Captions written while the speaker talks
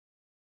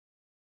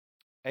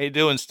How you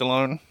doing,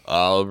 Stallone?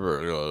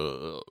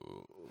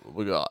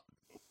 We got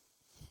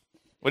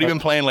What have you been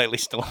playing lately,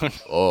 Stallone?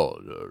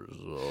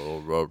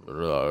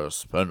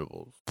 there's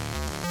Expendables.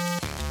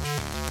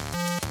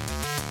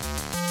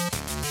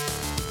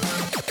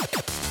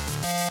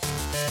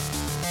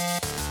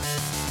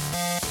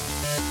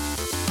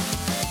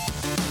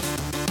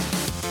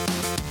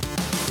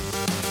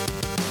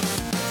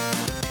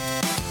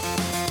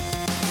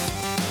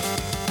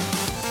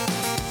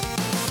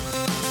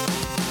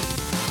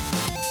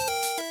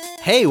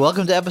 Hey,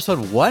 welcome to episode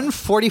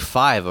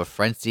 145 of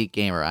Frenzy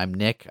Gamer. I'm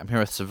Nick. I'm here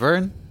with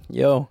Severn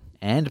Yo.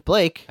 and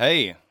Blake.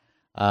 Hey.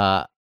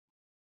 Have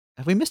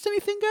we missed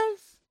anything,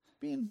 guys?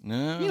 Been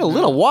No. a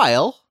little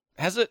while.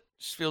 Has it?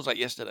 Just feels like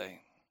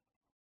yesterday.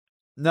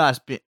 No, it's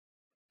been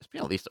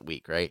at least a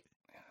week, right?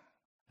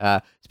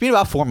 It's been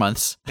about 4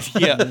 months.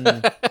 Yeah.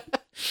 It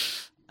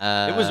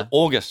It was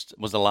August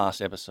was the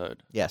last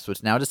episode. yeah. So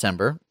it's now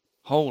December.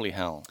 Holy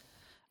hell.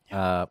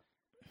 Uh,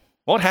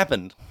 What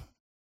happened?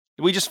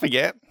 Did we just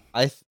forget?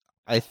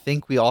 I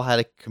think we all had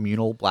a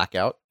communal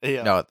blackout.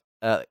 Yeah. No,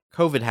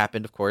 COVID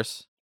happened, of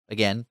course,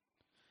 again,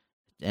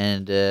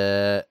 and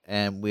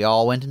we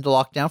all went into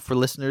lockdown. For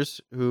listeners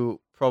who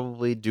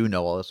probably do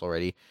know all this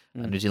already,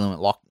 New Zealand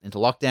went into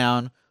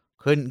lockdown,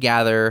 couldn't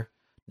gather.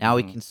 Now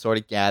we Mhm. can sort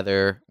of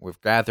gather.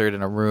 We've gathered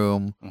in a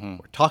room. Mm-hmm.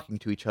 We're talking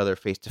to each other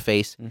face to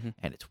face, Mhm.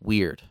 and it's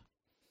weird.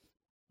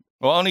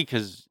 Well, only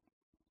because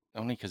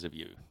of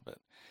you. But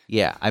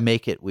Yeah, I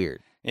make it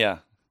weird. yeah.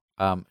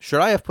 Should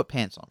I have put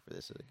pants on for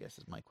this? I guess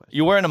is my question.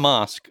 You're wearing a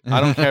mask.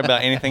 I don't care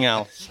about anything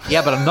else.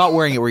 Yeah, but I'm not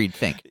wearing it where you'd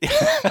think.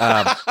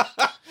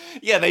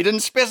 Yeah, they didn't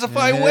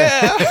specify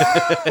where.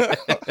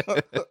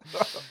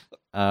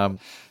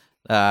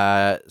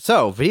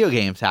 So video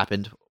games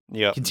happened.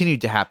 Yep.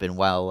 Continued to happen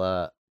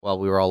while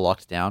we were all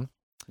locked down.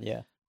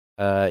 Yeah.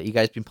 You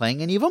guys been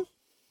playing any of them?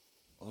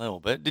 A little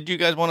bit. Did you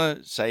guys want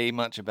to say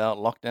much about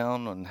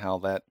lockdown and how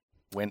that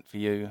went for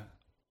you?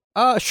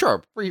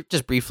 Sure.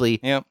 Just briefly.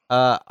 Yep.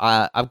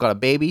 I've got a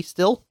baby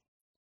still.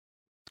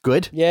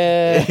 Good.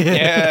 Yeah.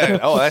 Yeah.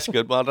 Oh, that's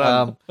good. Well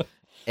done.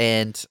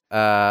 And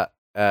that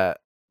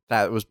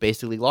was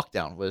basically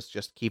lockdown. Was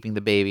just keeping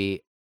the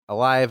baby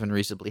alive and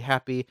reasonably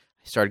happy.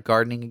 I started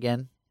gardening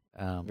again.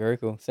 Very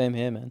cool. Same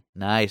here, man.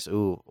 Nice.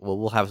 Ooh. Well,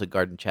 we'll have a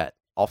garden chat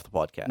off the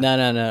podcast.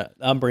 No.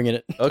 I'm bringing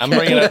it. Okay. I'm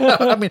bringing it.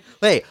 I mean,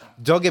 hey,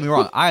 don't get me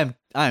wrong. I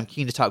am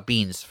keen to talk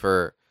beans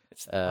for.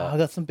 I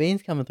got some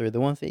beans coming through. The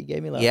ones that you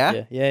gave me last Yeah?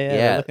 year. Yeah. Yeah.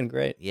 They're looking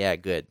great. Yeah,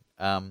 good.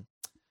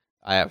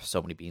 I have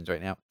so many beans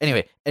right now.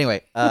 Anyway.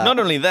 Not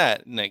only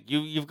that, Nick,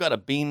 you've got a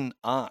bean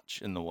arch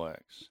in the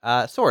works.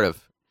 Sort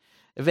of.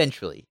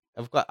 Eventually,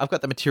 I've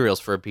got the materials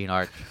for a bean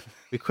arch.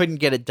 We couldn't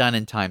get it done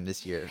in time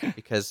this year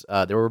because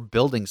there were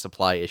building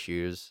supply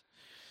issues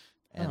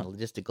and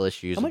logistical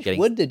issues. How of much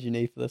wood did you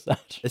need for this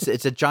arch?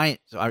 It's a giant.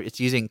 It's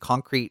using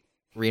concrete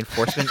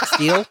reinforcement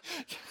steel,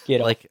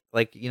 Get off.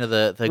 like you know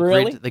the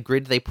Really?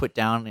 grid they put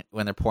down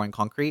when they're pouring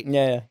concrete.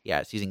 Yeah. Yeah,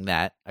 it's using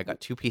that. I got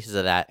 2 pieces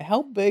of that.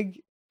 How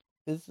big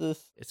is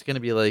this? It's gonna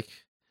be like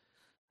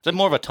Is it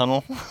more of a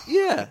tunnel?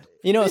 yeah.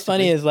 You know what's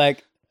funny Basically. is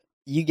like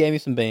you gave me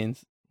some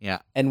beans. Yeah.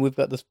 And we've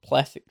got this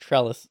plastic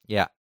trellis.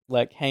 Yeah.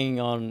 Like hanging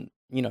on,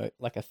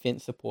 like a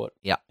fence support.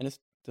 Yeah. And it's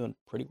doing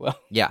pretty well.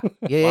 Yeah. Wow,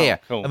 Yeah.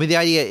 cool. I mean, the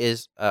idea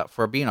is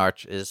for a bean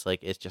arch is like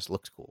it just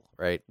looks cool,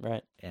 right?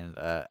 Right.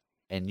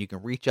 And you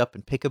can reach up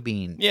and pick a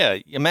bean. Yeah,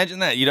 imagine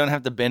that. You don't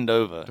have to bend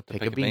over to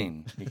pick pick a a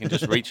bean. You can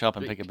just reach up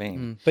and pick a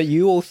bean. But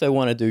you also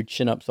want to do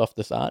chin ups off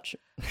this arch.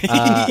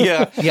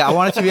 Yeah. Yeah, I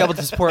wanted to be able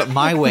to support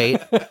my weight.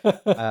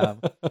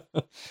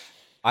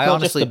 I Not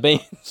honestly, just the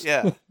beans.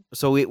 Yeah.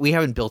 so we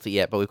haven't built it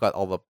yet, but we've got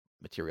all the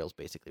materials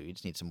basically. We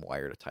just need some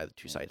wire to tie the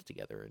 2 sides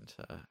together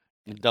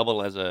and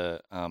Double as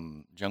a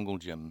jungle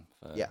gym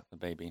for Yeah. the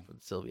baby.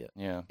 with Sylvia.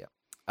 Yeah.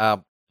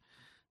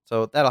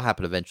 So that'll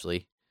happen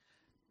eventually.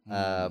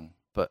 Mm.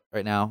 But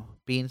right now,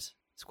 beans,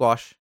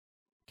 squash,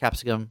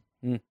 capsicum,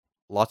 Mm.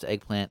 lots of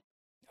eggplant.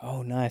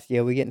 Oh, nice.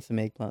 Yeah, we're getting some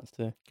eggplants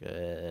too.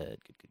 Good.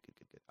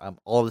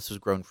 All of this was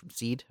grown from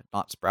seed,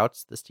 not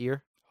sprouts this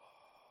year.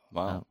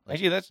 Wow. like-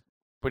 Actually, that's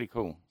pretty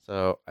cool.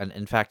 So, and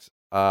in fact,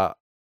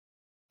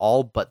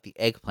 all but the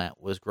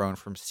eggplant was grown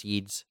from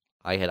seeds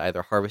I had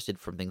either harvested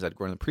from things I'd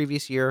grown the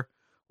previous year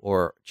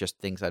or just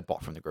things I'd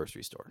bought from the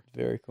grocery store.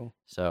 Very cool.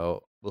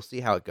 So we'll see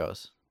how it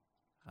goes.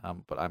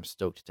 But I'm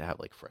stoked to have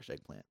like fresh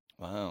eggplant.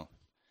 Wow.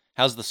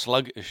 How's the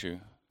slug issue?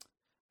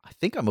 I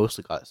think I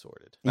mostly got it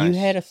sorted. Nice. You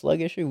had a slug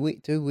issue.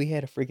 We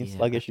had a freaking Yeah,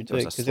 slug I issue think too.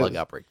 there was a 'cause slug it was,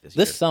 outbreak this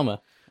this year. summer.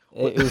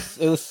 It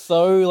was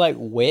so like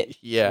wet.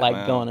 Yeah. Like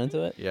Wow. going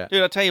into it. Yeah.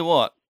 Dude, I tell you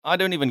what, I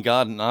don't even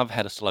garden. I've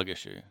had a slug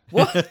issue.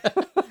 What?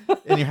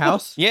 In your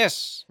house?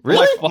 Yes.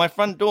 Really? My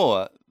front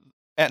door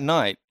at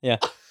night. Yeah.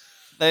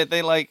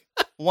 They like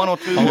one or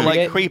two Congregate?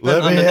 like creep in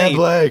underneath.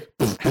 Blake.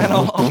 And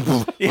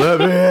I'll- Let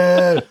me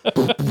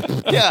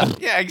in.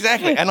 yeah,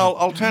 exactly. And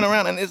I'll turn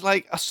around and it's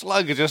like a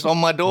slug just on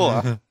my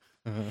door.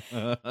 You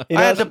I know,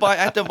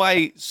 had to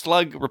buy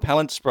slug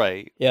repellent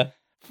spray yeah.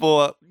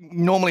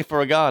 normally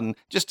for a garden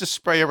just to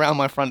spray around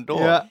my front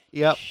door.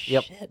 Yep.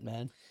 Shit,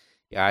 man.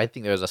 Yeah, I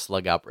think there was a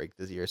slug outbreak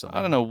this year or something.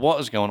 I don't know what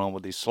is going on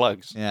with these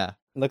slugs. Yeah.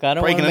 Look, I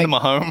don't Breaking want into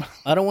to my make. home.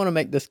 I don't want to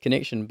make this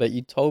connection, but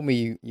you told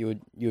me you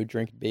would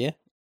drink beer.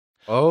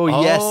 Oh,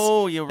 yes.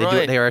 Oh, you're They,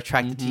 right. they are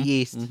attracted to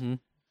yeast. Mm-hmm.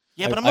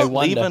 Yeah, but I I'm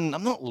wonder.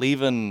 not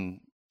leaving.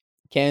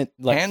 Cans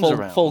Cans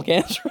around. full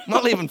cans. I'm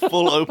not leaving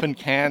full open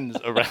cans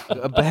around.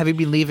 But have you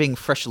been leaving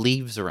fresh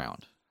leaves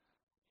around?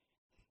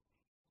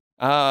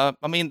 I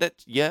mean that.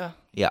 Yeah.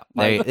 Yeah.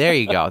 There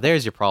you go.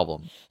 There's your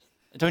problem.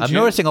 Don't I'm you?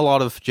 noticing a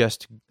lot of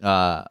just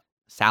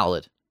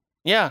salad,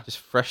 Yeah. just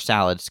fresh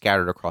salad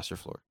scattered across your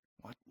floor.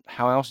 What?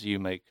 How else do you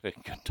make a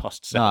good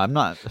tossed No, salad? I'm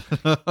not.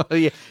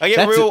 Yeah, I get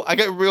that's real. I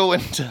get real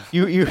into.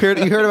 you heard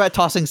about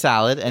tossing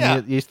salad, and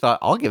Yeah. you thought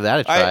I'll give that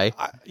a try.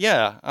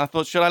 Yeah, I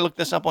thought, should I look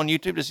this up on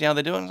YouTube to see how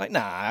they do it? I was like,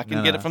 nah, I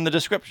can get No. it from the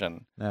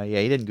description. No, yeah,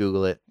 you didn't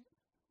Google it.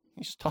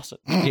 You just toss it.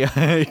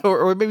 Yeah,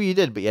 or maybe you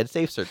did, but you had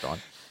safe search on.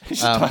 You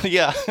just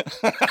yeah.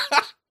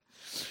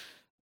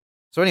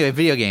 So anyway,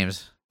 video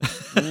games.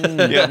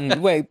 Yeah.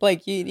 Wait,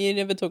 Blake, you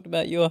never talked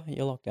about your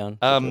lockdown.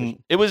 situation.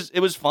 It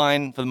was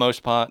fine for the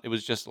most part. It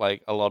was just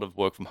like a lot of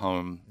work from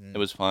home. Mm. It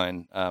was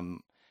fine.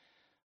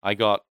 I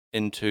got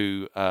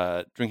into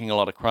drinking a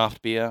lot of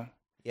craft beer.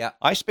 Yeah.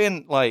 I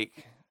spent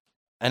like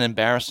an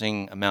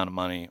embarrassing amount of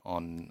money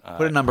on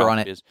Put a number craft on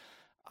it. beers.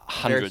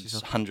 Embarrass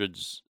yourself.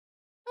 Hundreds.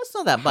 That's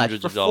not that much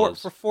Hundreds for of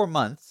dollars. for 4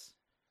 months.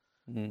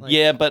 Mm. Like-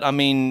 Yeah, but I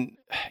mean,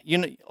 you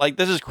know, like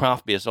this is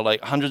craft beer, so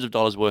like hundreds of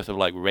dollars worth of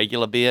like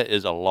regular beer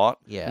is a lot.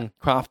 Yeah,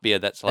 Craft beer,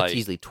 that's that's like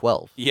easily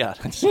 12. yeah,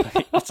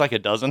 it's like a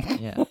dozen.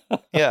 Yeah,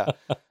 Yeah,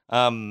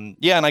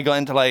 yeah, and I got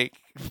into like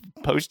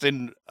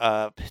posting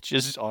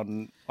pictures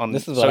on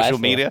This is what I social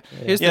saw. media.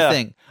 Yeah. here's Yeah. the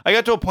thing. I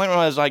got to a point where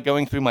I was like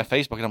going through my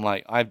Facebook, and I'm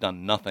like, I've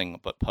done nothing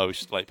but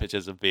post like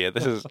pictures of beer.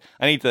 This is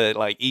I need to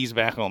like ease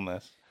back on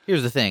this.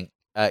 Here's the thing.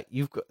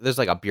 There's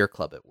like a beer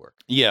club at work.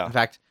 Yeah, In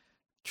fact,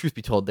 truth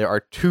be told, there are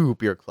 2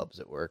 beer clubs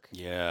at work.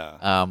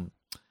 yeah.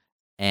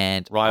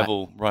 And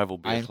Rival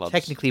beer I'm clubs.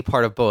 technically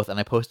part of both, and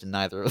I posted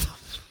neither of them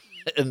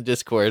in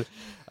Discord.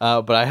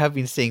 But I have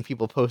been seeing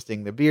people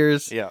posting the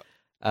beers. Yeah.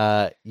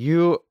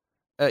 You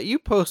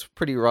post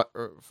pretty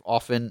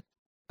often.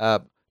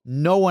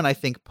 No one, I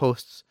think,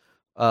 posts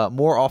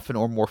more often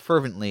or more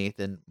fervently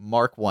than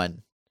Mark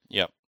One.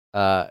 Yep.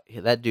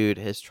 That dude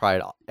has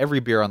tried every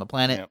beer on the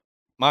planet, Yep.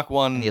 Mark and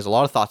One he has a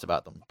lot of thoughts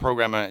about them.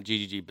 programmer at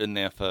GGG, been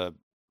there for.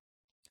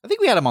 I think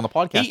we had him on the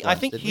podcast. I once,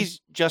 think didn't we? he's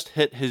just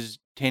hit his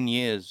 10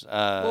 years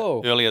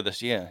Whoa. earlier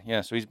this year. Yeah,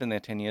 so he's been there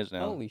 10 years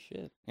now. Holy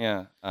shit.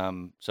 Yeah.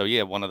 So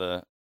yeah, one of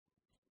the,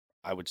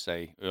 I would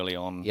say, early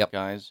on Yep.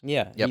 guys.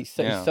 Yeah. Yep. He's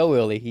so, Yeah. so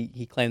early.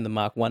 He claimed the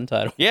Mark 1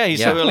 title. Yeah, he's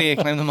Yeah. so early he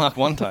claimed the Mark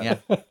One time.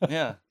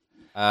 Yeah.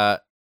 Yeah.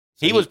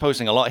 So He was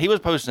posting a lot. He was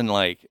posting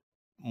like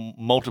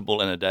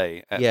multiple in a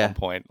day at Yeah. one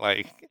point.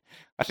 Like,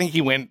 I think he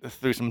went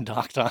through some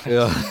dark times.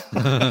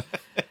 Yeah.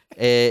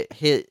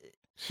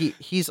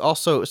 He's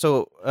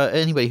also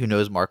anybody who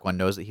knows Mark One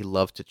knows that he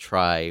loves to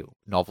try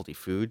novelty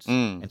foods,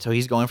 Mm. and so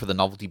he's going for the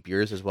novelty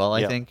beers as well. I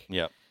Yep, think,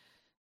 Yep.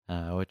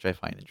 which I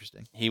find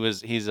interesting.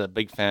 He's a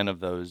big fan of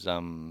those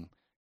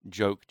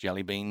joke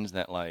jelly beans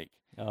that like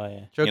Oh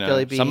yeah. Joke you know,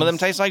 jelly beans. some of them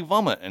taste like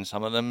vomit and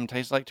some of them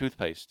taste like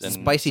toothpaste and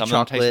Spicy some of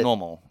them chocolate, taste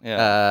normal.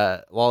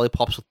 Yeah.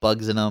 lollipops with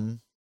bugs in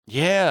them.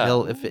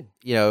 Yeah. If it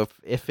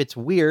if it's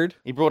weird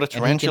He brought a and he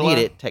can tarantula. eat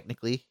it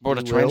technically, Brought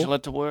a he will. tarantula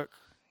to work.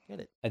 Get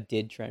it. A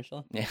dead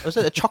tarantula. Yeah. Was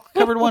it a chocolate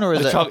covered one or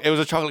was it? It was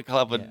a chocolate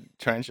covered Yeah.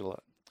 tarantula.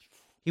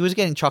 He was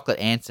getting chocolate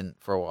ants in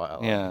for a while.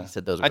 Yeah. He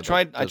said those. I were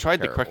tried those were the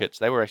terrible. crickets.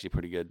 They were actually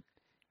pretty good.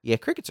 Yeah,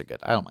 crickets are good.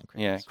 I don't mind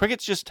crickets. Yeah.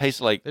 Crickets just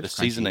taste like They're the just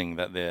crunchy. seasoning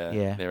that they're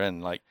Yeah.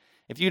 in. Like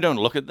if you don't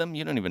look at them,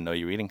 you don't even know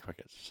you're eating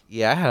crickets.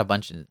 Yeah, I had a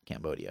bunch in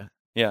Cambodia.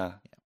 Yeah.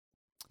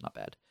 Not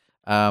bad.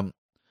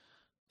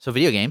 So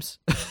video games.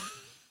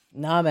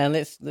 Nah, man.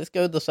 Let's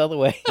go this other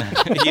way.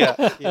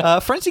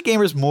 Yeah. Frenzy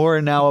Gamer's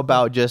more now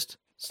about just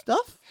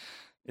stuff.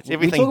 It's We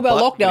everything talk about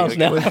but lockdowns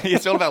video now. games.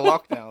 It's all about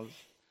lockdowns.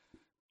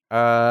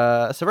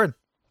 Severn,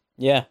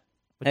 Yeah.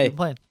 what Hey. you been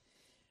playing?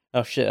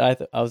 Oh shit.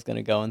 I was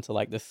gonna go into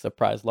like this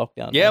surprise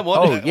lockdown. Yeah, thing. what,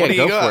 Oh what yeah, do you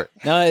go got? for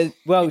it. No,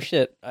 well,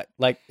 shit.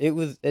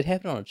 It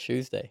happened on a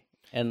Tuesday,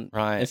 and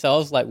Right. so I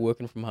was like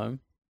working from home,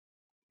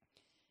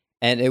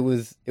 and it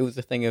was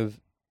a thing of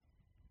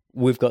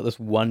we've got this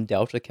one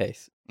Delta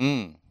case,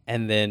 Mm.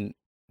 and then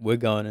we're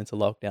going into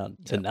lockdown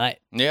tonight,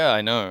 Yeah,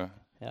 I know.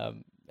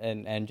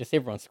 and just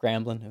everyone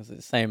scrambling. It was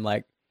the same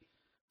like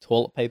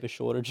toilet paper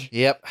shortage.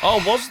 Yep.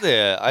 Oh, was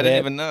there? I didn't Yeah,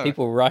 even know.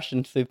 People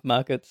rushing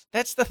supermarkets.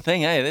 That's the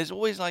thing, eh? There's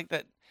always like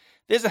that.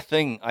 There's a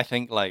thing, I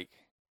think, like,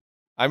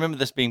 I remember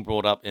this being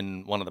brought up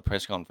in one of the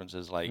press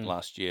conferences, like, Mm.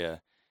 last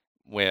year,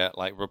 where,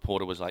 like,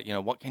 reporter was like, you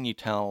know, what can you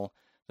tell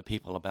the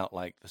people about,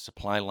 like, the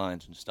supply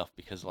lines and stuff?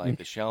 Because, like,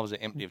 the shelves are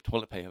empty of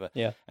toilet paper.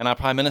 Yeah. And our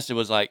prime minister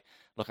was like,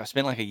 look, I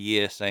spent, like, a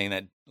year saying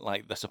that,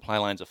 like, the supply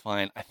lines are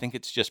fine. I think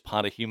it's just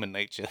part of human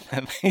nature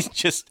that they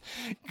just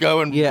go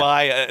and Yeah.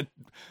 buy,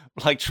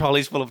 like,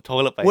 trolleys full of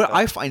toilet paper. What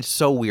I find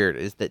so weird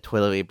is that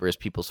toilet paper is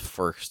people's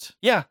first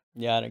yeah.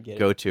 Yeah, I don't get it.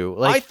 go to. I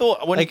Like,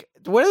 thought when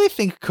what do they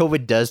think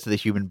COVID does to the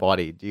human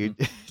body? Do you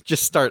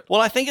just start?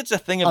 Well, I think it's a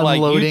thing of like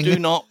Unloading. you do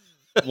not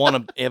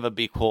want to ever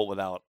be caught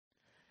without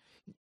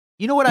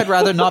You know what I'd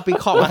rather not be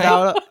caught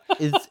without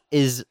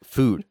is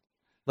food.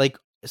 Like,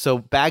 so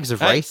bags of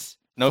Hey, rice,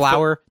 no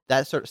flour,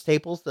 that sort of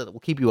staples that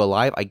will keep you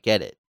alive. I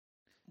get it.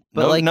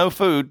 But no, like, no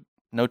food,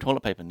 no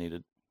toilet paper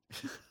needed.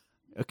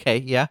 okay,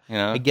 yeah. You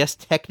know, I guess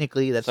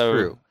technically that's So,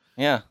 true.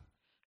 yeah.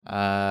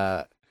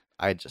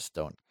 I just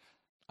don't.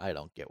 I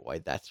don't get why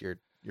that's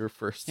your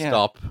first Yeah.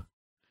 stop.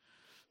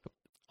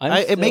 I'm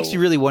It makes still-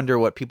 you really wonder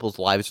what people's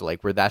lives are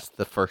like, where that's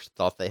the first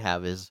thought they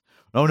have is,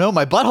 oh no,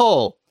 my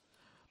butthole,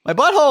 my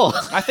butthole.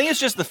 I think it's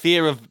just the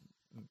fear of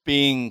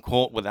being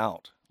caught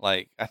without.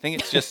 Like, I think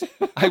it's just.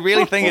 I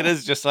really think it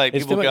is just like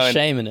There's people too much going.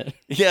 shame in it.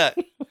 Yeah,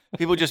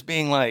 people just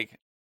being like.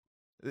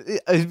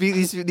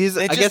 These,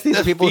 I I guess these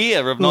are people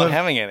fear of who not have-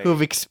 having any. who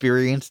have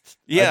experienced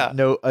Yeah.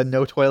 a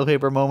no toilet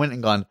paper moment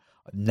and gone,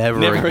 never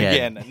Never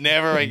again. again.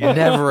 Never again.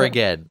 Never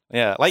again.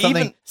 Yeah,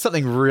 like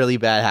Something really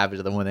bad happened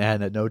to them when they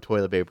had no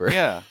toilet paper. even.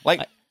 Yeah,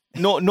 like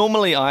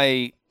normally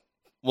I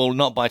will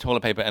not buy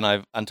toilet paper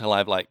until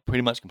I've like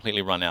pretty much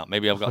completely run out.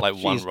 Maybe I've got like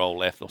one Jeez. roll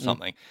left or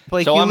something.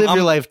 Like, So you I'm- live your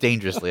I'm- life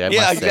dangerously, I Yeah,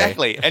 must say.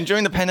 exactly. And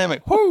during the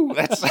pandemic, whoo,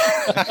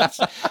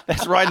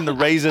 that's right in the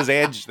razor's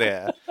edge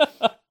there.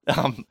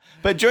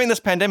 But during this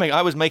pandemic,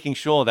 I was making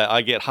sure that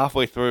I get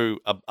halfway through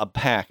a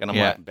pack, and I'm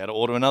Yeah. like, better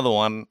order another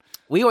one.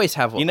 We always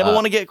have. You never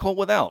want to get caught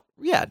without.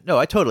 Yeah, no,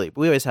 I totally.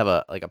 We always have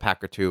a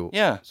pack or two.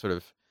 Yeah. Sort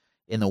of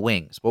in the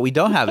wings. What we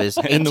don't have is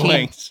 18, In the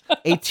wings.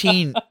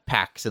 18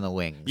 packs in the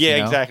wings. Yeah, you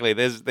know? exactly.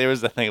 There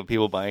is the thing of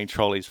people buying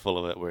trolleys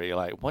full of it, where you're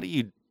like, what are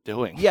you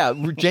doing? Yeah,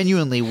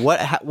 genuinely,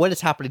 what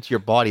is happening to your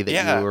body that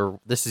Yeah.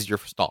 this is your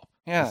stop.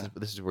 Yeah.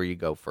 This is where you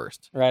go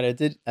first. Right,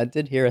 I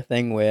did hear a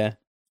thing where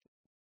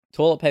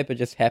toilet paper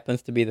just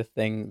happens to be the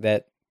thing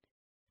that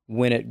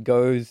when it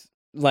goes,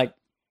 like,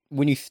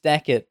 when you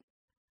stack it,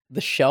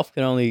 the shelf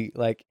can only,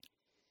 like,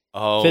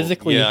 Oh,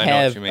 physically yeah, I know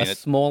what have you mean. a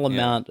small yeah.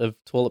 amount of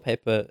toilet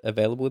paper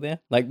available there.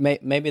 Like,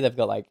 maybe they've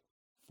got, like,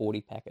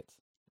 40 packets,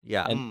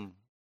 Yeah. And- Mm,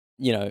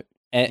 you know,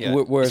 and yeah.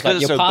 whereas, It's 'cause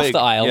like, it's your so pasta big.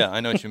 aisle. Yeah, I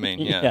know what you mean.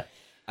 Yeah.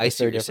 I it's see what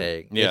so you're different.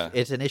 saying. Yeah.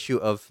 It's an issue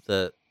of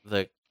the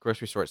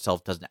grocery store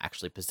itself doesn't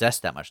actually possess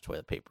that much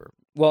toilet paper.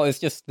 Well, it's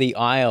just the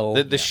aisle.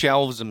 The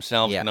shelves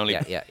themselves Yeah, can only.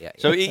 yeah.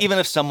 So even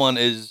if someone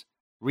is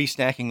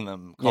restacking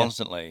them Yeah.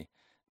 constantly,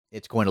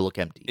 it's going to look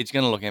empty. it's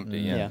going to look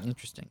empty. Mm, Yeah. Yeah.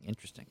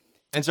 Interesting.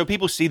 And so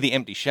people see the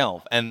empty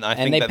shelf, and I And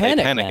think they that panic,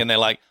 they panic, man. and they're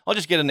like, "I'll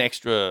just get an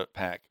extra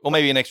pack, or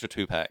maybe an extra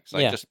 2 packs."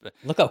 Like Yeah. just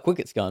Look how quick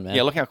it's gone, man.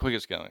 yeah, look how quick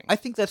it's going. I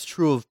think that's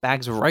true of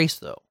bags of rice,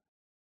 though.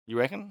 You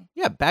reckon?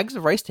 Yeah, bags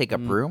of rice take up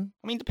Mm. room.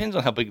 I mean, depends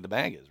on how big the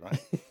bag is, right?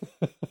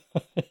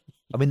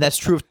 I mean, that's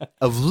true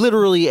of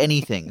literally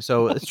anything.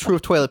 So it's true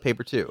of toilet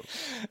paper too.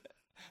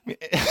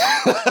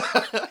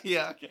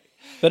 yeah. Okay.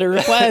 But it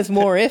requires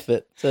more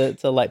effort to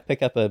like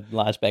pick up a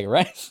large bag of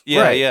rice.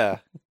 Yeah. Right. Yeah.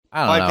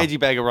 I don't know. 5 kg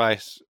bag of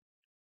rice,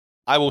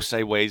 I will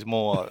say weighs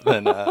more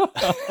than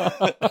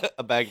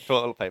a bag of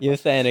toilet paper. You're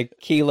saying a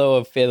kilo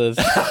of feathers.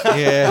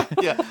 Yeah.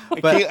 Yeah.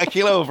 But A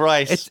kilo of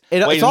rice. It's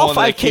weighs all more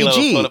than a 5 kilo of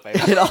kg. toilet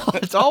paper.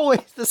 It's always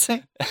the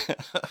same.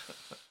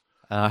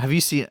 Have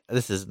you seen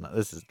this? Has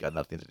got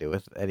nothing to do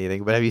with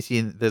anything. But have you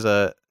seen? There's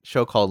a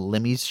show called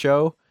Limmy's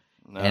Show,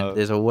 No. and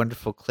there's a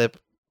wonderful clip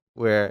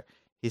where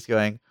he's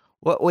going,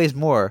 "What weighs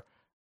more,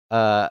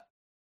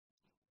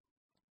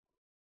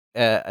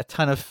 a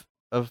ton of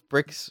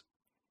bricks,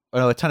 or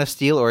no, a ton of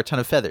steel, or a ton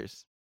of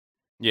feathers?"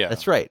 yeah.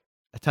 That's right,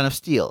 a ton of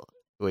steel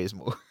weighs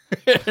more.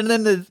 And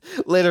then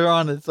later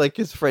on, it's like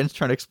his friends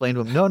trying to explain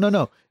to him,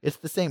 no, it's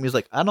the same. He's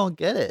like, I don't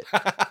get it.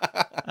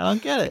 I don't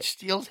get it.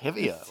 Steel's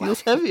heavier. Steel's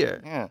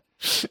heavier. Yeah.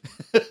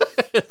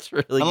 It's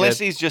really Unless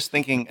good. he's just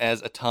thinking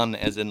as a ton,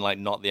 as in like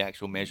not the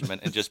actual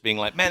measurement, and just being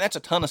like, man, that's a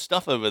ton of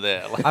stuff over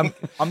there. Like,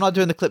 I'm not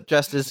doing the clip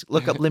justice.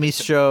 Look up Limmy's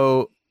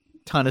Show,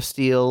 ton of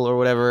steel or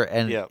whatever,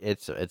 and Yeah.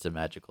 it's a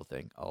magical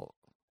thing.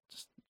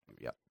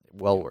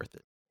 Well worth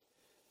it.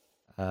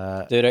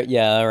 Dude,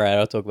 yeah, all right,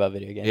 I'll talk about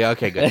video games. Yeah,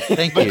 okay, good.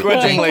 Thank you.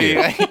 begrudgingly,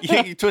 Thank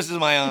you. he twists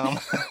my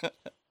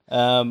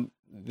arm.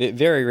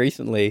 Very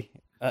recently,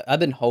 I've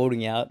been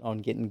holding out on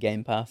getting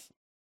Game Pass.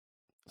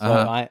 So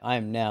Uh-huh. I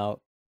am now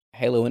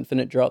Halo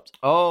Infinite dropped.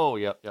 Oh,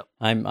 yep.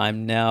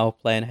 I'm now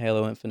playing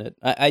Halo Infinite.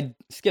 I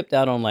skipped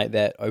out on like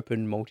that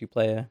open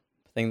multiplayer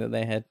thing that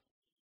they had.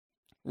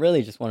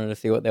 Really just wanted to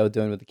see what they were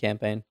doing with the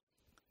campaign.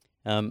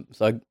 So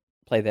I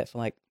played that for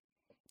like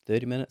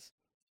 30 minutes.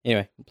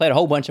 Anyway, played a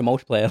whole bunch of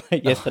multiplayer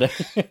like yesterday.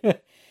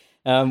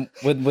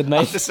 With my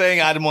After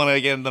saying I didn't want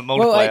to get in the multiplayer.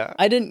 well,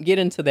 I didn't get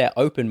into that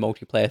open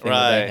multiplayer thing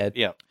that they right. had.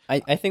 Yeah.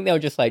 I think they were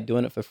just like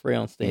doing it for free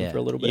on Steam Yeah. for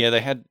a little bit. Yeah, they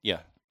had. Yeah.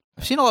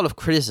 I've seen a lot of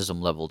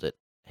criticism leveled at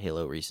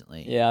Halo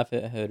recently. Yeah, I've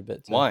heard a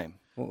bit too. Why?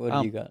 What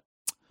have you got?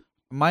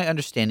 My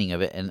understanding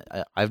of it, and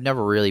I've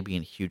never really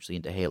been hugely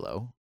into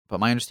Halo, but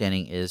my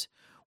understanding is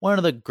one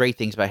of the great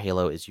things about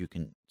Halo is you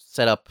can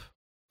set up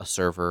a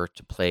server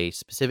to play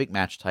specific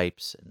match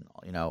types, and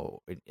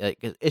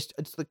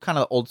it's the kind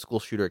of old school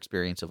shooter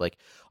experience of like,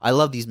 I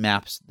love these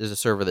maps. There's a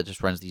server that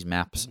just runs these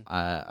maps.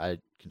 I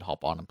can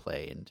hop on and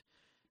play and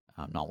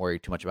not worry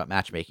too much about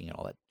matchmaking and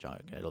all that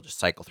junk. It'll just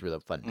cycle through the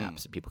fun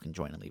maps and people can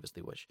join and leave as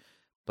they wish.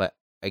 But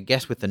I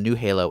guess with the new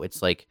Halo,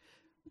 it's like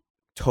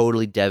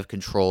totally dev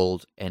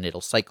controlled, and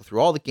it'll cycle through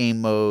all the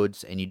game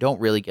modes, and you don't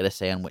really get a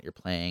say on what you're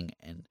playing.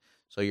 And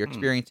so your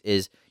experience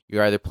is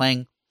you're either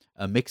playing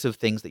a mix of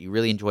things that you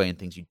really enjoy and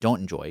things you don't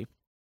enjoy,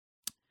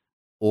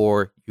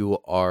 or you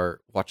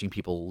are watching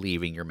people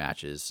leaving your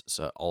matches.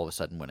 So all of a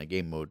sudden, when a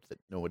game mode that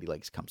nobody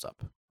likes comes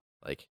up,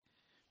 like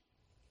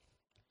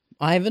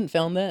I haven't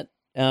found that.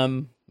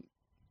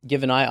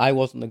 Given I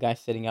wasn't the guy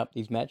setting up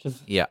these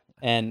matches, yeah,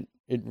 and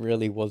it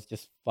really was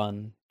just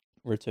fun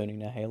returning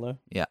to Halo.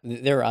 Yeah.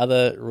 There are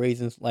other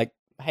reasons, like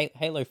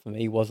Halo for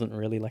me wasn't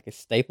really like a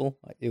staple.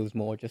 Like, it was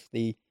more just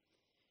the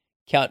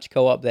couch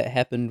co-op that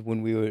happened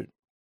when we were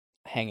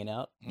hanging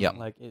out. Yeah.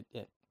 Like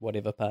at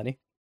whatever party.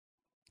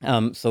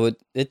 So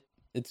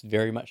it's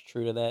very much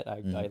true to that.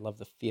 I love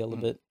the feel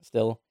of it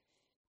still.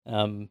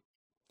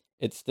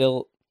 It's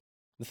still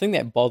the thing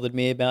that bothered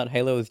me about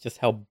Halo is just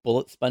how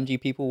bullet spongy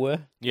people were.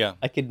 Yeah.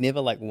 I could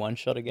never like one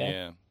shot a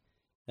guy.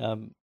 Yeah.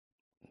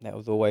 That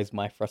was always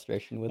my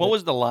frustration with What it.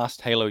 was the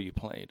last Halo you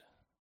played?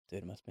 Dude,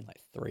 it must have been like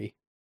 3.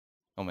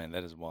 Oh man,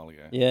 that is a while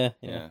ago. Yeah.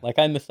 Yeah. Like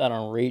I missed out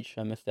on Reach.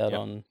 I missed out Yep.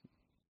 on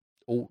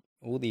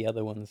all the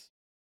other ones.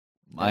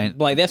 Mine,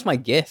 Like that's my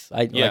guess.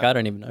 I Yeah. I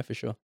don't even know for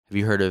sure. have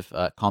you heard of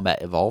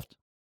Combat Evolved?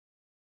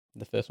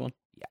 The first one.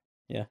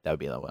 That would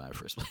be the one I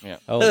first played. Yeah.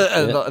 Oh, shit.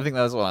 I think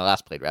that was the one I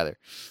last played. Rather,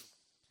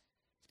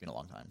 it's been a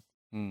long time.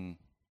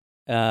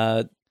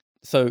 Hmm.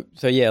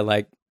 So yeah,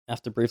 like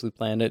after briefly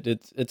playing it,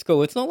 it's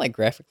cool. It's not like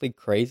graphically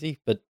crazy,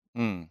 but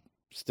Hmm.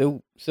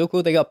 still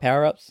cool. They got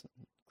power ups,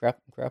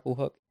 grapple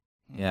hook.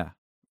 Yeah,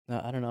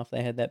 I don't know if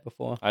they had that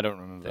before. I don't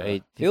remember. they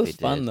that. think Feels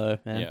they fun did. though,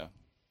 man. Yeah.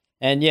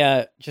 And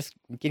yeah, just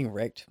getting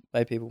wrecked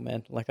by people,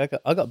 man. Like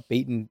I got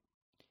beaten.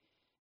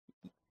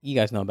 You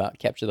guys know about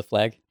capture the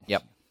flag.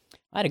 Yep.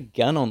 I had a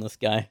gun on this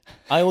guy.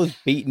 I was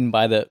beaten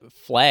by the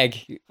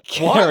flag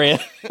carrier.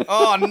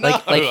 Oh no!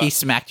 Like he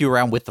smacked you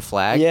around with the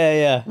flag.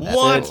 Yeah. That's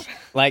What? cool.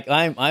 Like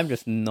I'm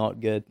just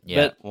not good.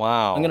 Yeah. But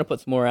Wow. I'm gonna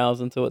put some more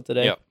hours into it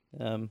today. Yep.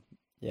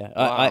 Yeah.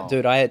 Wow.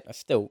 Dude, I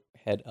still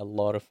had a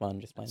lot of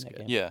fun just playing That's that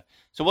good. game. Yeah.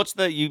 So what's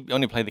you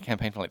only played the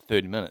campaign for like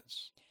 30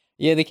 minutes?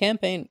 Yeah, the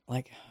campaign,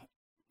 like,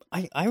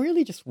 I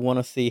really just want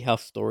to see how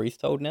story's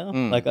told now.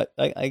 Mm.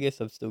 Like, I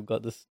guess I've still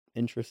got this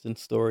interest in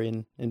story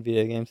in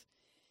video games.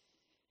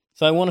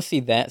 So I want to see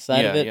that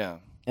side of it. Yeah.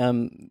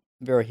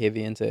 Very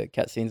heavy into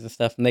cutscenes and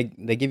stuff. And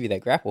they give you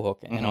that grapple hook.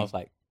 And I Mhm. was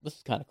like, this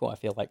is kind of cool. I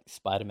feel like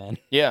Spider-Man,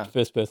 Yeah.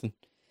 first person.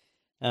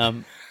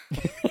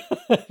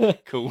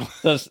 Cool.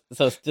 so it's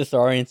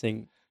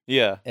disorienting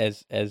Yeah.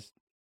 as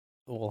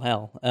all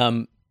hell.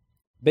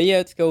 But yeah,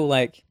 it's cool.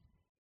 Like,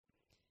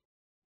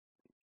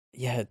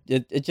 yeah,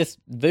 it just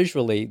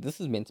visually, this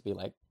is meant to be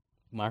like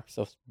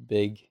Microsoft's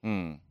big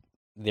Hmm.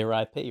 their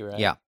IP, right?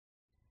 Yeah.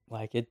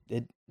 Like it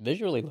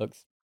visually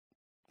looks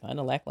kind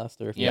of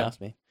lackluster if you Yeah. ask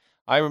me.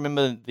 I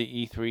remember the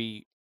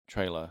E3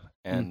 trailer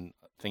and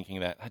thinking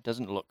that it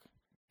doesn't look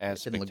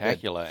as It didn't look good.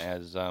 spectacular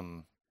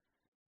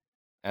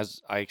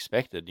as I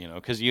expected,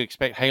 because you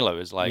expect Halo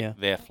is like Yeah.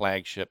 their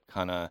flagship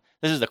kind of.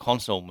 This is the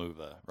console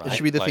mover, right? It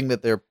should be the Like, thing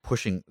that they're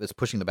pushing. That's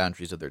pushing the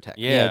boundaries of their tech.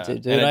 Yeah,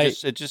 dude, and I-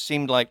 it just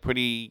seemed like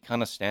pretty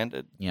kind of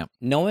standard.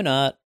 Knowing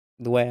art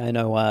the way I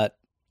know art,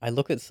 I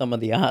look at some of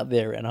the art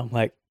there and I'm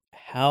like,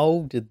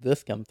 how did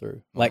this come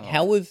through? Like,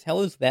 Wow.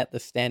 how is that the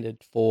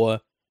standard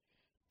for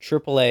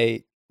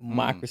AAA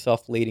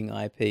Microsoft leading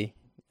IP?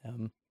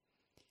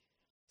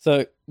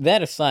 So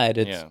that aside,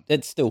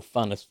 it's still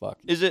fun as fuck.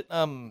 Is it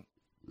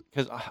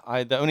because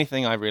I the only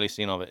thing I've really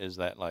seen of it is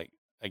that like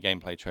a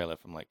gameplay trailer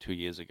from like 2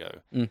 years ago,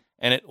 Mm.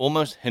 and it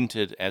almost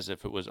hinted as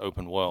if it was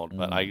open world,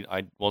 but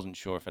I wasn't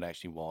sure if it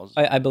actually was.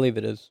 I believe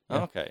it is.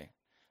 Yeah. Okay,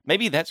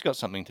 maybe that's got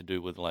something to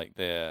do with like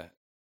their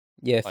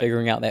Yeah, like-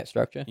 figuring out that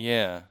structure.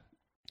 yeah.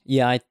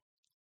 Yeah,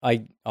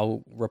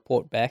 I'll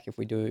report back if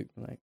we do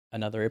like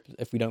another episode,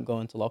 if we don't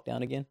go into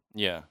lockdown again.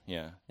 Yeah.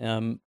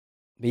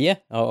 But yeah,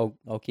 I'll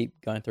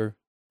keep going through.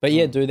 But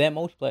yeah, dude, that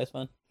multiplayer is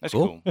fun. That's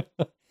Cool.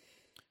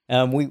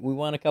 cool. We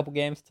won a couple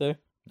games too.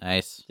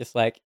 Nice. Just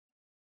like,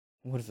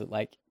 what is it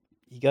like?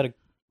 You got to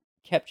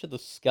capture the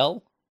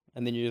skull,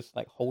 and then you just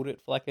like hold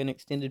it for like an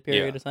extended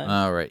period Yeah. of time.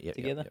 All right. Yep.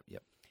 Together?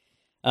 Yep.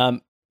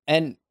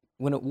 And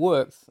when it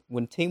works,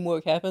 when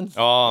teamwork happens,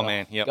 Oh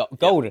man, yep.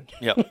 golden.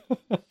 Yep.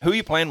 Who are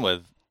you playing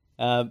with?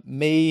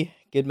 Me,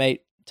 good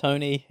mate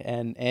Tony,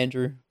 and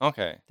Andrew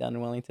Okay. down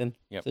in Wellington.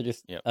 Yep, So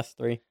just yep. us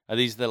three. Are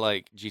these the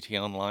like GTA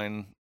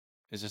Online?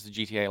 Is this the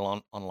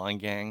GTA Online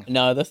gang?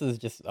 No, this is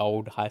just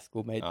old high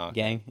school mate Oh,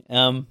 okay.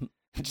 gang.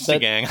 Just a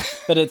But- gang.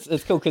 But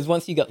it's cool because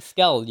once you got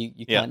skull, you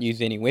Yeah. can't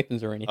use any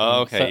weapons or anything.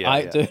 Oh, okay, So yeah, I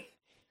yeah. do.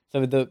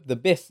 So the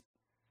best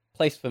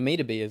place for me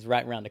to be is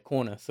right around the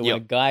corner. So when a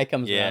Yep. guy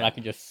comes around, Yeah. I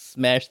can just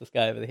smash this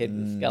guy over the head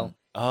with the skull.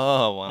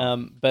 Oh wow.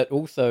 But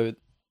also,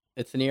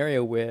 it's an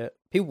area where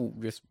people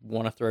just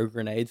want to throw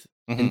grenades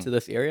Mhm. into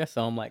this area.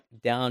 So I'm like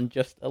down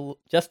just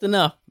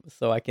enough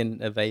so I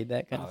can evade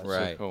that kind Oh, of. that's so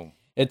Right. cool.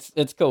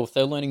 It's cool.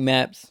 So learning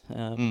maps,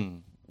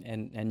 Mm.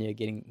 and yeah,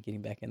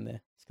 getting back in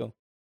there. It's cool.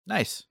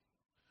 Nice.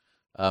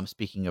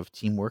 Speaking of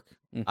teamwork,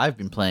 Mm. I've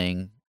been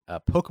playing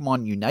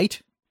Pokemon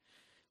Unite,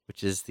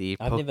 which is the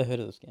I've never heard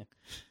of this game.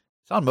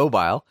 It's on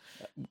mobile.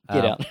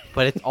 Get out.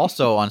 But it's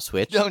also on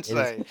Switch. Don't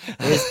It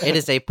is- say. it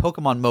is a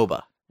Pokemon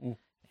MOBA. Mm.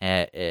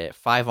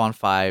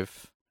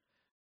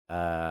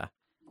 5-on-5,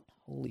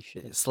 Holy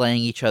shit.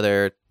 slaying each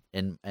other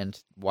and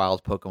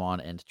wild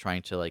Pokemon and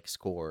trying to like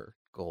score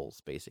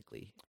goals.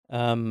 Basically,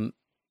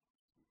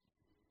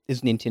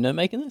 Is Nintendo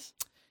making this?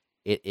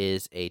 it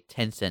is a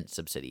Tencent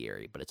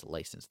subsidiary, but it's a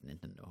licensed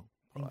Nintendo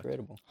product.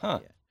 Incredible. Huh.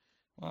 Yeah.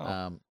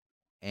 Wow.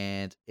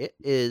 And it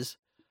is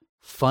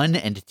fun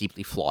and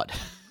deeply flawed.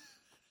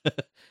 But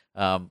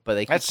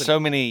they keep That's putting- so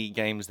many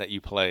games that you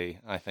play,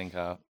 I think,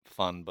 are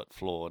fun but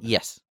flawed.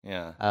 yes.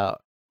 Yeah.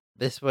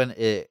 This one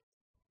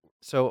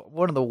so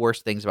one of the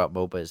worst things about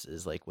MOBAs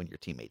is like when your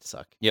teammates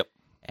suck. Yep.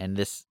 And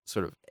this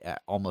sort of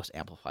almost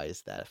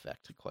amplifies that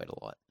effect quite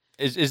a lot.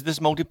 Is this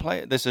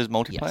multiplayer? This is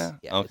multiplayer? Yes.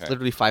 Yeah. Okay. It's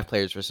literally 5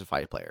 players versus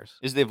 5 players.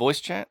 Is there voice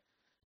chat?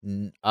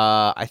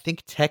 I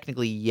think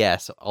technically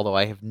yes, although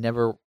I have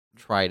never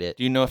tried it.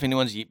 Do you know if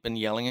anyone's been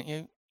yelling at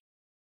you?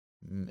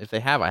 If they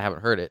have, I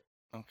haven't heard it.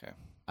 Okay.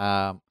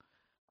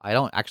 I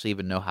don't actually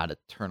even know how to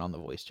turn on the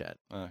voice chat.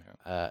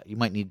 Okay. You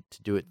might need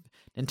to do it.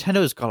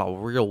 Nintendo's got a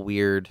real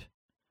weird,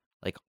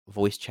 like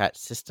voice chat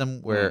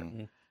system where,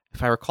 Mm.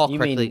 if I recall You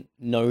correctly,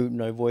 mean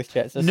no voice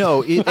chat system?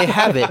 no, they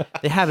have it.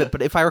 They have it,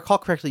 but if I recall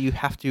correctly, you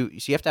have to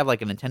have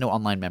like a Nintendo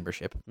Online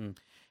membership, Mm.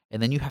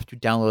 and then you have to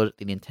download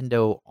the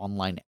Nintendo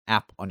Online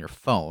app on your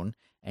phone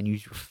and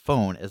use your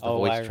phone as the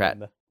Oh, I voice chat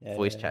remember. Yeah,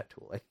 voice yeah, yeah. chat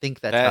tool. I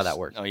think that's how that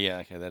works. Oh yeah.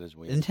 Okay, that is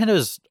weird.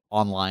 Nintendo's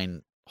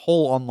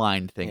whole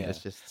online thing Yeah. is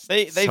just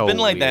They've so been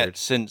like weird that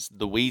since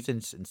the Wii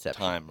since inception.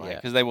 time, right? Yeah.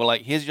 Because they were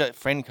like, "Here's your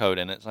friend code,"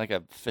 and it's like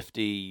a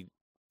 50,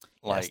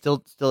 Yeah,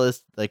 still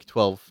is like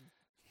 12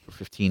 or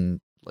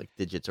 15 like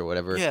digits or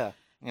whatever. yeah.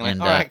 You're like,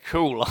 And, all right,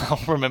 cool. I'll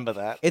remember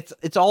that.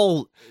 It's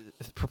all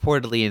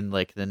purportedly in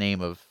like the name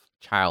of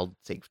child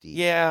safety.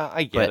 Yeah,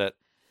 I get But-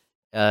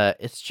 it.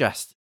 It's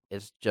just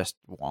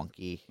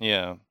wonky.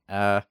 Yeah.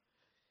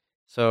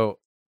 So,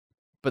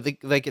 but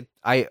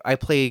I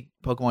play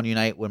Pokemon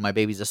Unite when my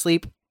baby's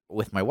asleep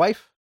with my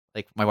wife.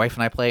 Like my wife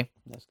and I play.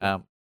 That's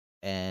cool.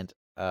 And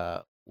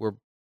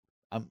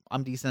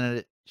I'm decent at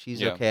it. She's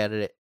Yeah. okay at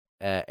it.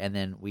 And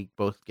then we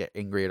both get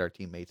angry at our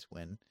teammates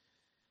when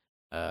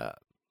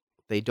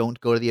they don't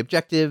go to the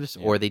objectives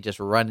Yeah. or they just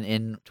run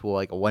into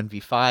like a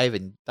 1v5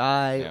 and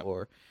die Yeah.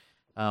 or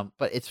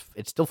but it's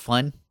still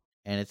fun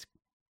and it's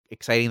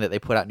exciting that they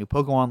put out new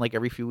Pokemon like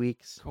every few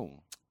weeks.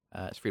 Cool.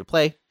 It's free to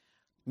play.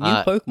 New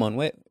uh, Pokemon.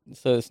 Wait,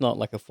 so it's not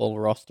like a full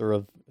roster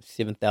of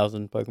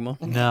 7,000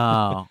 Pokemon?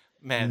 No.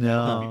 Man,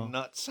 No. that would be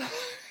nuts.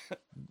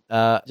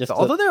 Just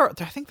Although I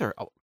think they're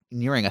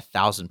nearing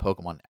 1,000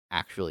 Pokemon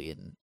actually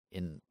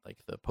in like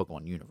the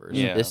Pokemon universe.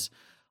 Yeah. This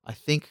I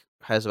think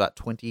has about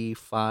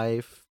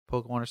 25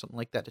 Pokemon or something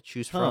like that to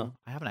choose Huh. from.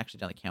 I haven't actually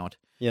done a count.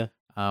 Yeah.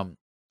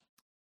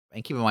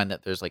 And keep in mind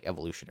that there's like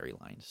evolutionary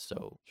lines.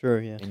 So Sure,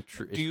 yeah. in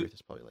truth, Do you-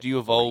 it's probably like Do you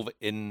 40. evolve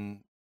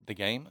in the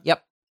game?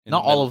 Yep. In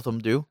Not the all middle? of them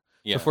do.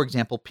 Yeah. So for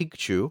example,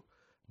 Pikachu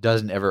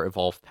doesn't ever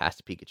evolve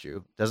past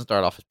Pikachu. Doesn't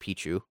start off as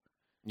Pichu.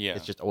 yeah.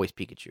 It's just always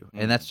Pikachu.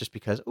 And that's just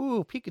because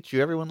Pikachu,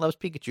 everyone loves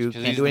Pikachu. 'Cause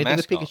Can't he's do the anything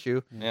with mascot.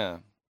 Pikachu. Yeah.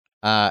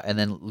 And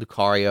then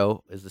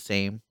Lucario is the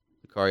same.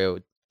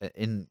 Lucario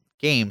in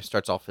game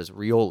starts off as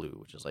Riolu,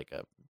 which is like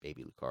a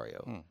baby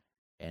Lucario, Hmm.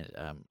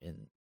 and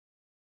in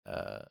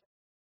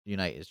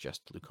Unite is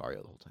just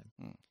Lucario the whole time.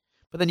 Hmm.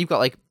 But then you've got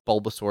like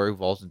Bulbasaur who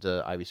evolves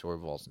into Ivysaur,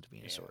 evolves into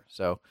Venusaur. Yeah.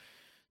 So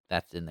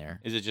that's in there.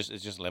 Is it just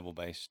it's just level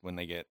based? When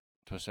they get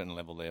to a certain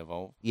level, they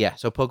evolve. Yeah.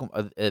 So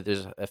Pokemon,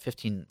 there's a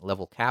 15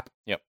 level cap.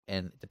 Yep.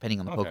 And depending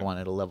on the Okay.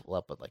 Pokemon, it'll level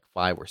up at like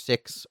 5 or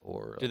 6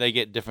 or. Do they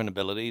get different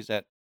abilities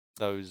at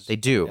those? They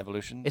do.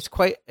 Evolutions. It's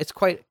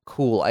quite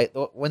cool.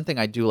 One thing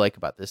I do like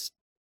about this,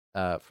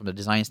 from the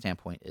design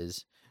standpoint,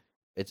 is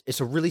it's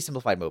a really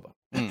simplified MOBA.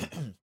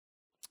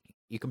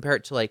 You compare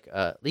it to like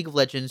League of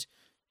Legends.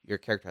 Your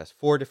character has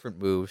 4 different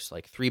moves,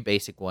 like 3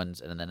 basic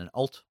ones, and then an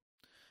ult,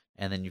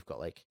 and then you've got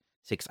like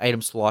 6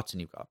 item slots,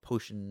 and you've got a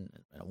potion,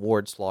 an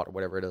award slot, or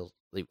whatever it is.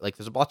 Like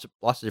there's lots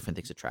of different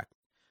things to track.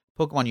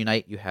 Pokemon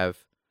Unite, you have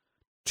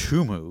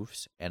 2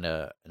 moves and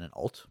an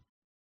ult,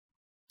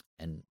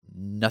 and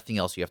nothing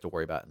else you have to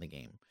worry about in the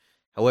game.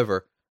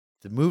 However,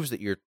 the moves that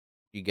you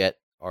get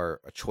are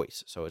a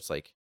choice. So it's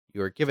like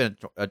you're given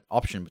an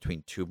option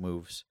between 2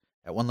 moves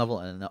at one level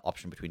and an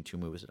option between 2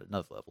 moves at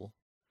another level.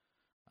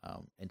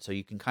 And so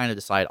you can kind of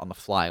decide on the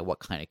fly what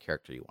kind of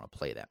character you want to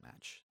play that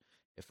match.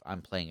 If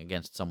I'm playing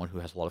against someone who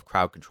has a lot of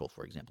crowd control,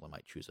 for example, I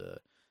might choose a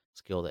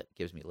skill that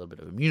gives me a little bit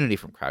of immunity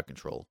from crowd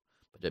control,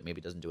 but it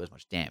maybe doesn't do as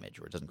much damage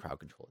or it doesn't crowd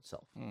control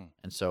itself.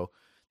 And so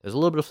there's a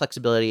little bit of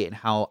flexibility in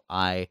how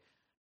I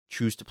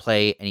choose to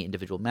play any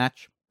individual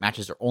match.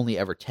 Matches are only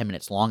ever 10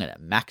 minutes long at a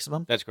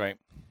maximum. That's great.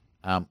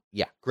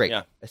 Yeah, great.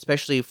 Yeah.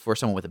 Especially for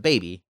someone with a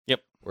baby.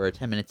 Yep. Where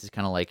 10 minutes is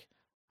kind of like,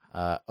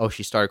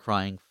 she started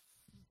crying.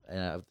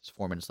 There's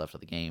 4 minutes left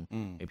of the game.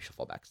 Maybe she'll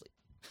fall back asleep.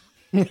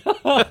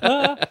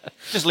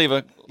 Just leave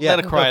her. Yeah.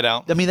 Let her cry it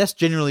out. I mean, that's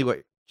generally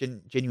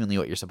genuinely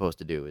what you're supposed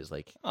to do is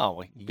like Oh,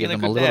 well, you're give being them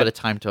a good little dad. bit of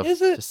time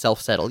Is it? to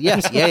self settle.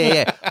 Yes,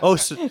 yeah. Oh,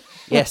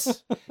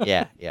 yes,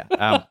 yeah.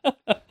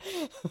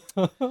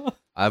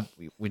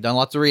 We've done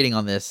lots of reading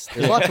on this.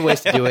 There's lots of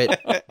ways to do it,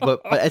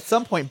 but at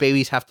some point,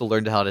 babies have to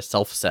learn how to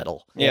self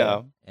settle.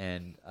 Yeah.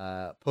 And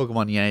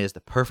Pokemon Unite is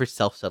the perfect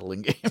self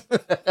settling game.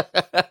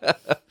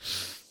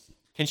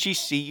 Can she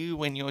see you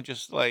when you're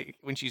just like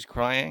when she's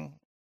crying?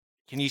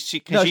 Can you see?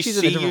 Can No, she she's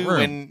in a see different you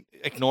room. and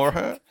ignore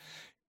her?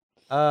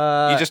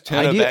 You just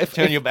turn her back-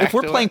 turn your back If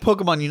we're to playing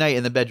Pokemon Unite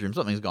in the bedroom,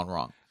 something's gone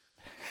wrong.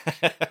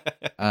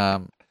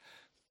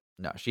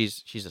 No,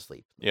 she's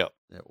asleep. Yep.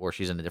 Or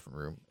she's in a different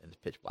room and it's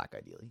pitch black,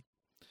 ideally.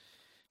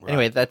 Right.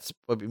 Anyway, that's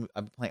what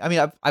I'm playing. I mean,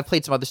 I've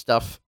played some other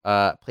stuff.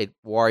 Played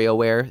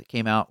WarioWare that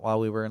came out while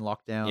we were in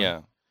lockdown.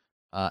 Yeah.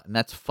 And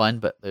that's fun,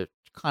 but they're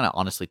kind of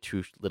honestly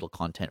too little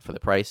content for the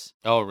price.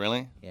 Oh,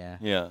 really? Yeah.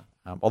 Yeah.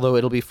 Although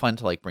it'll be fun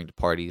to like bring to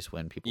parties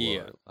when people Yeah.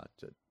 are allowed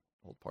to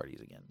hold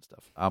parties again and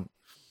stuff.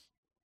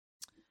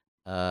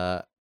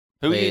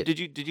 Who Played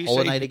did you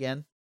Hollow say? Knight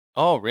again.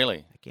 Oh,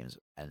 really? That game is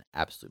an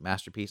absolute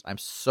masterpiece. I'm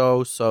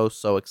so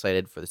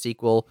excited for the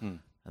sequel.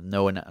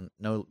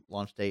 No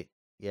launch date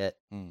yet,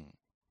 Hmm.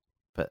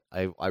 but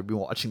I've been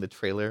watching the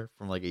trailer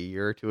from like a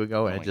year or two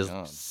ago, and Oh it's my just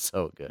God.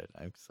 so good.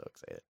 I'm so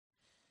excited.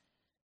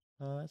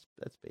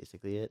 That's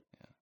basically it.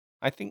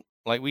 I think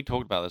like we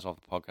talked about this off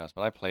the podcast,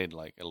 but I played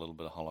like a little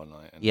bit of Hollow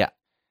Knight and Yeah.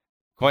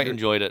 quite You're-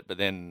 enjoyed it, but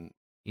then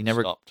You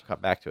never stopped.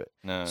 got back to it.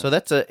 No. So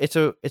it's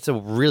a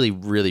really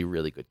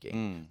good game.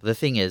 Mm. But the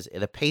thing is,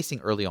 the pacing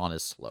early on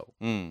is slow.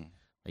 Mm.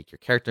 Like your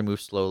character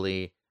moves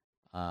slowly.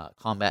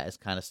 Combat is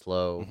kind of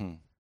slow.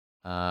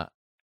 Mhm.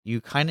 You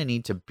kind of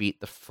need to beat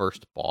the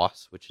first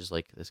boss, which is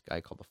like this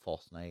guy called the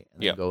False Knight, and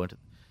then Yep. go into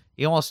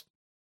you almost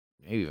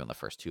maybe even the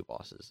first two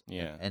bosses.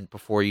 Yeah. And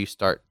before you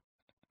start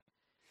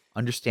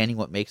understanding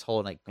what makes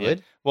Hollow Knight Yeah.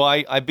 good. Well,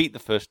 I beat the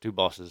first two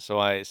bosses,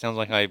 so it sounds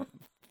like I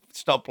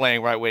stopped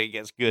playing right where it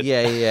gets good.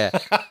 Yeah.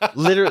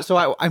 Literally.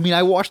 So I mean,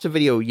 I watched a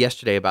video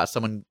yesterday about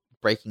someone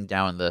breaking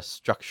down the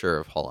structure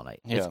of Hollow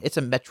Knight. Yeah. It's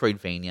a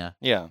Metroidvania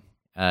Yeah.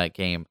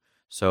 game.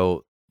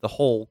 So the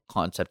whole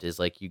concept is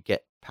like you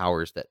get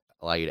powers that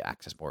allow you to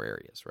access more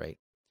areas, right?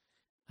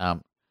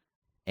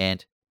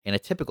 And in a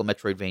typical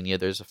Metroidvania,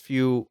 there's a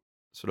few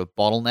sort of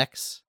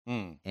bottlenecks,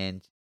 Mm.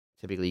 and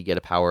typically you get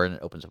a power and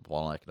it opens up a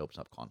bottleneck and opens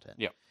up content.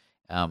 Yep.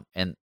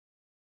 And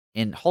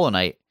in Hollow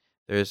Knight,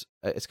 there's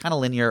it's kind of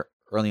linear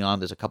early on.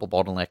 There's a couple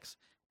bottlenecks,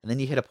 and then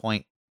you hit a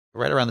point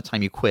right around the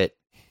time you quit,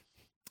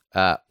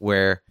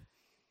 where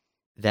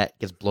that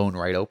gets blown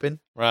right open.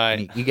 Right.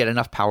 And you get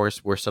enough powers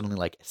where suddenly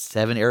like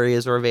 7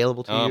 areas are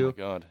available to Oh you, my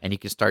god. and you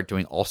can start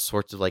doing all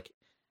sorts of like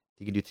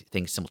you can do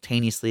things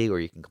simultaneously, or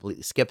you can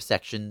completely skip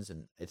sections,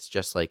 and it's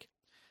just like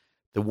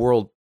the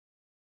world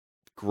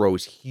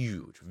grows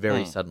huge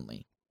very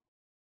suddenly.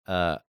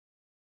 And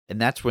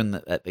that's when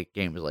the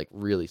game is like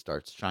really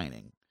starts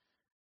shining,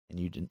 and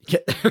you didn't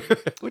get there,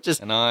 which is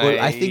And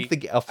I think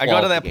a flaw I got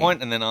of to the that game.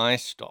 point and then I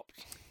stopped.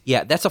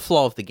 Yeah, that's a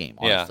flaw of the game,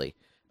 Yeah. honestly.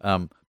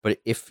 But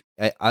if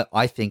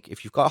I think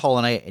if you've got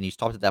Hollow Knight and you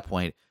stopped at that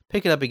point,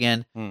 pick it up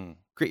again, Hmm.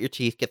 grit your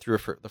teeth, get through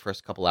it for the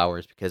first couple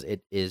hours, because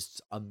it is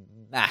a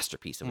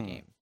masterpiece of a Hmm.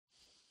 game.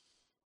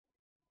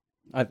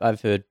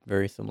 I've heard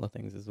very similar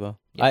things as well.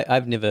 Yeah.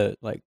 I've never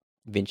like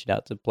ventured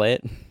out to play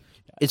it.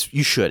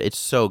 You should. It's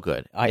so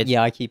good. It's-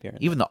 I keep hearing.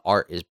 Even the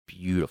art is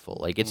beautiful.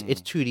 Like it's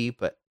 2D,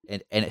 but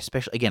and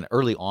especially again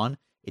early on,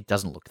 it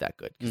doesn't look that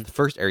good because the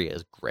first area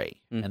is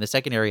gray Mm. and the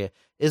second area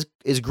is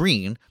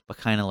green, but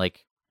kind of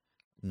like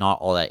not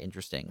all that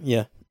interesting.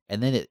 Yeah.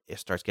 And then it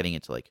starts getting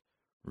into like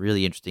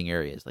really interesting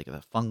areas. Like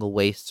the fungal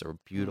wastes are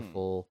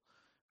beautiful.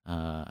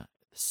 The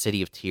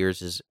City of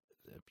Tears is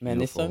beautiful. Man,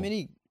 there's so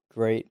many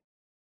great.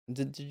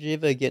 Did you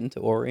ever get into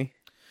Ori?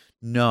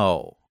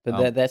 No,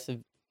 But that's a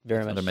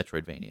very another much.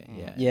 Metroidvania.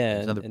 Yeah, Yeah,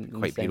 it's another in the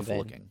quite same beautiful vein.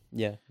 looking.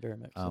 Yeah, very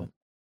much. So.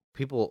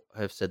 People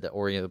have said that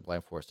Ori and the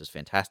Blind Forest is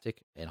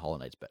fantastic, and Hollow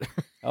Knight's better.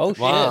 Oh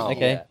shit! Wow.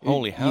 Okay. Yeah.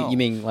 Holy You- hell. You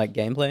mean like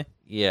gameplay?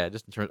 Yeah,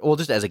 just in terms, well,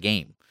 just as a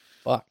game.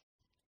 Fuck.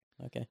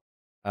 Okay.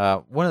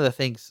 One of the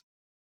things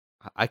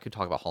I could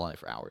talk about Hollow Knight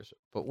for hours,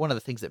 but one of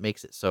the things that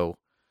makes it so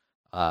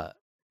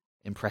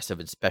impressive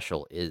and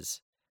special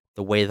is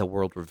the way the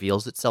world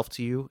reveals itself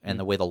to you, and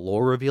the way the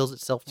lore reveals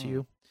itself to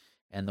you,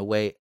 and the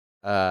way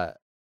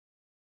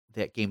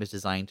that game is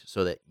designed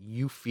so that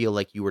you feel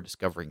like you are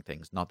discovering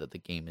things, not that the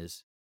game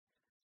is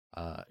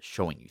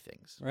showing you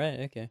things. Right.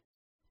 Okay.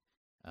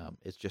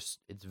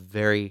 It's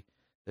very.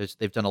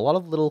 They've done a lot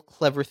of little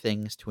clever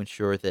things to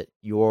ensure that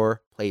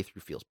your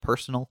playthrough feels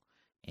personal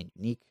and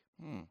unique.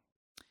 Hmm.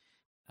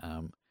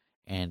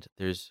 And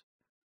there's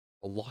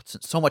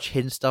so much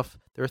hidden stuff.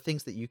 There are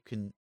things that you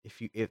can,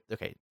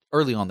 okay,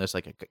 early on there's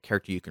like a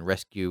character you can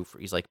rescue.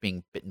 He's like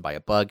being bitten by a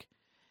bug,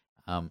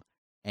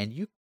 and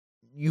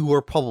you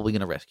are probably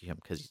going to rescue him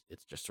because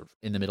it's just sort of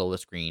in the middle of the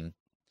screen.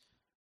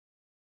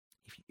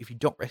 If you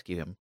don't rescue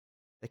him,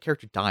 that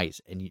character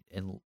dies, and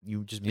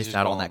you just He's miss just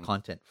out on that gone.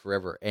 content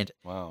forever. And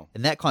Wow.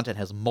 that content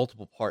has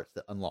multiple parts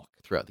that unlock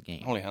throughout the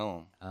game. Holy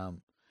hell.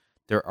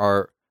 There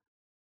are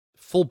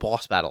full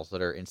boss battles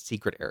that are in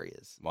secret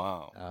areas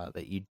Wow.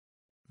 that you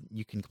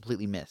can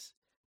completely miss.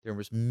 There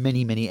was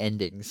many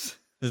endings.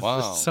 There's Wow.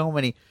 just so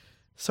many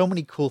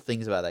cool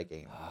things about that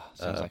game.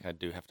 Seems like I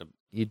do have to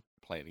you'd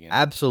play it again.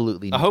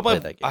 Absolutely. I hope play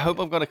I've that game. I hope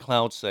I've got a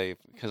cloud save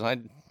because I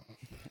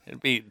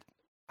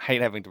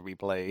hate having to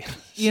replay.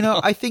 You know,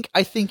 I think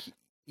I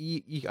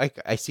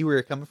see where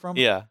you're coming from.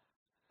 Yeah.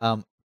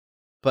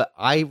 But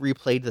I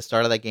replayed the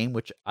start of that game,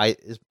 which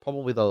is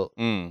probably the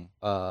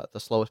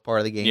slowest part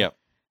of the game. Yeah.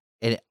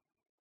 And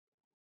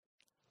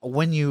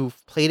when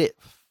you've played it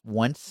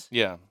once,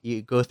 Yeah.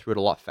 you go through it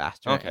a lot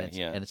faster. Okay,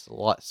 and it's a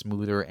lot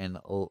smoother and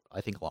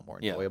I think a lot more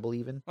Yeah. enjoyable.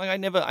 Even Like I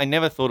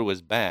never thought it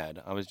was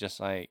bad. I was just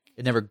like,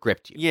 it never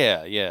gripped you.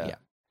 yeah.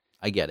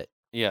 I get it.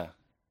 Yeah.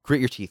 Grit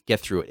your teeth, get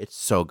through it. It's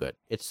so good.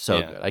 It's so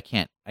Yeah. good.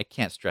 I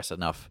can't stress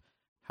enough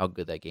how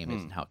good that game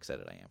is and how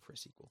excited I am for a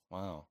sequel.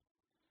 Wow.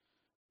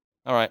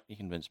 All right, you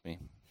convinced me.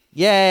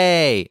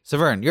 Yay!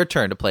 Severn, your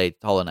turn to play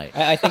Hollow Knight.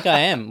 I think I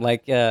am.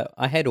 Like,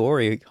 I had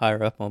Ori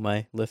higher up on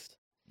my list.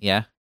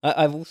 Yeah,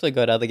 I've also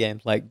got other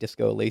games like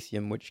Disco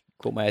Elysium, which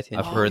caught my attention.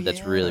 I've heard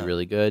that's really, yeah.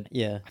 really good.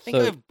 Yeah, I think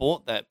I've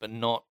bought that, but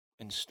not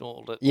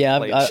installed it. or Yeah,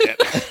 played I- it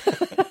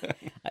yet.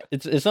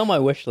 it's on my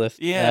wish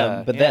list.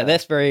 Yeah, but yeah.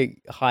 that's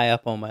very high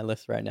up on my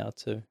list right now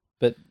too.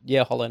 But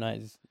yeah, Hollow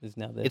Knight is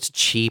now there. It's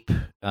cheap.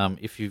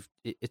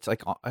 It's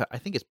like I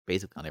think it's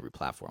basically on every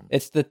platform.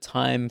 It's the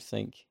time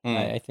sink. Hmm.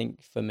 I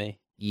think for me.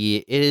 Yeah,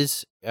 it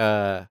is.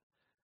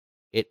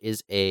 It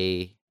is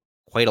a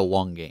quite a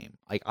long game.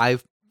 Like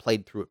I've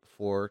played through it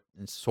before,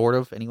 and sort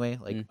of anyway.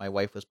 Like my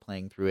wife was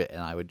playing through it,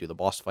 and I would do the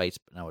boss fights,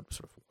 and I would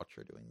sort of watch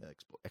her doing the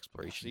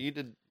exploration. So you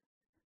did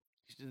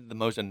the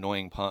most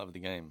annoying part of the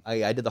game.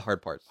 I did the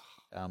hard parts.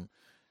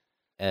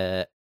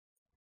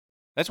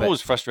 That's But- what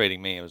was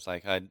frustrating me. It was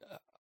like I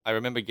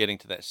remember getting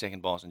to that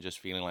second boss and just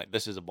feeling like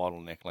this is a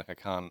bottleneck. Like I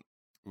can't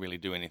really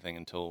do anything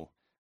until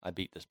I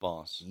beat this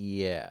boss,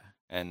 Yeah.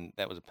 and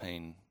that was a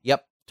pain.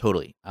 Yep.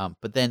 Totally.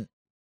 But then,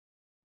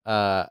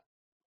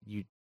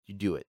 you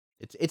do it.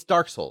 It's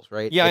Dark Souls,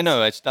 right? Yeah, I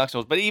know it's Dark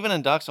Souls, but even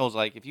in Dark Souls,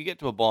 like if you get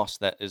to a boss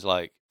that is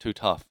like too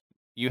tough,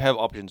 you have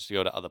options to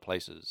go to other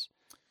places.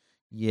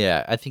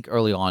 Yeah, I think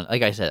early on,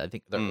 like I said, I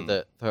think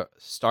the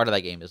start of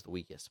that game is the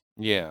weakest,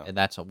 Yeah, and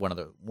that's one of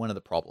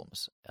the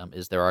problems.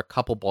 Is there are a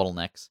couple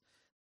bottlenecks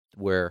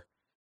where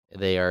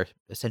they are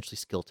essentially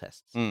skill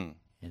tests, Mm.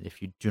 and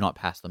if you do not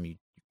pass them, you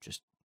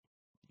just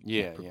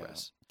Yeah, can't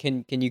progress.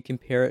 Can you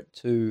compare it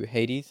to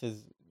Hades?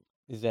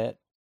 Is that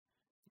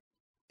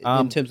in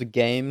Um, terms of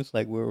games?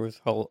 Like where was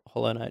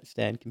Hollow Knight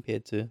stand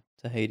compared to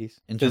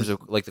Hades? In terms 'Cause-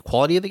 of like the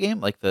quality of the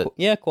game, like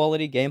yeah,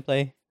 quality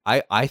gameplay.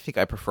 I think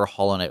I prefer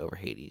Hollow Knight over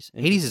Hades.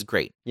 Hades is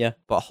great. Yeah.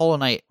 But Hollow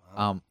Knight,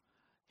 Wow.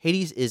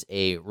 Hades is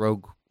a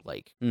rogue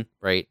like, Mm.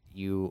 right?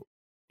 You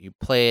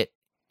play it,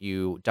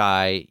 you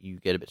die, you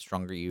get a bit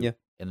stronger, Yeah.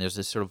 and there's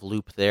this sort of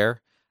loop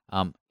there.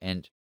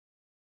 And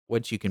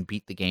once you can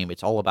beat the game,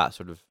 it's all about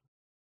sort of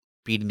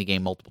beating the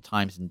game multiple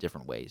times in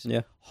different ways.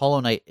 Yeah. Hollow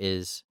Knight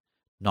is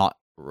not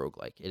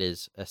roguelike. It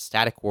is a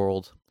static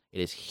world. It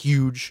is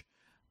huge.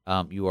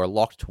 You are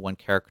locked to one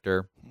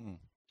character, Mm.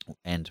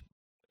 and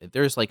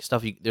there's like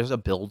stuff there's a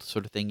build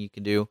sort of thing you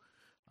can do.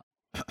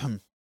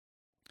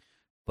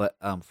 But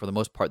for the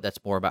most part,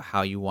 that's more about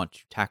how you want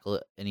to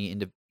tackle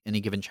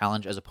any given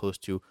challenge, as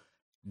opposed to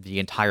the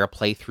entire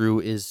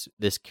playthrough is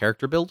this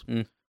character build,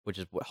 Mm. which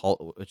is what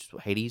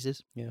Hades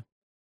is. Yeah.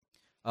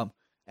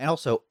 And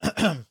also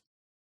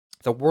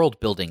the world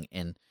building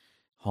in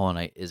Hollow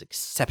Knight is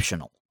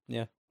exceptional.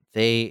 Yeah.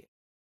 They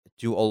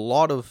do a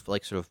lot of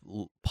like sort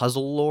of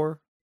puzzle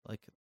lore,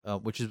 like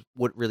which is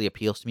what really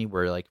appeals to me.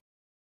 Where like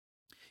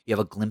you have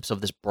a glimpse of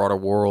this broader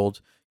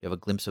world, you have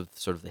a glimpse of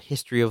sort of the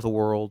history of the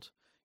world.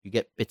 You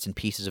get bits and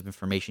pieces of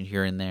information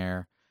here and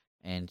there,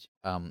 and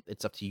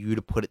it's up to you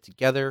to put it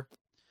together.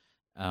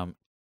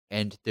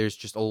 And there's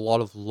just a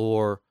lot of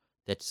lore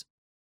that's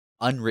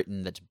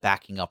unwritten that's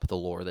backing up the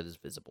lore that is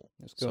visible.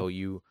 That's So cool.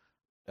 you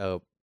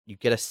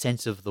get a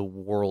sense of the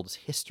world's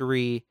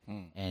history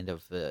Mm. and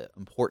of the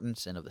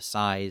importance and of the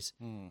size,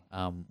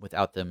 Mm.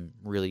 without them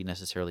really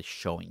necessarily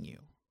showing you.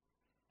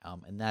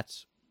 And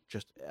that's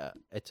just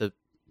it's a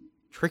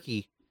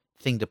tricky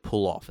thing to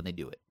pull off, and they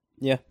do it.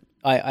 Yeah,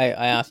 I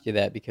asked you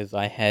that because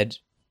I had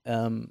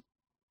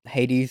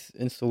Hades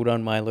installed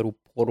on my little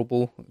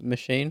portable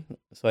machine,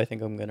 so I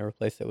think I'm going to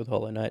replace that with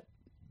Hollow Knight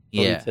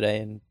probably today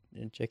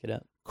and check it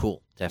out.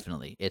 Cool,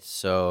 definitely. It's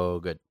so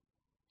good.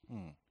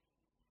 Mm.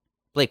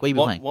 Blake, what have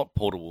you been playing? What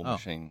portable Oh.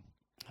 machine?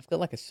 I've got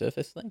like a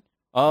Surface thing.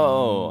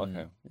 Oh, Mm.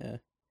 okay.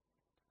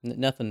 Yeah,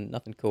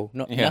 nothing cool.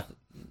 Yeah.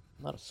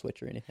 Not a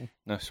Switch or anything.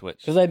 No Switch.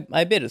 Because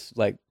I bet it's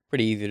like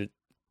pretty easy to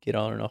get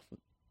on and off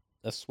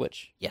a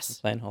Switch. Yes.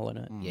 Playing Hollow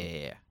Knight. Mm.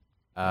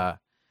 Yeah.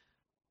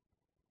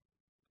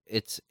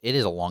 It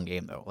is a long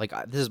game though. Like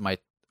this is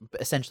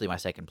essentially my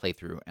second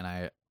playthrough, and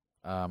I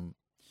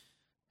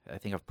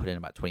think I've put in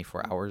about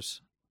 24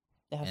 hours.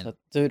 Yeah, And- so-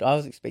 dude, I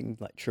was expecting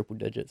like triple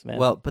digits, man.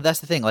 Well, but that's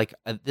the thing. Like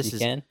this you is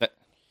can.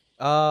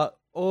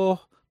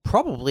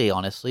 probably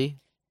honestly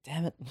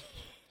Damn it.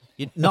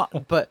 you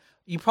not, but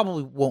you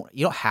probably won't.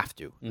 You don't have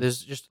to. Mm.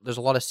 There's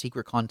a lot of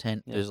secret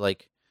content. Yeah. There's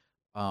like,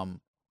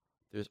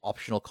 there's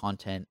optional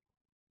content,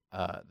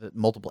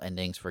 multiple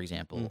endings, for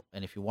example. Mm.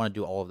 And if you want to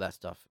do all of that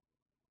stuff,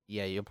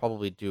 yeah, you'll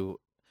probably do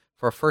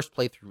for a first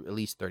playthrough at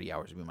least 30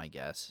 hours would be my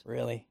guess.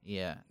 Really,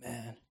 Yeah,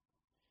 man.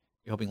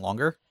 you're hoping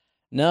longer.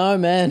 No,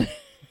 man.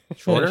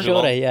 Shorter?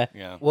 Shorter, yeah.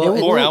 Yeah. Well,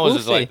 Yeah, 4 we'll- hours we'll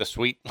is like see. the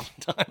sweet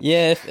time.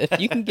 Yeah, if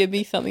you can give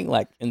me something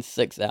like in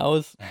 6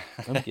 hours,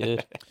 I'm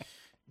good.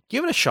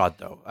 Give it a shot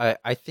though.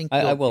 I think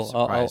I you'll will. Be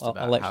surprised I'll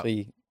about how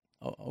actually.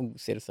 I'll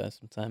set aside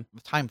some time.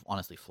 time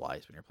honestly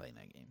flies when you're playing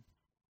that game.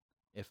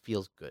 It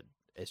feels good.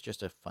 It's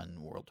just a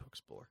fun world to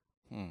explore.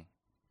 Hmm.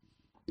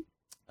 Blake,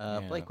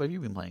 Yeah. what have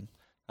you been playing?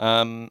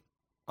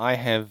 I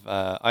have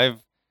I've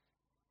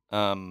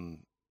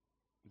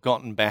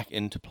gotten back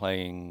into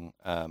playing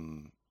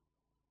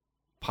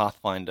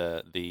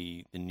Pathfinder,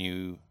 the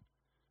new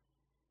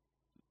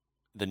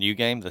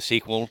game, the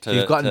sequel to.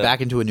 You've gotten to-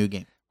 back into a new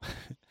game.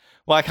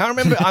 Well, I can't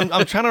remember.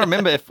 I'm trying to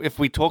remember if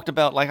we talked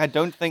about, like, I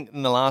don't think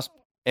in the last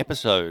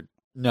episode.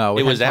 No, It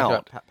we was haven't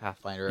talked out. about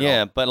Pathfinder. At Yeah,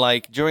 all. but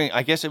like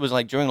I guess it was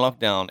like during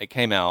lockdown, it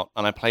came out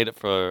and I played it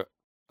for,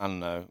 I don't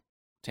know,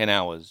 10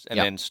 hours and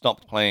Yep. then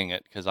stopped playing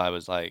it because I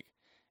was like,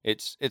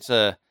 it's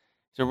a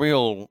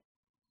real,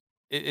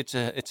 it's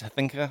a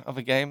thinker of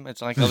a game.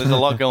 It's like, oh, there's a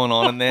lot going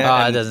on in there. Oh,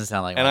 it and, doesn't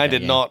sound like. and my I kind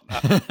did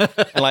of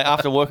game. and like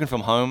after working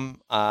from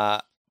home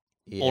all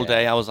Yeah.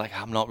 day, I was like,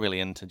 I'm not really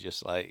into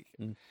just like,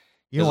 You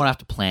don't want to have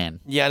to plan.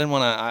 yeah, I didn't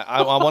want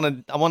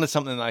to, I wanted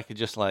something that I could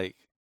just like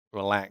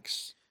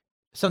relax.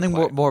 Something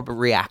more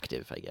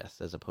reactive, I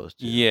guess, as opposed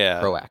to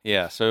proactive.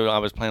 Yeah, so I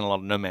was playing a lot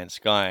of No Man's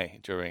Sky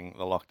during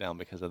the lockdown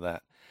because of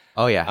that.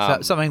 Oh yeah,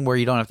 Um, something where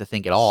you don't have to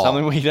think at all.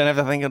 Something where you don't have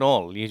to think at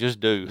all. You just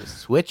do.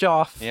 Switch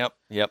off. Yep.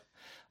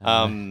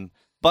 Uh,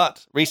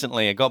 But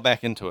recently I got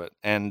back into it,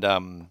 and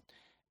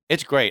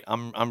it's great.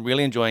 I'm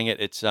really enjoying it.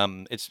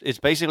 It's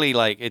basically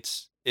like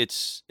it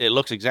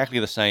looks exactly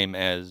the same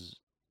as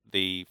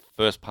the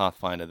first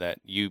Pathfinder that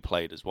you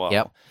played as well.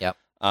 Yep.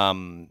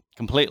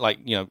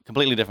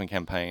 Completely different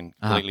campaign,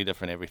 Uh-huh. completely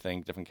different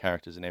everything, different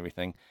characters and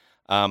everything.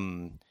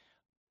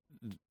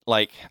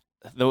 Like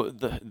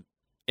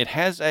it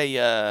has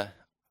a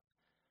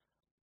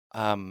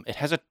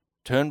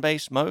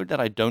turn-based mode that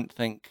I don't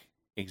think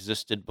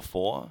existed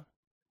before.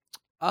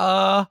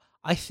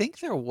 I think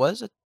there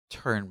was a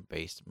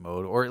turn-based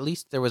mode, or at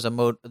least there was a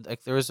mode.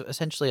 Like there was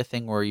essentially a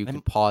thing where you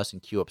could pause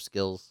and queue up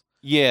skills.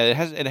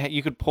 Yeah,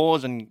 you could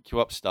pause and queue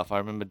up stuff. I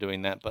remember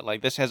doing that, but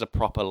like this has a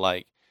proper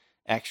like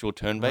actual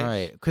turn-based.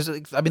 Right, because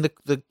I mean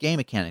the game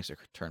mechanics are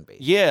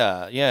turn-based.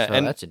 Yeah, so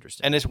and that's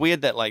interesting. and it's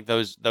weird that like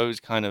those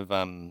kind of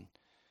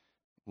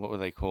what were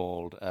they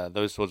called?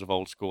 Those sorts of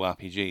old school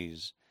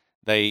RPGs.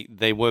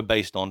 They were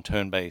based on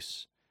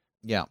turn-based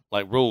yeah,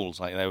 like rules,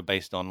 like they were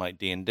based on like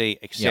D&D,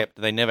 except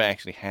they never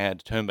actually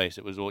had turn-based.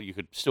 It was all you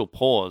could still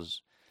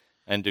pause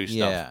and do stuff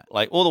Yeah.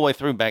 like all the way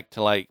through back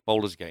to like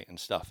Baldur's Gate and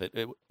stuff.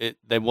 It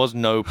there was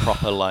no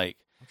proper like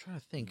I'm trying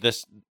to think.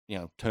 this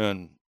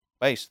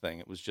turn-based thing.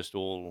 It was just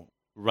all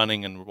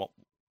running in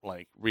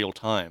like real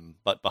time,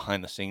 but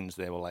behind the scenes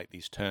there were like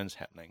these turns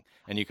happening,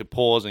 and you could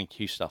pause and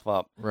queue stuff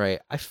up. Right,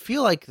 I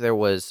feel like there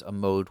was a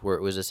mode where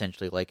it was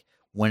essentially like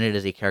when it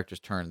is a character's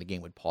turn, the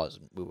game would pause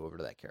and move over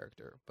to that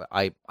character. But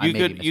I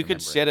You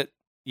could set it.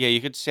 Yeah, you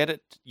could set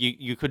it.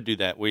 You could do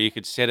that where you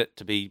could set it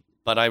to be.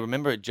 But I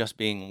remember it just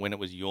being when it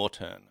was your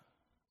turn,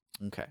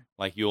 Okay,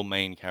 like your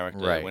main character.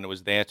 Right. When it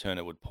was their turn,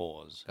 it would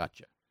pause.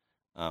 gotcha.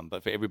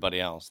 But for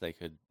everybody else, they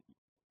could,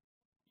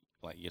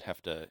 like, you'd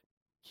have to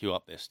queue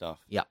up their stuff.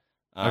 Yeah.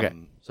 Okay.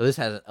 So this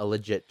has a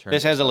legit turn.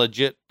 This has a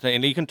legit,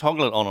 and you can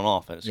toggle it on and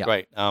off, and it's Yeah.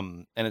 great.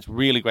 And it's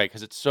really great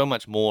because it's so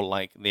much more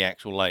like the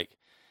actual like,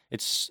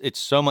 it's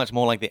so much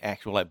more like the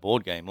actual like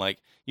board game. Like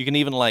you can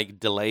even like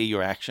delay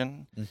your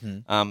action.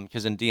 Mm-hmm.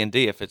 Because in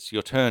D&D, if it's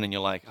your turn and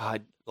you're like,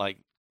 like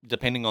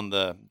depending on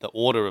the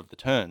order of the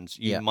turns,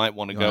 you Yeah. might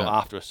want to You go wanna-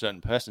 after a certain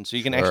person, so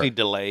you can Sure. actually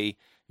delay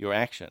your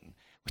action,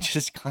 which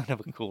is kind of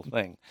a cool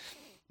thing.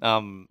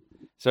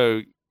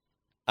 So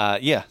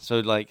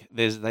like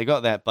they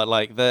got that, but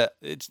like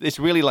it's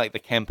really like the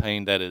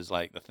campaign that is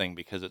like the thing,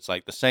 because it's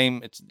like the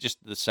same, it's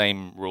just the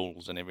same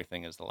rules and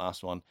everything as the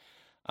last one.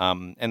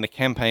 And the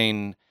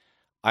campaign,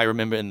 I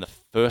remember in the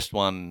first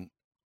one,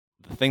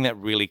 the thing that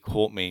really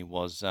caught me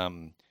was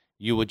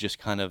you were just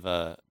kind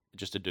of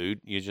just a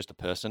dude, you're just a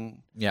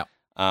person. Yeah.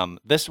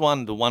 This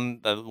one, the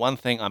one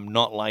thing I'm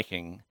not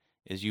liking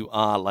is you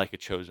are like a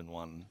chosen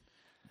one.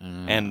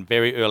 And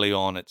very early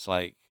on, it's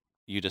like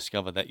you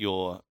discover that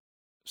you're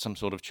some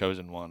sort of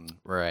chosen one,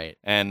 right.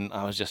 and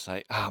I was just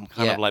like, I'm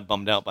kind Yeah. of like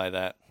bummed out by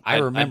that. I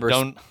remember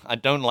I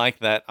don't like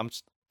that.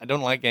 I don't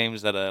like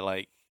games that are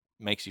like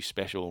makes you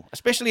special,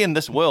 especially in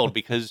this world,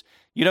 because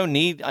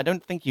I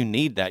don't think you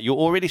need that. You're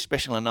already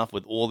special enough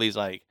with all these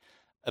like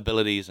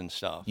abilities and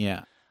stuff.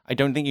 Yeah. I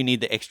don't think you need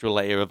the extra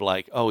layer of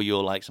like, oh,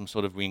 you're like some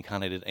sort of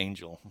reincarnated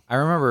angel. I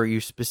remember you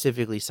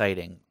specifically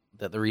citing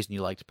that the reason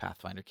you liked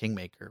Pathfinder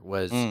Kingmaker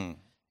was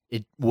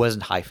it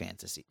wasn't high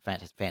fantasy.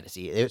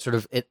 It sort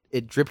of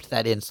it dripped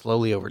that in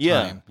slowly over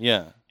time.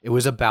 Yeah. It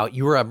was about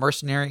you were a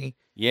mercenary.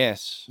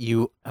 Yes.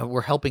 You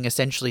were helping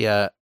essentially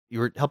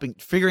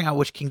figuring out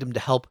which kingdom to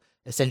help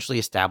essentially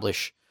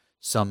establish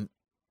some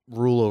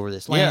rule over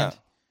this land.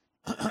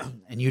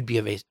 And you'd be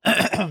a Do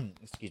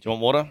you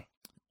want water?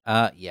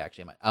 yeah,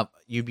 actually, I might.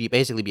 You'd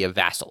basically be a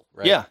vassal,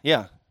 right? Yeah,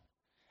 yeah.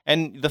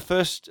 And the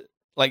first,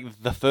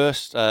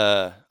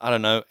 I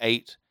don't know,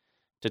 8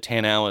 to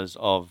 10 hours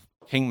of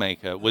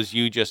Kingmaker was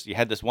you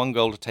had this one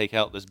goal to take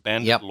out this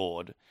bandit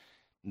lord.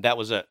 That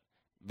was it.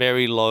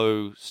 Very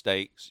low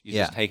stakes.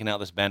 You're just taking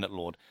out this bandit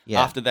lord.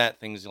 Yeah. After that,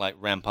 things like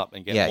ramp up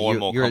and get more and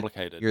more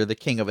complicated. You're the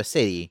king of a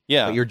city.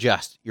 Yeah. But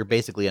you're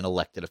basically an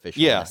elected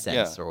official in a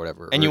sense or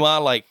whatever. And you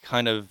are like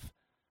kind of,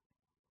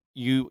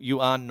 you're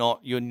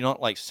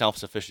not like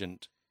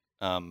self-sufficient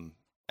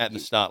at the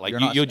start. Like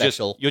you're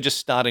just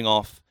starting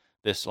off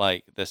this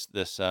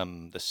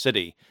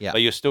city,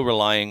 but you're still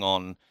relying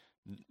on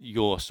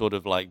your sort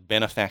of like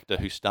benefactor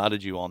who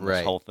started you on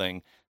this whole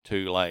thing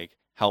to like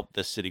help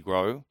this city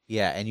grow.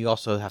 Yeah, and you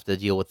also have to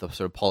deal with the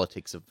sort of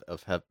politics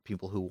of have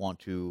people who want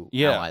to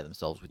ally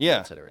themselves with you,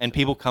 et cetera, et and cetera.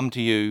 people come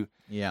to you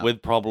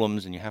with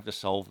problems, and you have to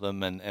solve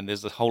them. And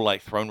there's this whole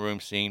like throne room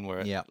scene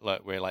where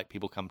where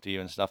people come to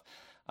you and stuff.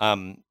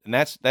 And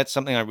that's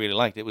something I really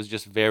liked. It was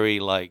just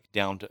very like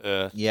down to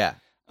earth. Yeah.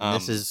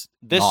 This is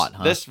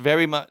this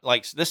very much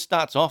like this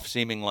starts off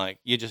seeming like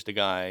you're just a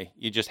guy.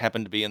 You just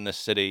happen to be in this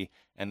city,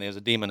 and there's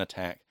a demon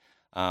attack.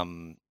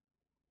 And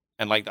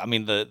like I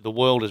mean, the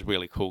world is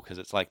really cool because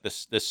it's like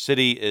this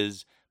city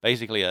is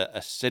basically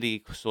a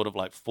city sort of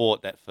like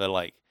fort that for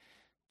like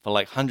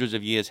hundreds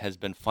of years has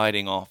been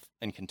fighting off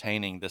and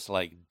containing this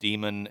like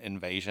demon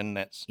invasion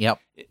that's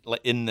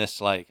in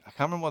this like I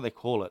can't remember what they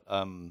call it.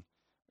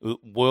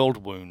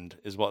 World wound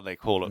is what they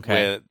call it,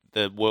 where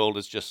the world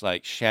is just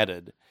like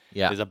shattered.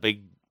 Yeah, there's a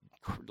big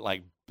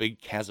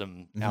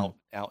chasm out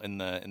in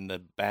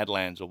the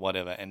Badlands or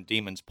whatever, and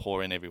demons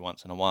pour in every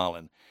once in a while,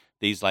 and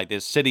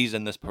there's cities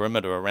in this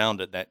perimeter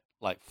around it that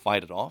like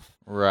fight it off.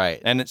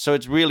 Right. And so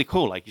it's really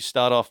cool. Like you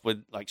start off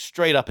with like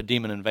straight up a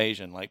demon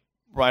invasion, like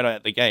right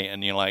out the gate,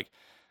 and you're like,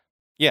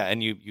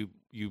 and you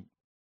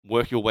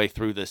work your way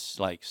through this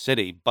like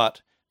city,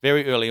 but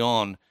very early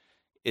on,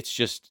 it's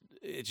just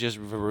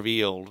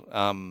revealed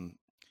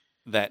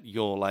that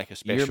you're like a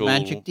special... You're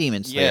magic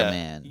demon slayer,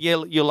 man.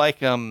 Yeah, you're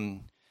like, I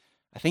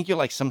think you're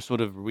like some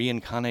sort of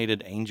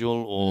reincarnated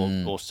angel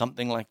or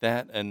something like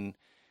that. And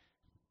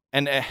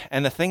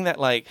the thing that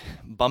like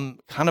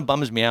kind of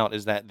bums me out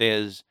is that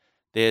there's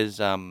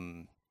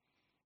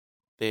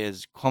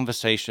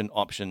conversation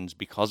options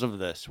because of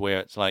this, where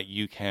it's like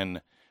you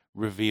can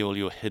reveal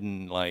your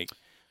hidden like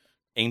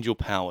angel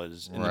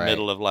powers in the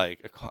middle of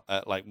like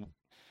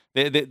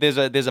there's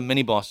a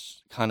mini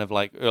boss kind of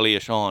like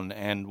early-ish on,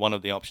 and one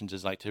of the options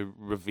is like to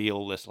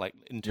reveal this like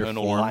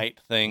internal light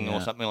thing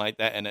or something like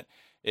that, and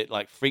it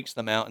like freaks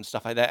them out and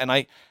stuff like that. And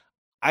I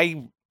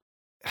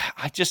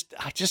just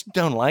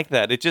don't like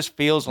that. It just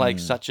feels like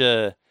such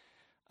a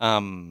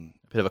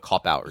bit of a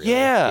cop out, really.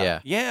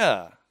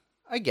 Yeah.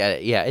 I get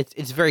it. Yeah,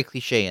 it's very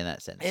cliche in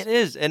that sense. It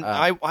is, and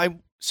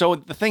so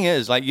the thing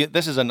is like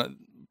this is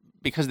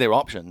because they're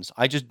options.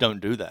 I just don't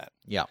do that.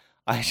 Yeah,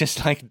 I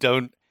just like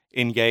don't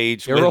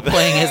engage. You're role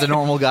playing as a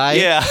normal guy.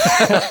 Yeah.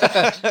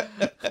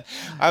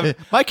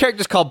 My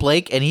character's called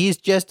Blake, and he's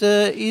just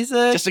a guy. He's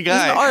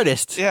an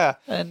artist. Yeah.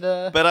 And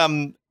but I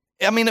mean,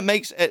 it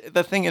makes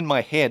the thing in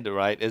my head,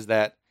 right, is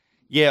that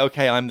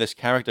okay, I'm this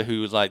character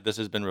who's like this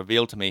has been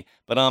revealed to me,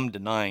 but I'm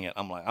denying it.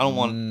 I'm like I don't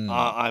want.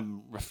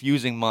 I'm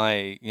refusing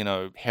my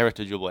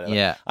heritage or whatever.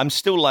 Yeah. I'm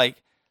still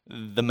like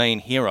the main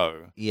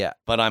hero. Yeah.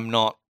 But I'm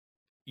not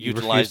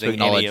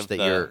utilizing any of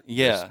that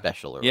you're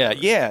special or whatever.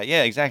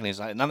 Yeah, exactly. It's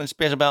like nothing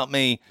special about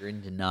me. You're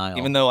in denial,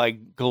 even though I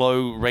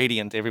glow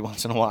radiant every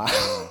once in a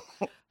while.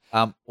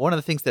 One of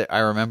the things that I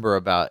remember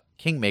about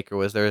Kingmaker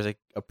was there was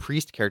a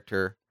priest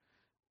character,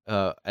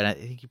 and I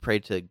think he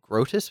prayed to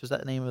Grotus. Was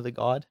that the name of the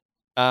god?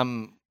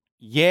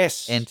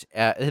 Yes. And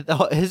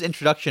his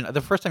introduction,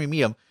 the first time you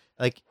meet him,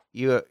 like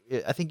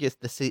I think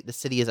the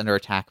city is under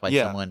attack by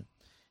someone,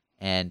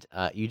 and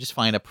you just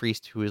find a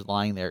priest who is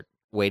lying there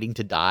waiting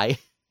to die.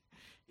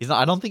 He's not.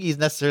 I don't think he's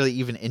necessarily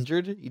even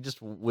injured. He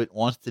just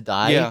wants to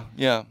die.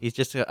 Yeah. He's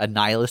just a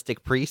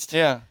nihilistic priest.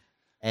 Yeah.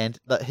 And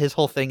his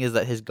whole thing is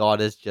that his god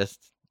is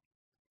just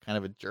kind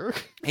of a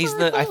jerk. He's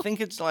I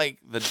think it's like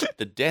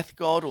the death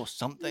god or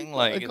something.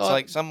 Like it's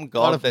like some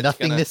god of that's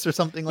nothingness or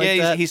something like that.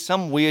 Yeah, he's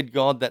some weird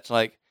god that's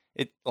like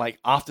like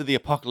after the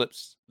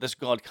apocalypse, this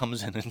god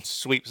comes in and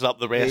sweeps up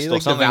the rest, or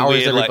like something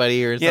devours weird,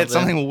 everybody, or something. Yeah, it's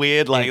something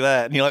weird like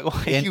that. And you're like,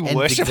 why are you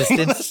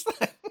worshiping this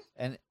thing?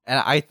 And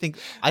I think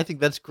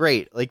that's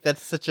great. Like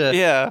that's such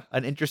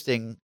an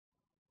interesting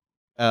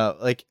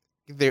like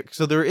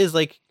there is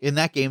like in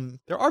that game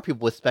there are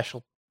people with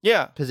special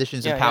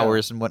positions and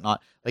powers and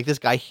whatnot. Like this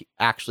guy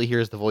actually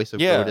hears the voice of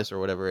Grotus or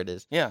whatever it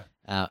is. Yeah.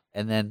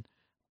 And then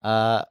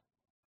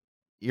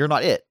you're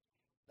not it.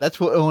 That's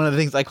one of the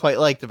things I quite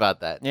liked about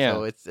that. Yeah.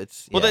 So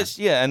it's well that's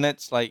and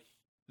that's like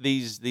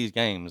these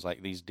games,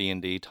 like these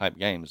D&D type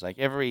games, like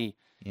every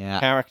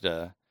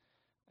character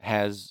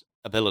has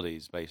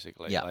abilities,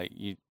 basically. Yeah. Like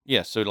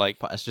so like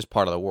It's just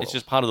part of the world. it's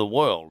just part of the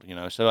world,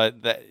 So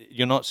that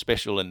you're not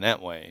special in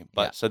that way,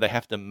 but Yeah. so they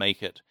have to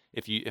make it.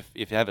 If you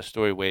have a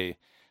story where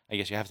I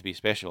guess you have to be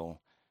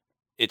special,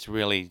 it's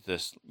really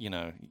this,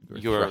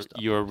 thrust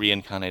up. you're a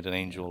reincarnated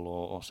angel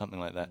or something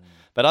like that. Mm.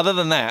 But other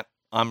than that,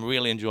 I'm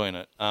really enjoying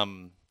it.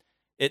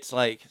 It's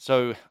like,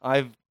 so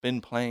I've been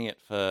playing it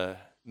for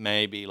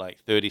maybe like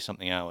 30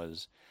 something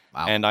hours,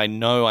 Wow. and I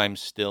know I'm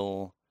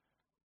still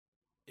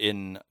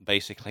in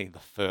basically the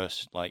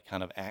first like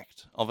kind of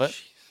act of it.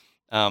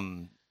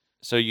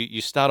 So you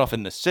start off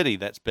in the city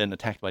that's been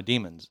attacked by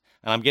demons,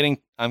 and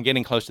I'm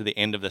getting close to the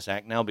end of this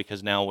act now,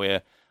 because now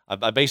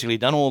I've basically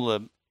done all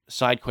the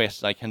side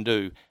quests I can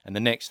do, and the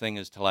next thing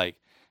is to like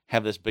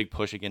have this big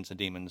push against the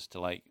demons to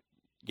like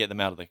get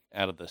them out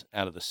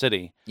of the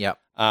city. Yep.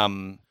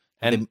 And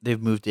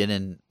they've moved in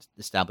and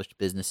established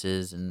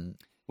businesses and.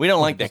 we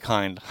don't like that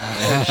kind.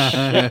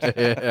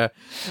 I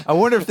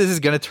wonder if this is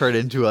going to turn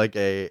into like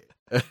a.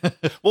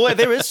 Well,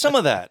 there is some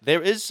of that.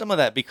 There is some of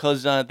that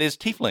because there's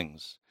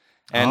tieflings,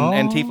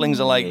 and tieflings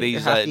are like They're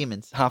these half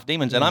demons. half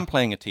demons, and Yeah. I'm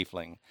playing a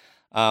tiefling,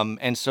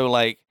 and so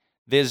like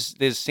there's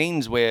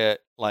scenes where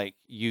like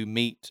you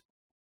meet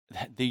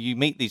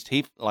these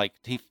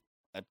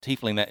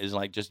tiefling that is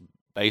like just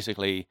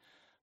basically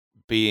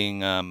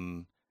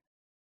being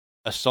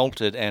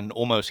assaulted and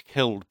almost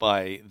killed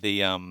by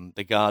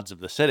the guards of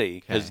the city,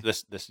 because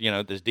Okay.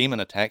 this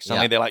demon attack.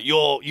 Suddenly Yeah. they're like,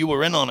 you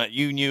were in on it,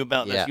 you knew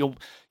about this, Yeah. you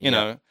Yeah.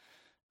 know.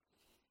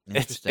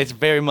 It's Interesting.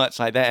 very much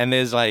like that, and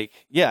there's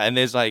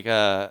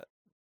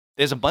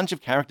a bunch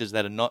of characters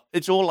that are not.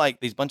 It's all like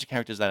these bunch of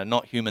characters that are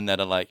not human, that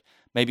are like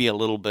maybe a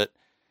little bit.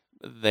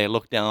 They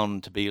look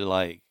down to be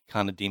like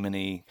kind of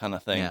demony kind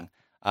of thing,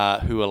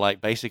 who are like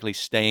basically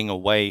staying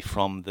away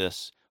from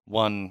this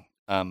one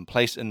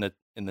place in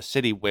the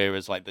city where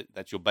is like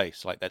that's your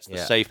base, like that's the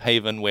Yeah. safe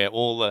haven where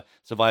all the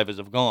survivors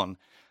have gone.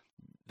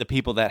 The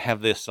people that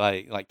have this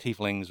like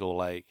tieflings or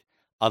like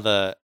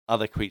other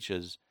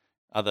creatures,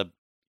 other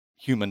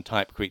human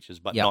type creatures,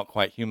 but Yep. not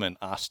quite human,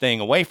 are staying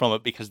away from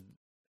it, because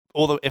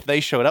if they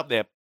showed up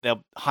there, they're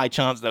high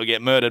chance they'll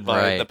get murdered by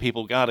Right. the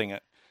people guarding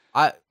it.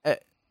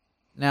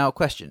 Now,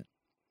 question: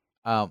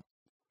 are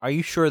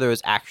you sure there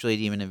was actually a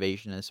demon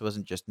invasion? This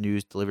wasn't just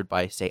news delivered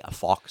by, say, a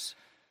fox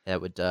that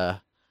would.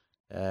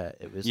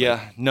 It was.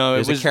 Yeah, no, It it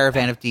was was a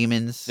caravan of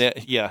demons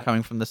yeah,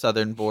 coming from the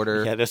southern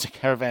border, yeah. There's a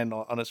caravan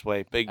on its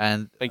way. Big.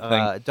 and big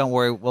thing. don't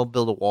worry, we'll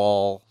build a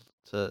wall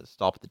to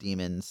stop the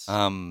demons.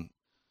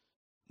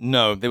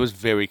 No, there was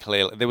very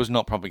clear. There was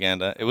not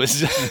propaganda. It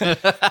was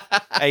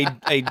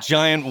a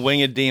giant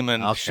winged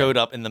demon Okay. showed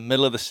up in the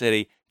middle of the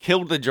city,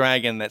 killed the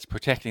dragon that's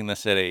protecting the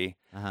city,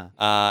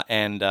 Uh-huh.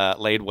 and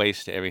laid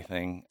waste to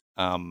everything.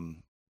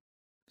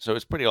 So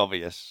it's pretty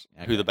obvious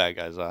who Okay. the bad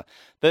guys are.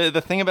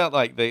 The thing about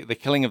like the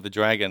killing of the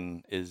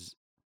dragon is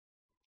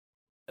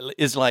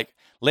like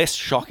less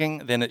shocking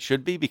than it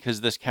should be,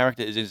 because this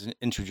character is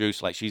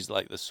introduced, like she's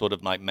like the sort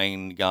of like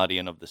main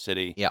guardian of the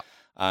city. Yeah.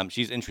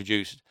 She's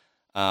introduced,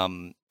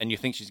 and you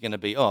think she's going to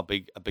be a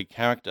big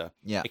character.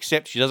 Yeah.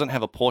 Except she doesn't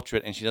have a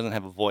portrait and she doesn't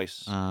have a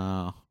voice.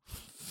 Oh.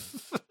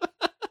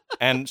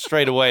 And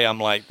straight away I'm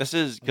like, this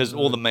is because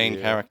all the main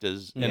dear.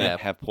 characters in Yeah. it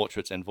have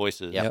portraits and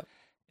voices. Yep.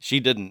 She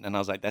didn't, and I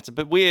was like, that's a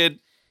bit weird.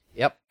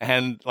 Yep.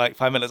 And like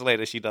 5 minutes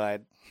later, she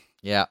died.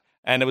 Yeah.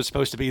 And it was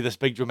supposed to be this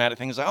big dramatic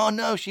thing. It's like, oh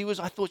no,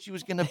 I thought she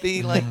was gonna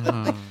be like.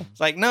 It's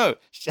like, no,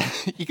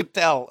 you could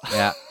tell.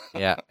 Yeah.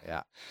 Yeah.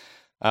 Yeah.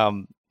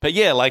 But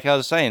yeah, like I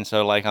was saying,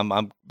 so like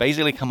I'm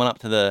basically coming up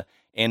to the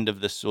end of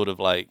this sort of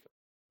like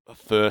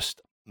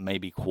first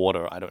maybe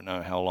quarter. I don't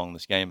know how long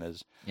this game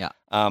is. Yeah.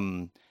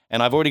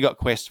 And I've already got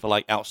quests for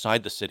like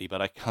outside the city,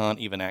 but I can't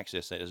even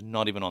access it. It's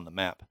not even on the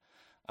map.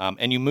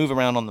 And you move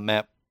around on the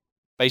map,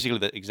 basically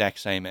the exact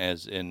same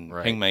as in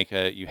Right.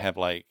 Kingmaker. You have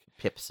like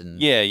Pips and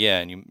yeah,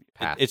 and it's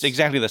Paths.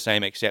 exactly the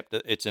same, except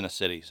that it's in a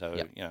city. So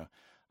Yep.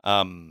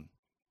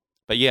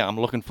 but yeah, I'm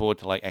looking forward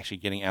to like actually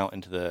getting out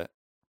into the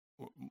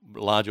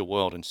larger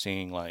world and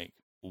seeing like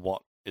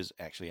what is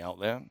actually out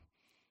there.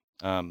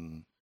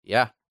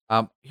 Yeah.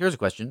 Here's a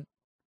question: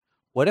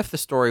 what if the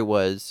story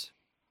was,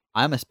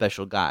 I'm a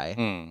special guy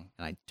Hmm. and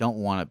I don't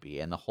want to be,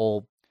 and the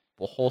whole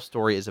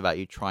story is about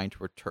you trying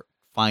to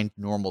find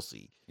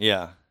normalcy,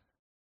 Yeah.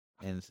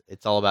 and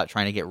it's all about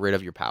trying to get rid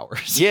of your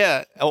powers.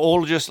 Yeah,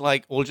 all just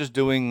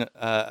doing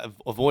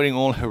avoiding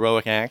all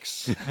heroic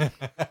acts.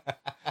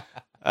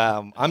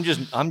 I'm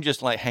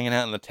just like hanging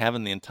out in the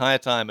tavern the entire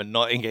time and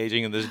not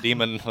engaging in this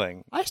demon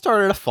thing. I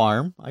started a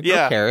farm. I grow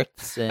Yeah.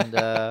 carrots,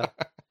 and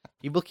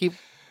people keep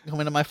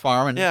coming to my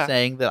farm and Yeah.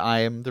 saying that I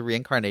am the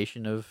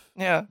reincarnation of,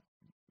 Yeah.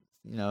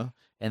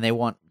 and they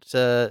want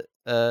to,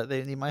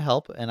 they need my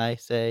help, and I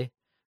say,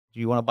 do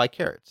you want to buy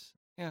carrots?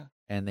 Yeah.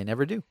 And they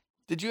never do.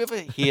 Did you ever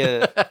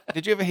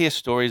hear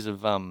stories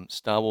of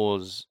Star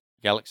Wars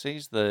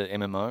Galaxies, the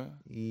MMO?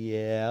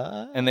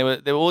 Yeah. And there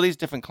were all these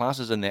different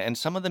classes in there, and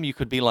some of them you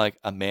could be like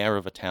a mayor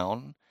of a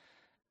town.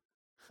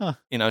 Huh.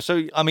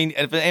 So I mean,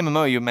 for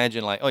MMO, you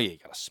imagine like, oh yeah, you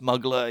got a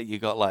smuggler, you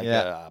got like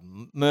Yeah. a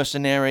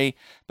mercenary,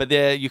 but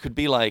there you could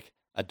be like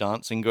a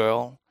dancing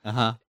girl.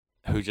 Uh-huh.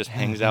 who just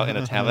hangs out in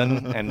a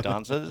tavern and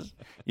dances.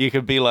 You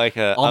could be like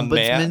a mayor.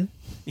 Ombudsman.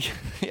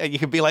 Yeah, you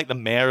could be like the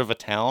mayor of a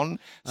town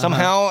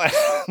somehow.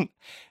 It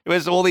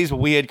was all these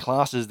weird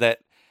classes that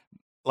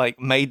like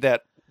made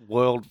that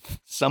world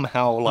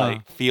somehow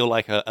like feel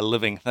like a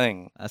living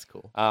thing. That's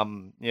cool.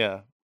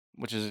 Yeah,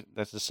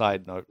 that's a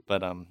side note,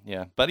 but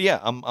yeah,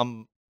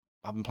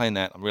 I've been playing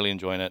that. I'm really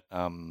enjoying it.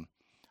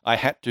 I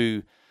had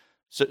to.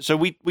 So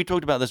we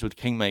talked about this with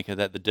Kingmaker,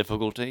 that the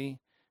difficulty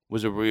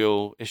was a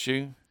real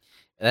issue.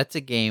 That's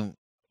a game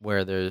where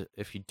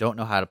if you don't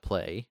know how to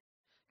play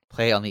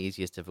on the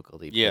easiest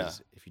difficulty. Yeah.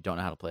 Because if you don't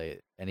know how to play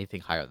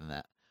anything higher than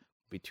that,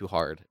 it'll be too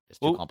hard. It's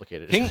too Well,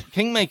 complicated.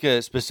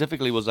 Kingmaker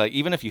specifically was like,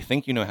 even if you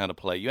think you know how to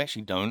play, you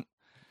actually don't.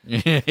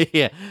 Yeah,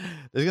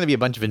 there's gonna be a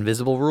bunch of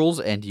invisible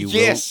rules, and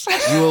Yes.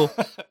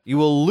 you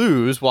will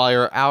lose while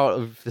you're out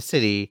of the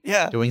city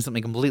Yeah. doing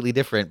something completely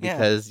different Yeah.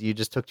 because you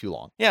just took too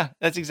long. Yeah,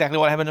 that's exactly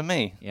what happened to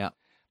me. Yeah.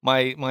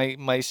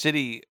 My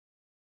city,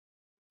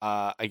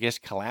 I guess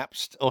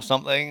collapsed or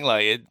something.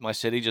 Like my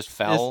city just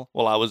fell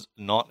while I was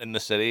not in the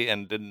city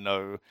and didn't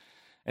know,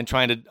 and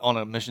trying on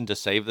a mission to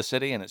save the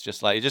city, and it's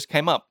just like it just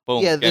came up,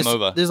 boom, Yeah, game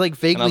over. there's like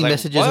vaguely like,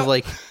 messages of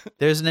 "What?" like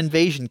there's an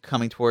invasion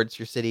coming towards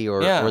your city,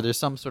 or Yeah. or there's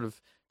some sort of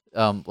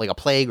like a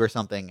plague or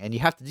something, and you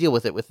have to deal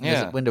with it within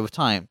Yeah. this window of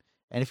time.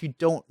 And if you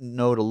don't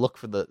know to look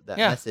for that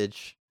Yeah.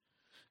 message,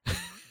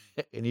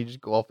 and you just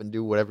go off and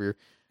do whatever,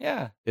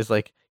 Yeah, it's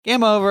like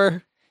game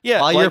over.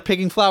 yeah. While like, you're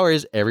picking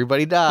flowers,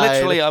 everybody died.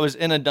 literally, I was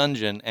in a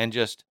dungeon and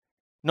just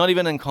not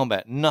even in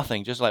combat,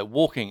 nothing, just like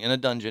walking in a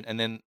dungeon, and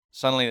then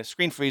suddenly the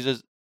screen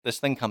freezes. This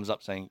thing comes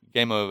up saying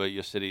 "Game over.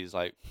 Your city is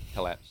like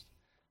collapsed."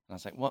 And I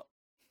was like,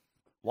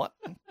 "What?"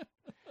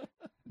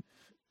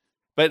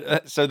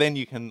 But so then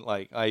you can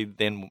like, I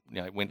then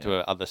went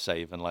to another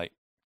save and like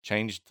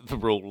changed the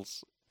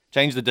rules,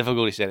 changed the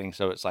difficulty setting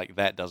so it's like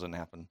that doesn't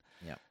happen.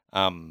 Yeah.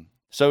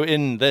 So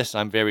in this,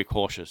 I'm very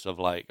cautious of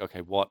like,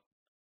 okay, what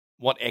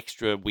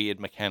extra weird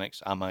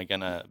mechanics am I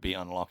gonna be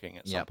unlocking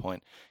at some Yep.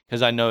 point?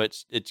 Because I know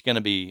it's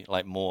gonna be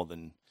like more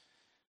than,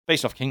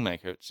 based off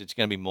Kingmaker, it's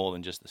gonna be more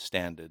than just the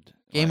standard.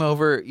 Game like,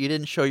 over. You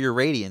didn't show your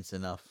radiance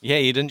enough. Yeah,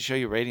 you didn't show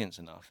your radiance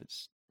enough.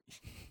 It's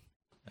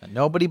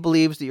Nobody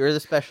believes that you're the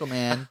special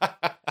man,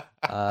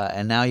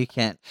 and now you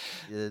can't.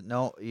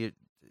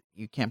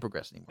 You can't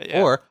progress anymore.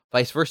 Yeah. Or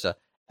vice versa.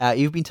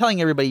 You've been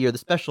telling everybody you're the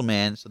special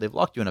man, so they've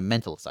locked you in a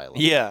mental asylum.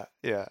 Yeah.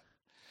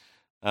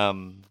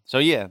 So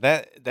yeah,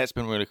 that's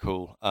been really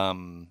cool.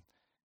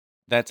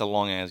 That's a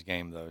long ass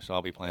game though, so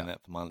I'll be playing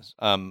that for months.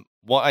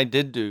 What I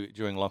did do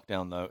during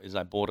lockdown though is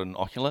I bought an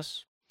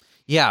Oculus.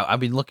 Yeah, I've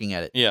been looking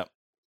at it. Yeah.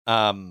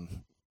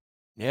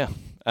 Yeah.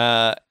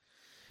 For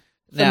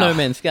Now- No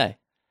Man's Sky,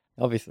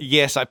 obviously.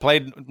 Yes, I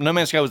played No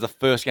Man's Sky was the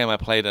first game I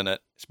played in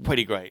it. It's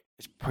pretty great.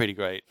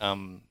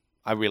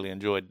 I really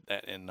enjoyed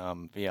that in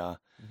VR.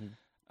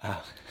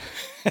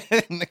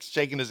 Nick's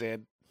shaking his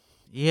head.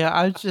 Yeah,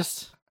 I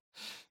just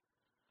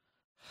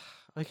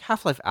like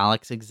Half-Life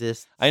Alyx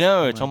exists. I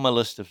know it's Like, on my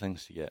list of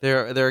things to get.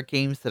 There are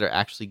games that are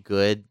actually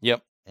good.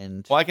 Yep.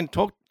 And Well, I can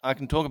talk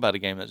about a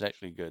game that's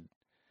actually good.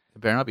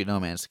 it better not be No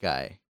Man's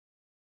Sky.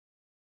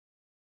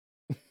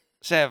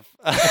 Sav.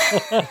 So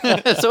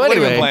What have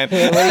you anyway.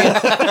 been playing?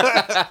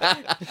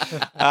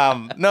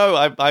 No,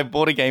 I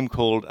bought a game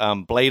called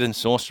Blade and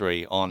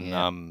Sorcery on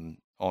Yeah.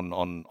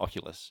 on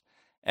Oculus,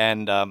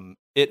 and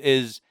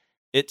it's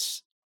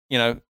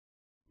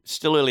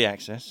still early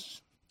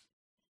access,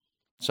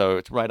 so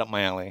it's right up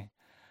my alley.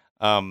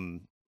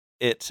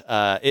 It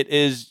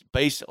is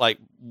based like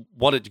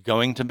what it's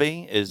going to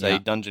be is Yeah. a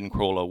dungeon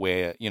crawler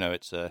where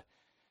it's a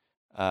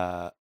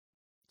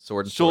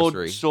Sword and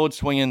sorcery. sword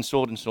swinging,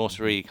 sword and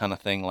sorcery kind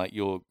of thing. Like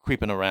you're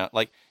creeping around.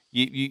 Like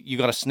you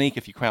got to sneak.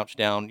 If you crouch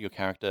down, your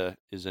character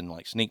is in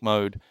like sneak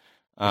mode.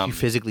 If you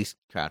physically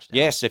crouch down.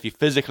 Yes, if you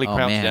physically Oh,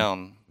 crouch man.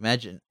 down.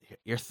 Imagine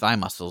your thigh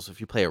muscles if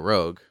you play a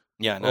rogue.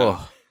 Yeah, no.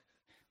 Oh.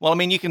 Well, I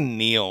mean, you can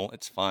kneel.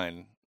 It's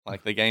fine.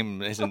 Like the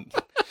game isn't.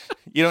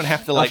 You don't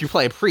have to Like, like. if you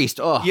play a priest,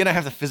 You don't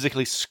have to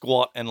physically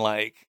squat and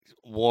like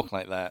walk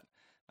like that.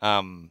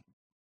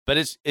 But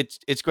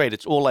it's great.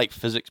 It's all like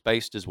physics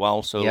based as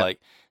well. So Yep. like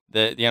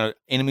the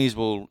enemies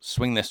will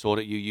swing their sword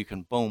at you. You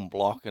can boom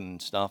block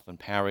and stuff and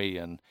parry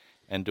and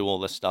do all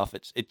this stuff.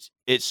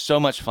 It's so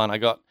much fun. I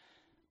got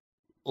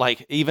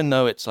like, even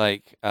though it's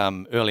like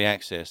early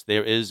access,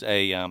 there is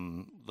a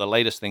the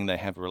latest thing they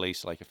have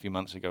released like a few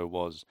months ago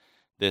was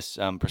this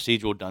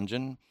procedural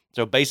dungeon.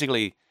 So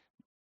basically,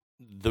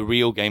 the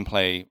real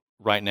gameplay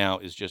right now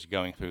is just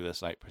going through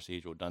this like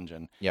procedural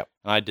dungeon. Yep.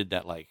 And I did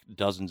that like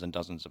dozens and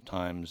dozens of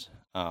times.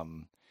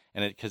 And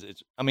because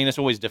it's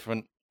always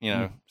different,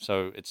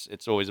 so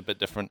it's always a bit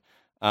different.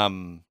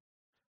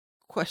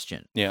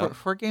 Question. Yeah.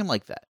 For a game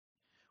like that,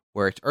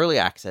 where it's early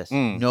access,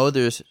 you know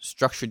there's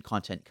structured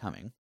content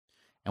coming,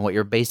 and what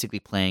you're basically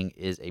playing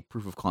is a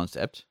proof of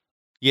concept.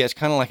 Yeah, it's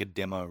kind of like a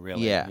demo,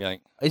 really. Yeah. You're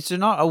like, Is there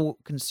not a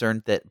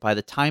concern that by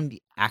the time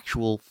the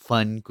actual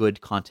fun, good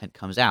content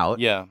comes out,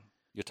 yeah,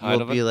 you're tired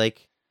you'll of be it.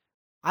 like,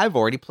 I've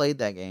already played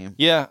that game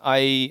Yeah,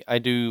 I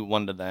do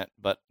wonder that,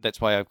 but that's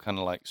why I've kind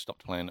of like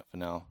stopped playing it for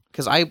now.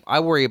 because I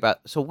worry about.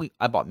 So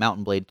I bought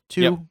Mountain Blade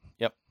 2.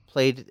 Yep.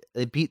 Played.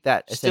 They beat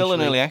that. Still in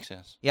essentially. early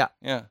access. Yeah.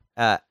 Yeah.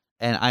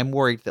 And I'm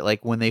worried that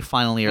like when they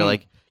finally are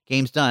like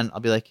game's done, I'll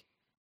be like,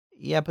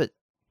 yeah, but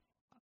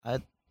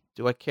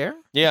do I care?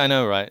 Yeah, I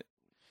know, right?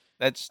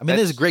 This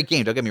is a great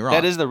game. Don't get me wrong.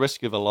 That is the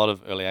risk of a lot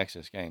of early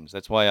access games.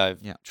 That's why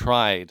I've Yeah.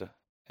 tried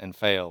and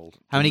failed.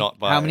 How to many Not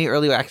buy. how many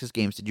early access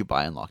games did you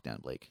buy in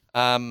lockdown, Blake?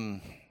 I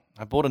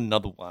bought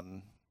another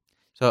one.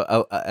 So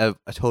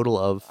a total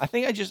of. I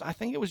think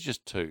it was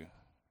just 2.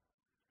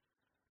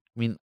 I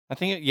mean, I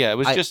think it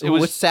was just. It was.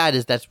 What's sad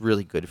is that's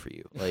really good for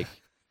you. Like,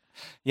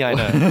 Yeah, I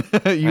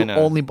know. you I know.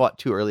 only bought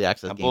 2 early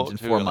access I games bought in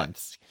 2 4 early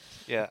months.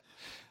 Yeah,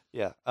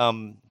 yeah.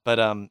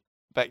 But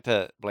back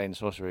to Blade and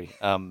Sorcery.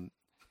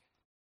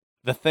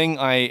 The thing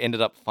I ended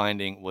up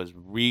finding was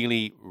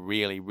really,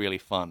 really, really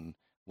fun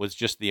was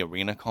just the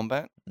arena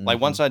combat. Like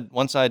Mhm.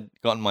 once I'd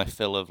gotten my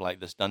fill of like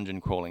this dungeon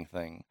crawling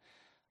thing,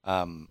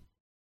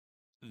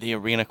 the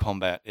arena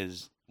combat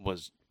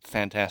was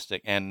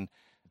fantastic, and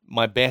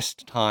my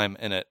best time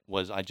in it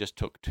was I just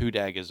took 2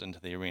 daggers into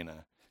the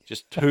arena,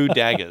 just 2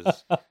 daggers.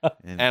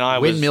 And I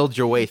was- windmilled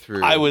your way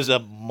through. I was a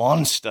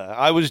monster.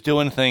 I was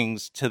doing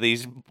things to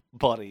these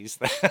bodies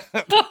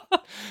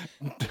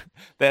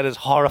that is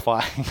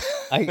horrifying.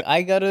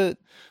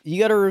 You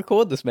gotta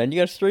record this, man. You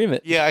gotta stream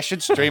it. Yeah, I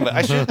should stream it.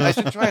 I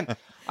should try and.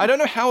 I don't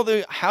know how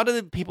do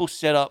the people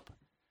set up.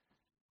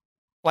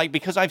 Like,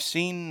 because I've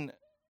seen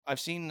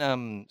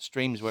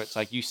streams where it's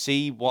like you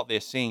see what they're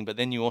seeing, but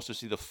then you also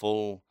see the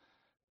full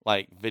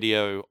like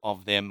video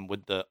of them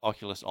with the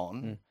Oculus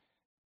on. Mm.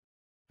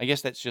 I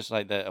guess that's just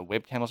like a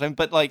webcam or something.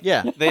 But like,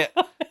 Yeah. they're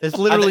It's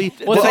literally.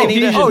 What's oh, the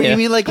fusion oh, here? you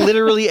mean like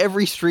literally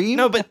every stream?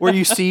 No, but- where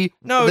you see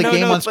No, the no,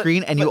 game no, on but-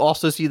 screen and you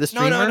also see the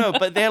No, streamer. no,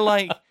 but they're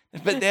like,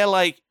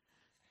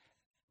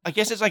 I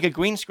guess it's like a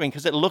green screen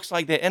because it looks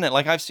like they're in it.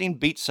 Like I've seen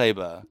Beat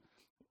Saber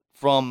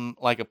from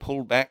like a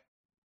pulled back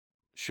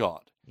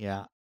shot,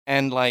 Yeah,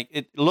 and like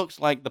it looks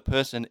like the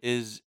person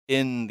is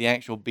in the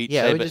actual Beat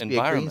yeah, it Saber would just be a green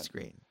environment.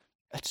 screen.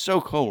 It's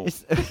so cool.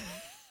 It's-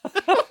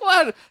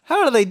 what?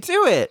 How do they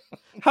do it?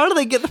 How do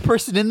they get the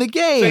person in the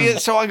game?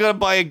 So I gotta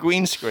buy a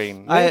green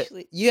screen.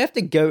 You have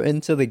to go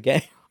into the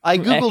game. I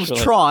googled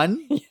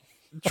Actually.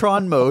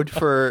 Tron mode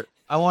for.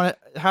 I want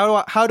to.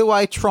 How do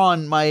I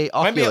Tron my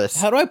Maybe- Oculus?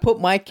 How do I put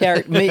my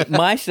character,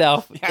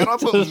 myself? How do I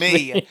into put the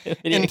me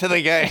video? into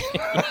the game?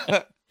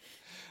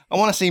 I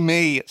want to see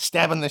me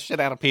stabbing the shit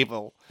out of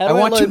people. How I do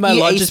want load to my EA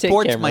Logitech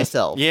Sports camera?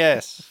 myself.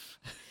 Yes.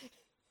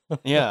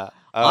 Yeah.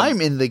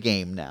 I'm in the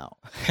game now.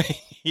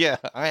 Yeah,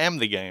 I am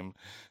the game.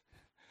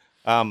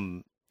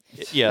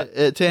 Yeah,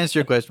 To answer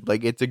your question,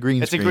 like it's a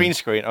green. it's a screen. green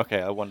screen.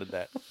 Okay, I wanted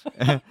that.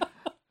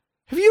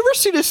 Have you ever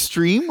seen a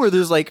stream where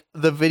there's like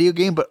the video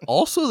game, but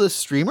also the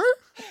streamer?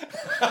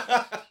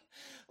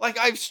 Like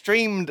I've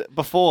streamed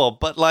before,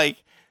 but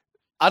like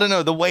I don't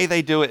know, the way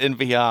they do it in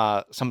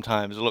VR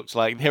sometimes looks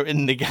like they're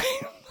in the game.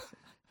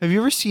 Have you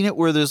ever seen it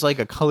where there's like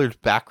a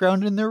colored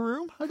background in their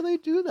room? How do they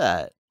do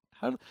that?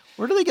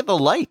 Where do they get the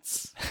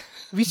lights?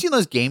 Have you seen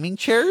those gaming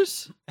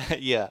chairs?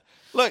 Yeah.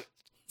 Look,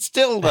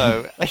 still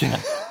though.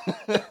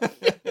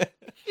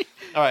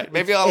 All right,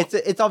 maybe I'll.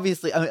 It's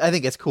obviously. I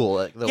think it's cool.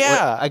 Like,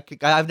 Yeah.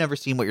 I've never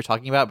seen what you're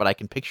talking about, but I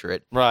can picture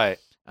it. Right.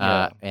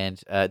 Yeah.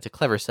 And it's a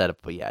clever setup,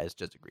 but yeah, it's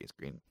just a green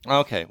screen.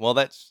 Okay. Well,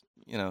 that's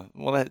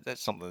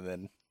that's something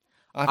then.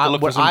 I have to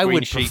look for What some I green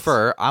would sheets.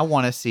 prefer, I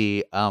want to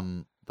see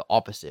the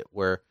opposite,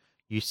 where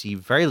you see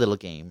very little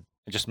game.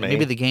 Just me.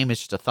 Maybe the game is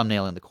just a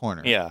thumbnail in the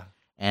corner. Yeah.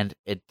 And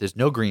there's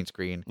no green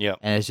screen. Yep.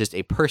 And it's just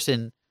a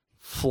person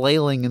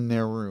flailing in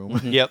their room,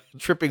 Yep.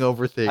 tripping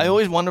over things. I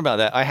always wonder about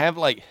that. I have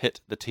like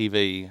hit the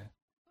TV,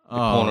 the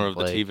corner of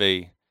the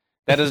TV.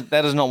 That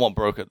is not what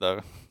broke it though.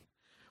 It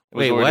was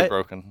Wait, already what?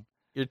 broken.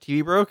 Your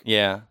TV broke?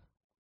 Yeah.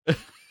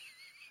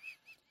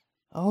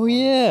 Oh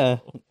yeah,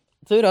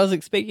 dude, I was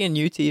expecting a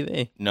new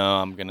TV. No,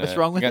 I'm gonna. What's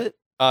wrong with it?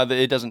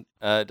 It doesn't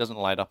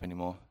light up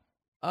anymore.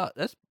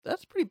 That's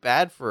pretty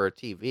bad for a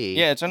TV.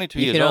 Yeah, it's only 2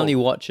 You years can old. only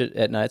watch it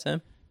at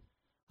nighttime.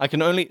 I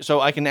can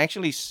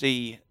actually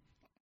see.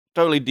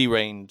 Totally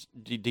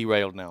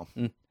derailed now.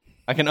 Mm.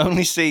 I can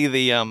only see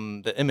the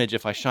image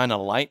if I shine a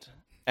light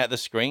at the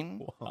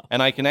screen,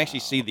 and I can actually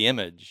see the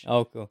image.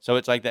 Oh, cool. So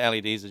it's like the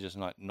LEDs are just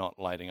not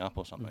lighting up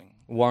or something.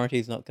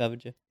 Warranty's not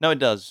covered you. No, it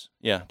does.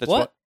 Yeah, that's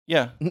What?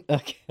 Yeah.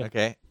 Okay.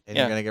 Okay. And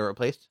Yeah. you're gonna get it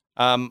replaced?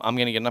 I'm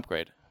gonna get an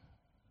upgrade.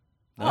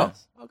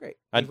 Nice. Oh, great.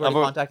 I'd- You've already I've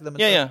al- contacted them.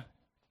 And Yeah, stuff?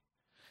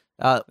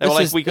 yeah. They were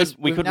like, we could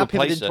we've now pivoted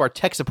replace into it. our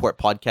tech support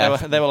They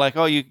podcast. were like,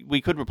 oh, we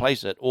could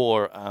replace it,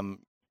 or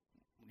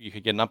you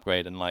could get an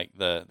upgrade, and like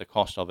the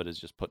cost of it is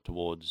just put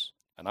towards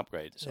an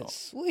upgrade. So That's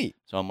sweet.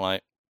 I'm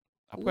like,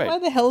 upgrade, Why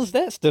the hell is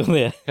that still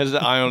there? because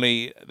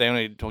they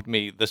only talked to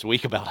me this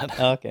week about it.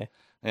 Oh, okay.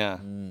 Yeah.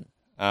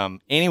 Mm.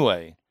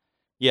 Anyway,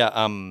 yeah.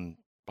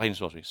 Blade and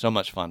Sorcery, so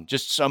much fun,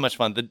 just so much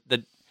fun.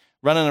 The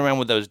running around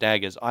with those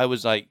daggers, I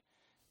was like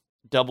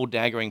double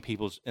daggering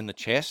people in the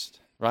chest,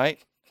 right?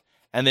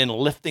 and then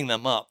lifting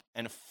them up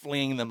and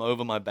flinging them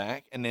over my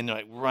back, and then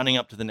like running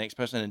up to the next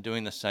person and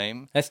doing the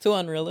same. That's too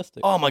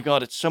unrealistic. Oh my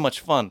god, it's so much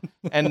fun.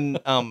 And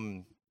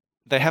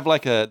they have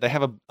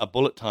a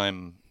bullet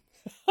time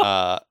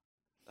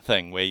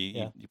thing where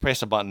you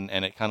press a button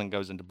and it kind of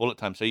goes into bullet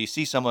time. So you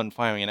see someone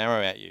firing an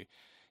arrow at you,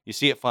 you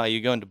see it fire,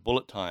 you go into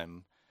bullet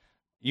time.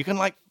 You can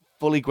like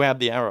fully grab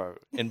the arrow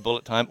in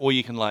bullet time, or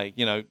you can like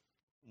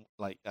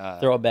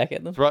Throw it back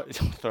at them.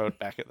 throw it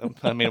back at them.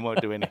 I mean, it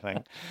won't do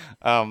anything.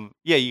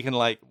 You can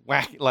like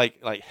whack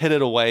like hit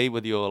it away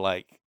with your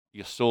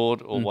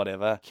sword or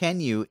whatever. Can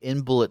you,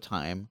 in bullet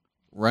time,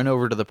 run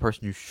over to the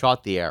person who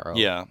shot the arrow?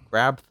 Yeah.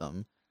 Grab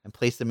them and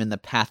place them in the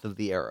path of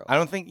the arrow. I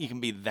don't think you can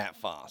be that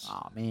fast.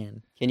 Oh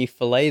man! Can you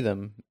fillet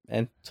them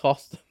and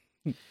toss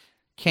them?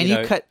 Can You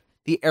you know- cut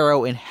the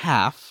arrow in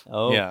half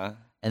Oh, Yeah.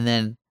 and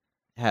then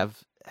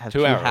have Two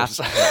two arrows.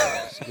 half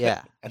arrows?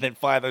 Yeah. And then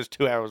fire those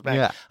 2 arrows back.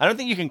 Yeah. I don't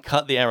think you can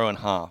cut the arrow in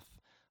half.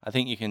 I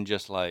think you can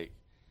just like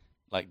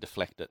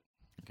deflect it.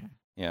 Okay.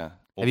 Yeah.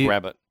 Or Have you-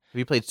 grab it. Have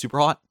you played Super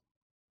Hot?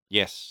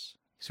 Yes.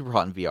 Super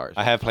Hot in VR.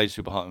 I have played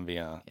Super Hot in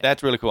VR.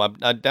 That's really cool. I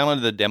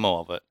downloaded the demo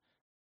of it.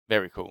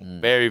 Very cool.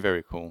 Mm. Very,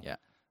 very cool. Yeah.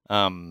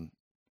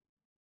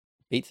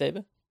 Beat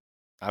Saber.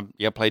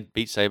 I played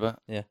Beat Saber.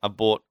 Yeah. I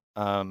bought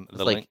It's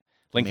the like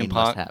Linkin main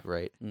Park. must-have,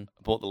 right? I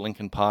bought the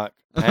Linkin Park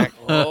pack.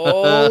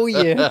 Oh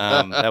yeah.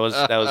 That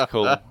was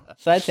cool.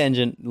 Side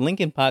tangent.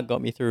 Linkin Park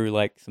got me through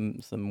like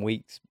some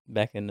weeks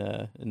back in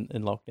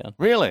lockdown.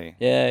 Really?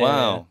 Yeah. yeah,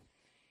 Wow. yeah.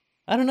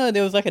 I don't know.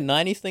 There was like a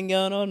 '90s thing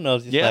going on, and I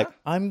was just Yeah? like,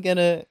 I'm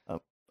gonna.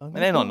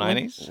 they're not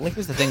 90s.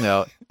 Here's the thing,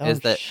 though, Oh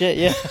is that shit?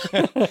 Yeah.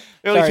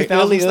 Early Sorry, 2000s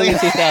early thing?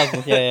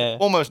 2000s. Yeah, yeah.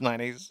 Almost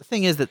 90s. the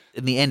thing is that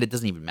in the end, it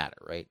doesn't even matter,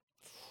 right?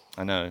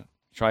 I know.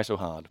 Try so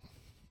hard.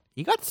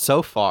 You got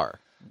so far.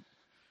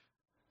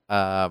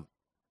 Yeah.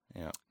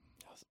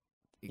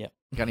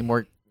 Got any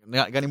more?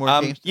 Got any more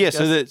games? to Yeah.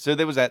 discuss? So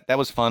there was that. That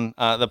was fun.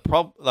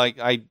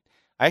 I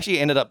actually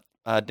ended up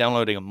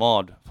downloading a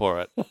mod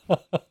for it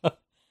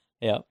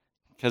Yeah.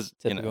 because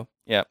Typical.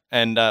 yeah,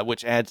 and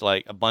which adds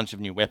like a bunch of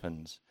new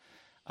weapons.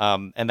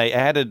 And they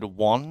added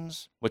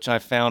wands, which I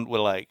found were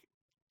like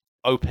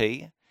OP.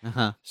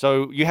 Uh-huh.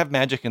 So you have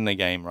magic in the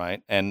game,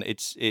 right? And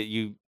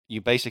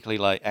you basically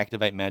like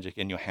activate magic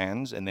in your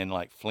hands and then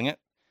like fling it,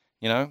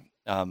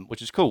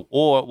 which is cool.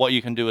 Or what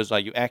you can do is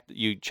like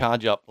you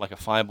charge up like a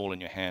fireball in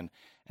your hand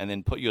and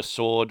then put your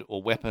sword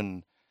or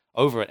weapon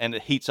over it, and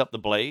it heats up the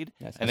blade,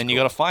 That sounds and then you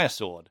cool. got a fire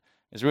sword.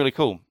 It's really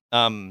cool.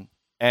 And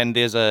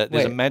there's a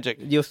Wait. magic.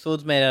 Your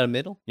sword's made out of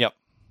metal. Yep.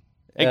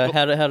 It gl-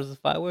 How does the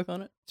fire work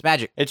on it? It's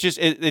magic. It's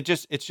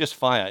just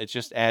fire. It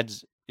just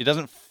adds. It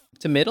doesn't.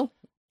 To metal?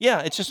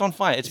 Yeah, it's just on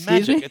fire. It's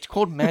Excuse magic. me? It's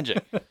called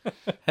magic.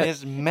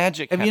 There's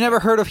magic. Have you happening. never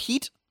heard of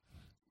heat?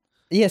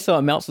 Yeah. So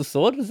it melts the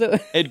sword. Is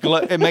it?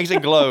 It makes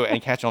it glow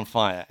and catch on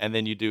fire, and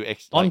then you do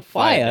On fire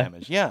fire?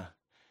 damage. Yeah,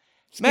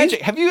 Excuse-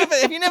 magic. Have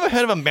you never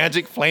heard of a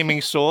magic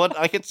flaming sword?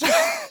 Like it's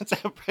it's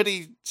a pretty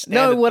No,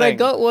 standard what I thing.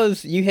 got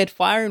was you had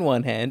fire in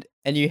one hand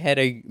and you had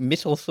a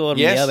metal sword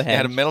Yes, on the other you had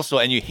hand. a metal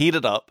sword, and you heat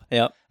it up,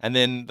 Yep. and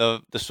then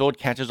the sword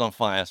catches on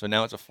fire. So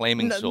now it's a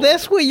flaming sword.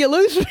 That's where you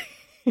lose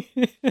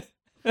me.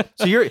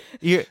 So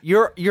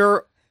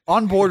you're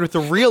on board with the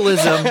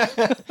realism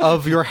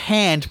of your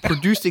hand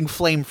producing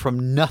flame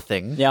from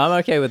nothing. Yeah, I'm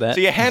okay with that.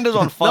 So your hand is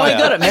on No, fire. I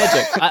got it,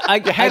 magic. I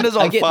Your hand is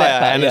I on get fire, that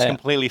part, and yeah, it's yeah.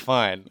 completely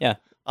fine. Yeah.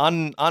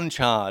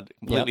 Uncharred,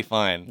 completely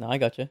fine. No, I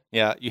got you.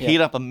 Yeah, you Yeah.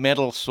 heat up a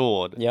metal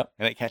sword, Yep.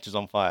 and it catches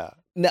on fire.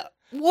 No,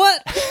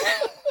 what?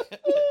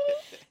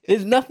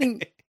 There's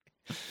nothing.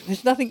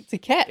 There's nothing to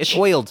catch. It's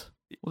oiled.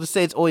 We'll just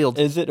say it's oiled.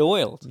 Is it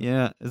oiled?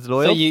 Yeah, is it So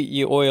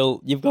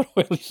oiled? you've got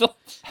oily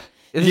swords.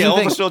 This is Yeah, the all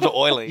thing. the swords are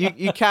oily.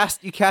 you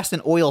cast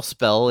an oil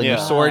spell in your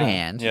Yeah. sword Ah.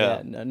 hand.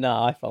 Yeah.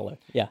 No, I follow.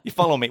 Yeah. You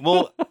follow me?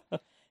 Well,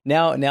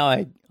 Now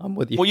I'm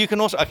with you. well, you can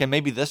also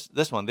maybe this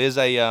one. There's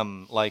a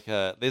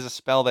there's a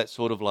spell that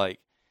sort of like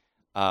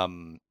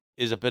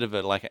is a bit of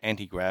a like an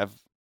anti-grav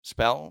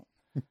spell.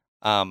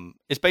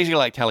 It's basically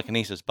like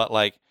telekinesis, but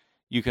like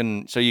you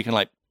can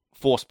like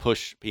force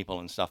push people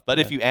and stuff. But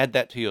if you add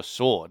that to your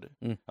sword,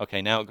 Mm.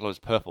 okay, now it glows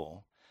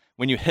purple.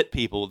 When you hit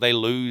people, they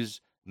lose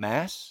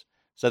mass,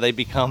 so they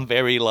become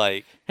very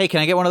like Hey,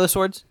 can I get one of those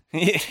swords?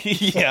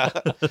 yeah.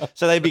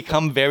 So they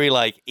become very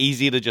like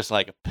easy to just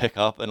like pick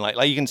up and like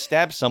you can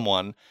stab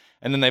someone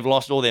and then they've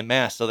lost all their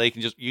mass, so you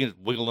can just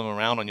wiggle them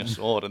around on your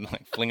sword and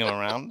like fling them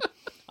around.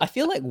 I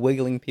feel like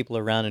wiggling people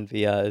around in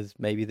VR is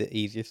maybe the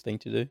easiest thing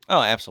to do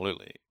Oh,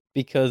 absolutely.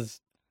 because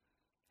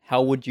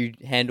how would you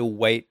handle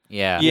weight?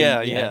 Yeah. Yeah,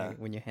 when, yeah.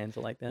 When your hands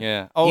are like that.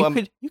 Yeah. Oh,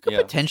 you could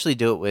yeah. potentially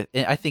do it with.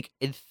 I think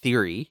in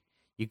theory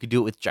you could do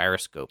it with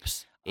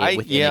gyroscopes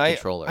within yeah, a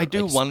controller. I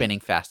do like wonder- spinning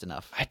fast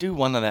enough. I do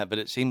wonder that, but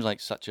it seems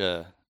like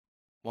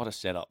what a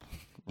setup.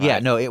 Yeah,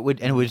 right? no, it would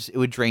it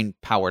would drain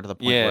power to the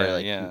point Yeah, where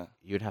like yeah.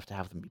 you'd have to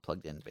have them be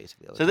plugged in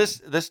basically. all the So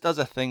time. this does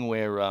a thing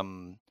where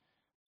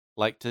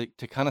like to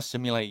kind of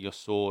simulate your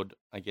sword,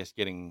 I guess,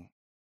 getting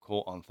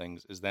caught on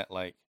things is that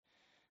like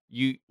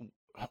you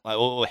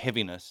or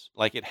heaviness,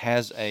 like it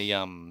has a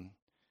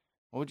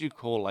what would you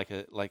call like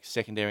a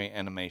secondary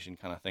animation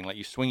kind of thing? Like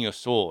you swing your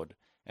sword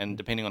and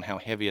depending on how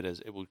heavy it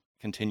is, it will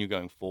continue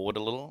going forward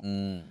a little.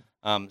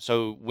 Mm.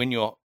 So when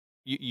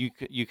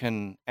you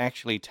can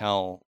actually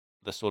tell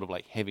the sort of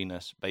like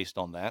heaviness based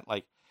on that.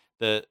 Like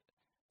the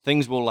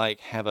things will like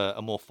have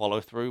a more follow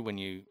through when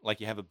you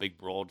have a big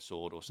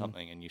broadsword or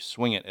something and you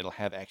swing it, it'll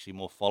have actually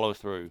more follow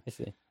through I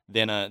see.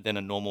 than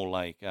a normal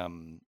like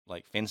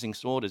fencing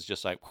sword is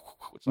just like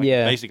it's like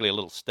Yeah. basically a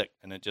little stick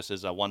and it just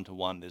is a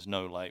 1-to-1. There's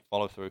no like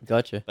follow through.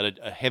 Gotcha. But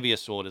a heavier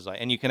sword is like,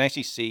 and you can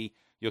actually see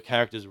your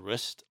character's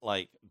wrist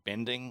like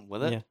bending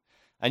with it, Yeah.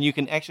 and you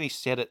can actually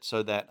set it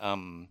so that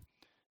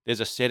there's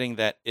a setting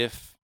that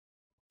if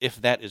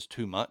that is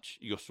too much,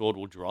 your sword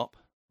will drop.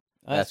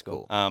 Oh, That's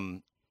cool.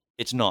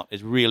 It's not.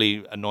 It's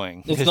really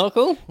annoying. It's not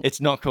cool. It's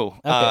not cool.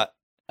 Okay.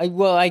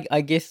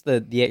 I guess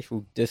the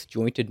actual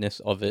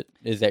disjointedness of it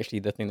is actually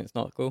the thing that's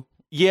not cool.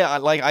 Yeah,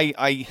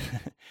 I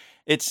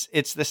it's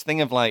this thing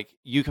of like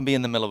you can be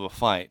in the middle of a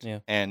fight Yeah.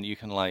 and you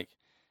can like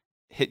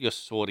hit your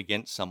sword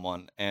against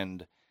someone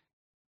and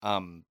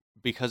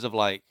because of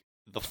like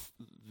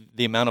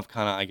the amount of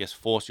kind of I guess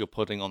force you're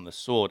putting on the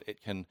sword,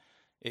 it can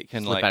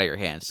Slip like out of your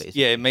hands,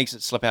 basically. yeah, it makes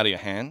it slip out of your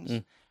hands.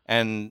 Mm.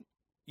 And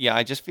yeah,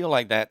 I just feel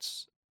like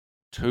that's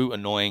too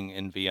annoying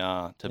in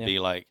VR to Yeah. be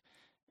like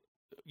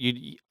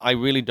I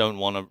really don't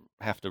want to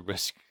have to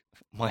risk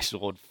my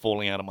sword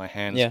falling out of my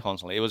hands Yeah.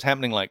 constantly. It was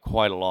happening like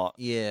quite a lot.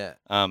 Yeah.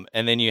 And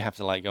then you have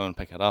to like go and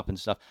pick it up and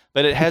stuff.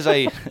 But it has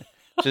a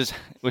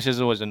which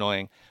is always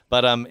annoying.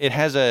 But it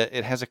has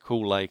a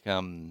cool like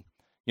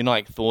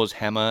like Thor's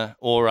hammer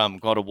or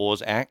God of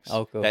War's axe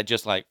Oh, cool. that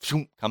just like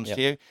comes Yep.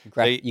 to you.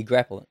 You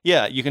grapple it.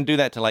 Yeah, you can do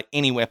that to like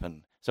any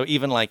weapon. So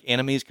even like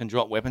enemies can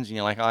drop weapons and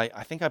you're like,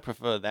 I think I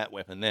prefer that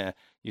weapon there.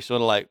 You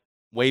sort of like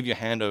wave your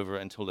hand over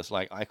it until this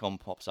like icon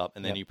pops up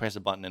and then Yep. you press a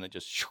button and it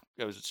just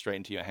goes straight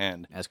into your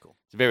hand. That's cool.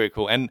 It's very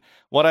cool. And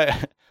what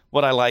I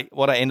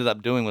ended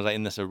up doing was like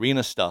in this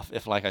arena stuff,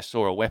 if like I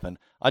saw a weapon,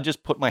 I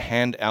just put my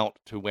hand out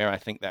to where I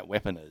think that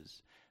weapon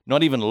is.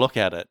 Not even look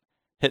at it,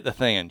 hit the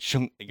thing and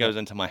shunk, it goes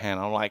into my hand.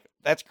 I'm like,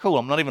 that's cool.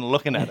 I'm not even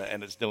looking at it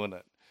and it's doing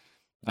it.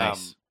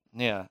 Nice.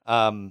 Yeah.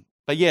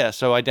 But yeah,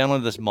 so I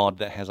downloaded this mod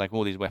that has like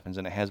all these weapons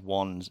and it has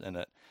wands in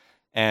it.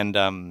 And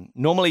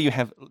normally you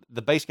have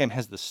the base game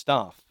has the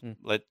staff,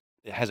 it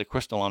has a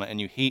crystal on it, and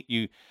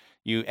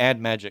you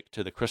add magic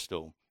to the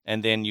crystal,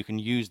 and then you can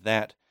use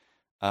that.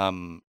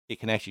 It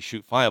can actually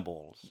shoot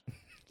fireballs.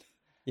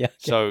 Yeah.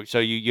 So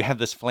you have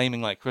this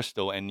flaming like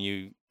crystal, and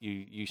you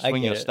swing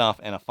get your it. staff,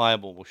 and a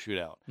fireball will shoot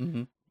out.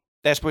 Mm-hmm.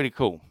 That's pretty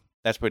cool.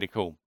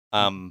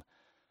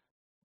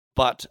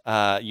 But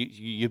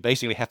you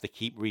basically have to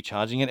keep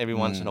recharging it every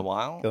once in a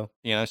while. Cool.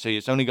 You know, so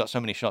it's only got so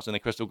many shots, and the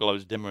crystal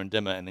glows dimmer and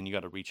dimmer, and then you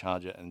got to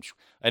recharge it, and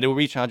it will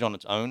recharge on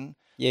its own.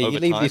 Yeah, over you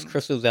leave these time.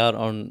 crystals out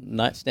on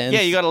nightstands.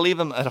 Yeah, you got to leave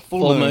them at a full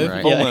Full moon. moon,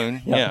 right. Full Yeah.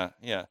 moon. Yeah.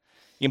 Yeah.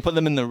 You can put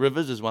them in the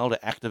rivers as well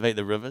to activate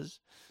the rivers.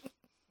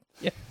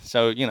 Yeah.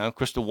 So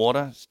crystal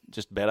water is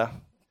just better.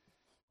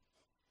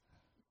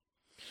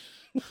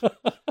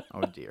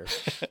 Oh dear.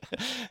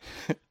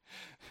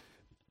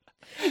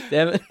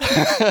 Damn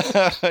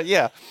it.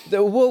 Yeah.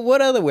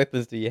 What other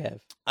weapons do you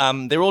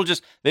have? They're all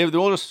just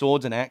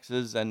swords and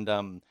axes,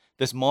 and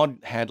this mod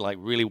had like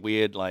really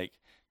weird like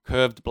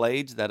curved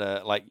blades that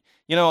are like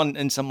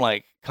in some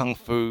like kung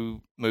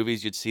fu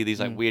movies you'd see these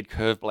like weird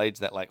curved blades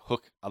that like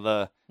hook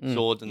other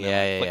swords and Yeah,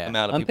 then yeah, flick yeah. them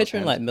out of I'm people's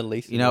picturing hands. like Middle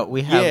Eastern.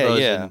 We have Yeah, those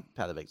yeah. in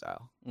Path of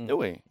Exile. Do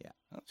we? Yeah.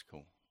 That's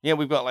cool. Yeah,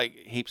 we've got like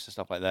heaps of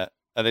stuff like that.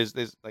 There's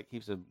like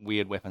heaps of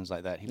weird weapons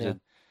like that. Heaps Yeah. of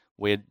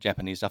weird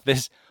Japanese stuff.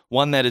 There's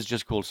one that is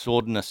just called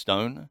Sword in a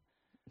Stone.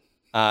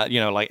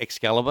 Like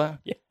Excalibur.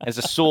 Yeah. There's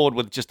a sword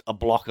with just a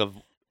block of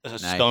a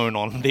stone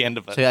on the end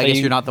of it. So I So guess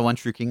you- you're not the one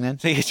shrieking then?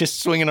 So he's just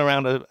swinging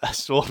around a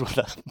sword with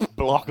a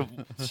block of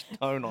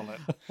stone on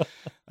it.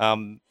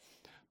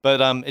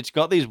 But it's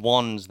got these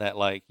wands that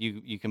like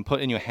you can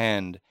put in your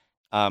hand,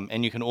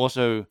 and you can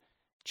also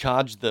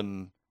charge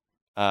them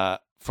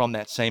from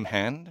that same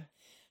hand.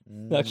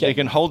 So Okay. you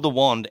can hold the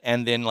wand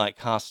and then like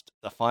cast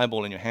a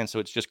fireball in your hand, so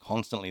it's just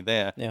constantly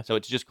there. Yeah. So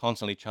it's just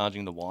constantly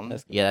charging the wand.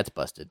 That's cool. Yeah, that's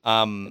busted.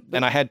 And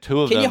I had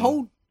two of Can them. you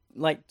hold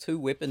like two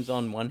weapons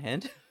on one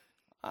hand?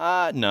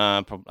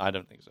 No, I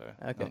don't think so.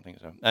 I Okay. don't think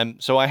so.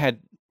 So I had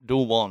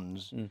dual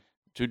wands, Mm.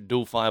 two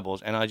dual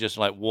fireballs, and I just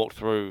like walked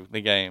through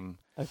the game.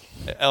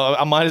 Okay.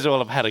 I might as well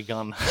have had a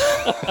gun.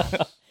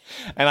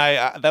 And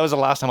that was the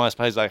last time I was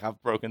played. Like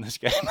I've broken this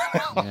game.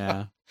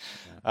 Yeah.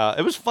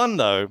 It was fun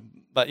though.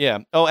 But yeah.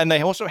 Oh, and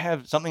they also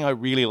have something I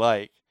really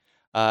like.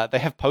 They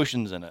have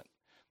potions in it.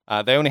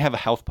 They only have a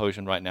health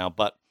potion right now,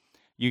 but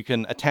you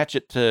can attach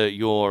it to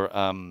your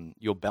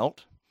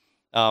belt.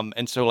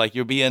 And so like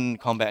you'll be in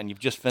combat and you've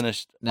just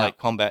finished No. like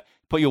combat,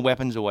 put your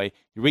weapons away,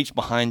 you reach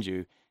behind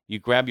you, you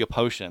grab your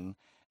potion,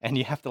 and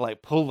you have to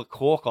like pull the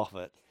cork off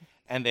it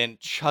and then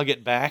chug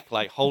it back,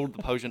 like hold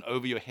the potion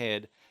over your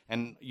head,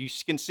 and you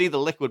can see the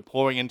liquid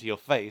pouring into your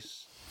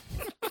face.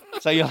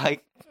 So you're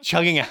like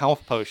chugging a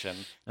health potion,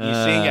 and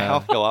you're seeing your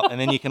health go up, and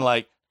then you can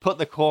like put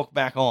the cork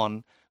back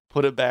on,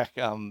 put it back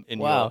in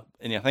Wow.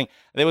 your thing.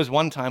 There was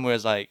one time where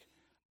it's like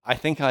I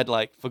think I'd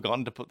like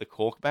forgotten to put the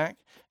cork back,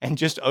 and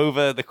just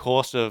over the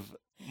course of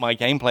my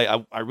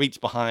gameplay, I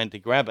reached behind to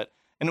grab it,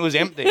 and it was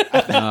empty. I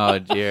think, Oh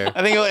dear.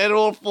 I think it had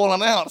all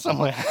fallen out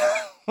somewhere.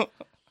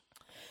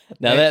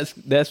 Now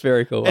that's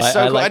very cool. It's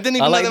so cool. I like, didn't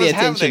even know like that the was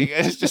attention.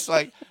 happening. It's just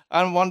like,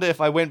 I wonder if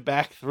I went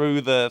back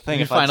through the thing.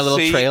 You if find I'd a little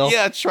see- trail?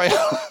 Yeah, a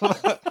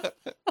trail.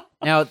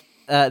 Now,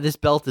 this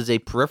belt is a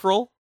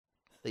peripheral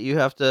that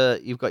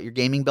you've got your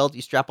gaming belt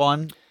you strap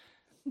on.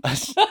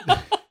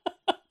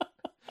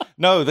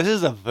 No, this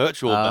is a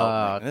virtual belt.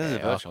 Oh, man. This is a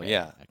okay, virtual, okay,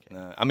 yeah. okay.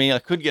 No, I mean, I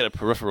could get a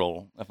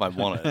peripheral if I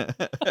wanted.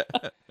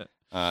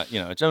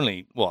 It's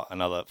only,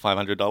 another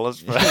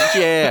 $500 for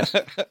Yeah.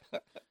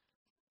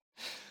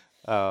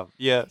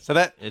 yeah, so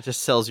that, It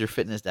just sells your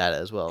fitness data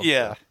as well.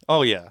 yeah.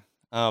 Oh, yeah.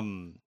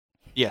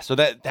 So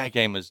that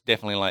game is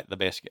definitely like the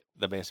best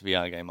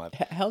VR game I've.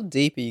 How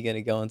deep are you going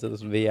to go into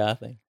this VR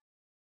thing?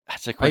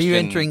 That's a Are question. you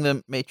entering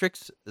the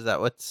Matrix? Is that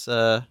what's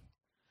is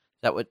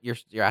that what you're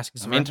asking?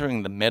 I'm Someone?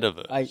 entering the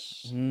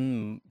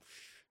metaverse.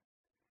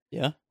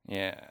 Yeah,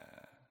 Yeah.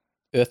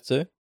 Earth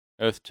 2.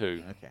 Earth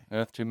 2. Okay.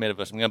 Earth 2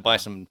 metaverse. I'm going to buy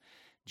some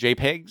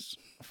JPEGs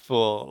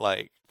for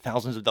like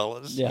thousands of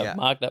dollars. Yeah, Yeah.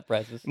 marked up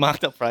prices.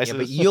 Marked up prices. Yeah,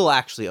 but you'll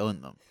actually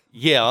own them.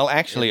 Yeah, I'll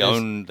actually There's-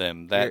 own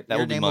them. That your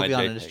will be name my will be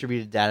on a JPEG.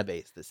 distributed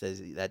database that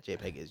says that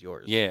JPEG is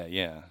yours. Yeah,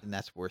 yeah. and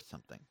that's worth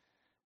something.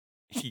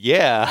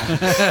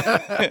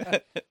 Yeah.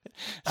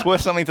 It's worth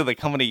something to the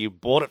company you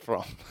bought it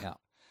from. Yeah.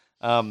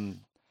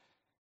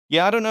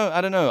 Yeah, I don't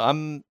know.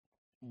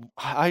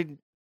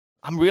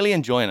 I'm really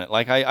enjoying it.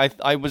 Like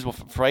I was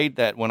afraid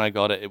that when I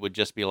got it, it would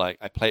just be like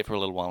I play it for a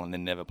little while and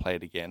then never play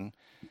it again.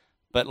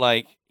 But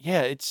like,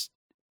 yeah, it's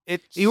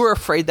You were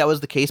afraid that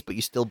was the case, but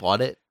you still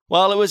bought it.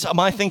 well, it was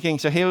my thinking.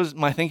 So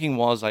my thinking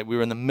was like we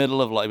were in the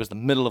middle of it was the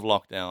middle of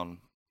lockdown,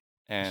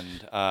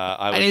 and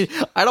I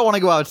was I don't want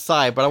to go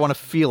outside, but I want to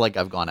feel like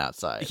I've gone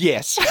outside.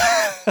 yes.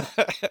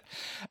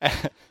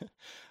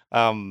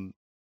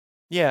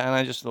 Yeah, and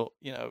I just thought,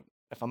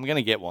 if I'm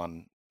gonna get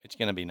one, it's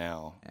gonna be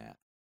now. Yeah.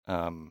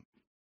 And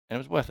it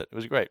was worth it. It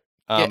was great.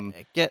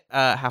 Get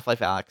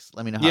Half-Life Alex.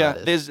 Let me know how Yeah,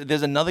 that is.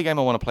 there's another game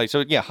I want to play.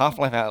 So yeah,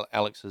 Half-Life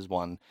Alex is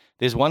one.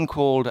 There's one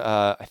called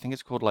I think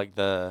it's called like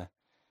the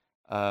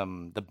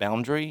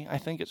Boundary. I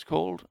think it's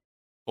called,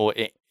 or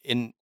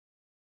in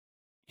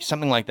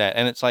something like that.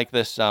 And it's like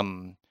this.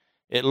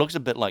 It looks a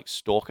bit like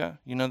Stalker.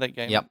 You know that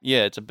game? Yep.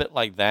 Yeah, it's a bit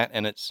like that,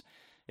 and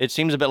it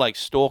seems a bit like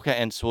Stalker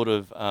and sort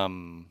of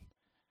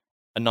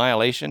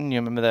Annihilation. You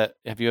remember that?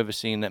 Have you ever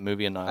seen that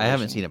movie Annihilation? I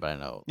haven't seen it, but I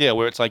know. Yeah,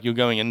 where it's like you're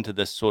going into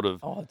this sort of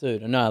Oh,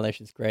 dude,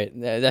 Annihilation's great.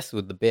 That's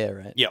with the bear,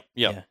 right? Yep.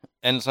 Yeah.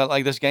 And so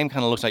like this game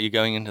kind of looks like you're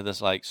going into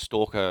this like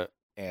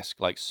Stalker-esque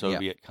like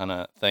Soviet kind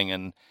of thing,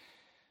 and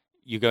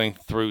you're going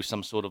through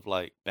some sort of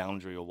like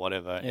boundary or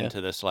whatever Yeah.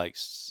 into this like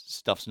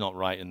stuff's not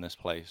right in this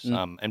place.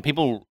 Mm. And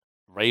people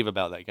rave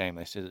about that game.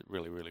 They said it's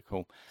really, really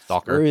cool.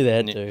 Stalker. Screw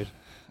that, Yeah. dude.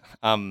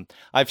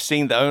 I've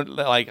seen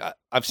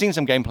I've seen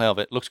some gameplay of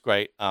it. Looks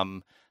great.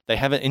 They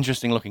have an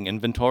interesting looking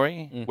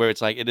inventory Mm. where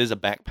it's like it is a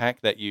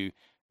backpack that you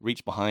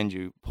reach behind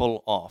you,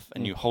 pull off,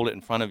 and Mm. you hold it in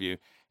front of you,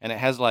 and it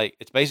has like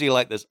it's basically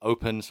like this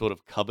open sort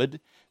of cupboard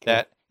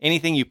that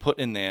anything you put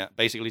in there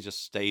basically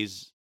just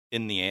stays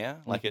in the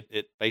air. Like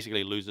it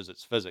basically loses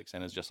its physics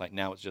and is just like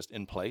now it's just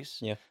in place.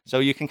 Yeah. So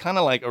you can kind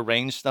of like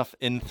arrange stuff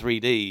in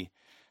 3D.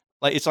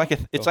 Like it's like a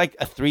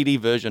 3D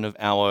version of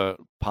our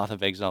Path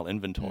of Exile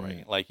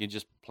inventory. Like you're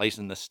just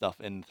placing this stuff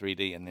in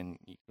 3D and then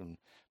you can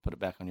put it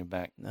back on your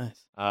back.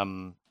 Nice.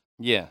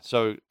 Yeah,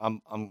 so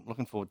I'm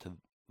looking forward to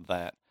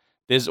that.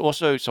 There's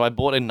also I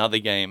bought another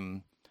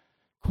game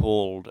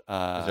called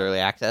Is it early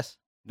access?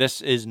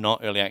 this is not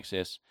early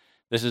access.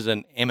 This is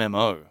an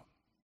MMO.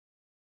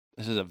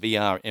 This is a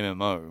VR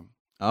MMO.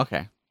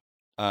 Okay,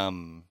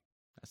 Um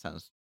that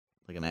sounds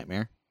like a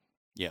nightmare.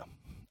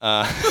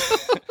 uh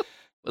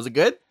Was it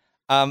good?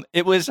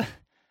 it was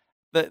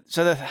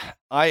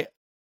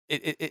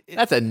it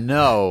That's a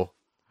no.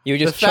 You were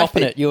The just fact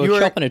chopping that it. You you were were-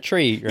 chopping a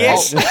tree, right?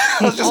 Yes,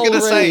 I was just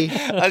gonna say.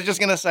 Already. I was just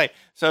gonna say.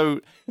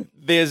 So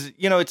there's,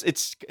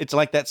 it's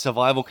like that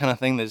survival kind of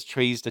thing. There's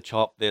trees to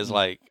chop. There's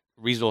like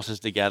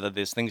resources to gather.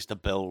 There's things to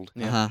build,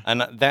 Uh-huh.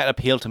 and that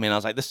appealed to me. And I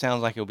was like, this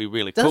sounds like it'll be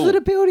really Does cool. it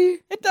appeal to you?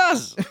 It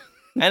does.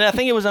 And I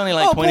think it was only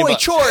like Oh, 20 boy,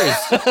 bucks.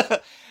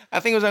 chores. I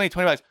think it was only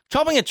 $20.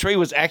 Chopping a tree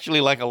was actually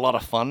like a lot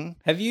of fun.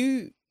 Have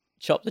you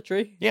chopped a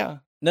tree? Yeah,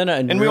 No,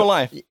 in real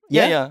life.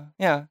 Yeah?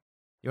 Yeah.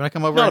 You want to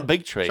come over Not a and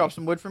big tree. chop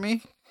some wood for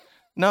me?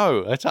 No,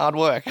 it's hard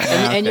work.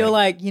 And you're Okay.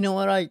 like, you know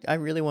what? I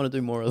really want to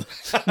do more of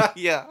this.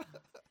 Yeah.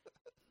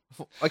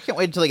 I can't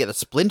wait until I get the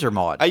Splinter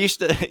mod. I used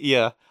to,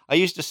 yeah. I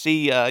used to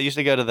see. I used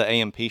to go to the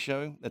AMP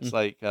show. That's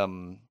like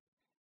the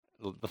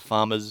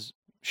farmers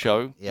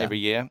show Yeah. every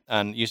year,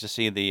 and used to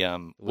see the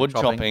Wood wood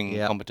chopping, chopping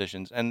yeah.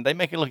 competitions, and they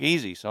make it look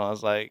easy. So I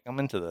was like, I'm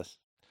into this.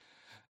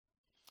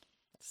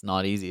 It's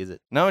not easy, is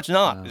it? No, it's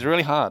not. No. It's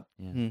really hard.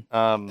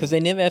 Yeah. Because they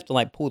never have to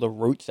like pull the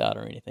roots out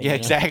or anything. Yeah, you know?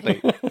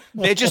 exactly.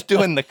 They're just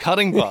doing the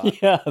cutting part.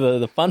 Yeah,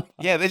 the fun part.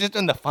 Yeah, they're just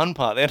doing the fun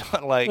part. They're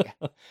not like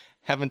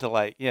having to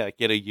like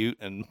get a ute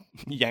and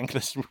yank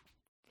this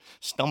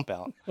stump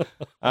out.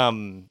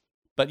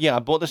 But yeah, I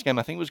bought this game.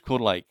 I think it was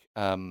called like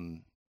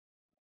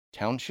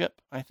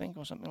township, I think,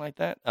 or something like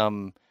that.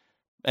 And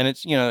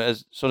it's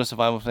as sort of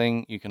survival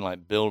thing. You can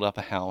like build up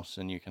a house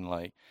and you can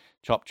like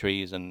chop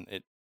trees, and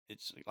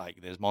it's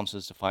like there's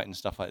monsters to fight and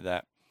stuff like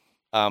that.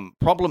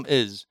 Problem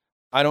is,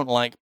 I don't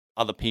like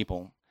other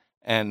people,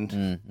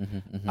 and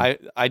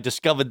I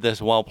discovered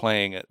this while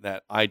playing it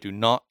that I do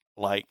not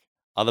like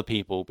other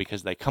people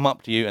because they come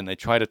up to you and they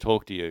try to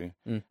talk to you,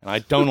 and I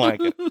don't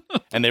like it.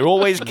 And they're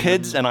always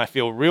kids, and I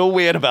feel real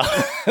weird about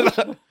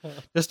it.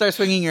 Just start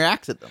swinging your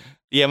axe at them.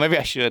 Yeah, maybe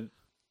I should.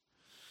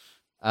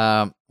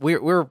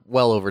 We're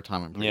well over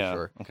time. I'm pretty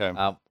sure. Okay.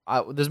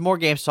 There's more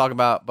games to talk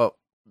about, but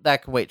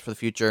that can wait for the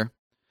future.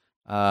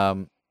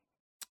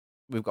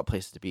 We've got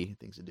places to be,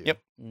 things to do.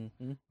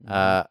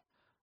 Yep.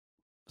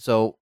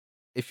 So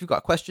if you've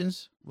got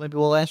questions, maybe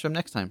we'll answer them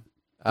next time.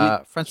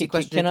 Friendly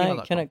question.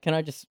 Can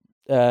I just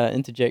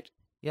interject?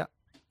 Yeah.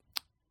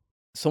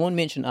 Someone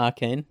mentioned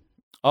Arcane.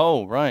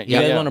 Oh, right. You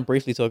guys want to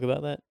briefly talk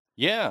about that?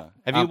 Yeah.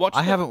 Have you watched it?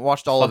 I haven't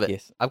watched all of Fuck it.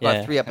 yes. I've got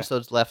Yeah. 3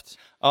 episodes left.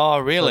 Oh, So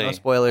really? no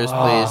spoilers,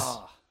 please.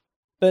 Ah.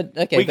 But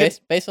okay, We could-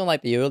 based on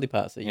like the early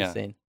parts that Yeah. you've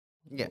seen.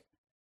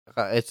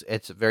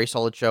 It's a very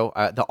solid show.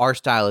 The art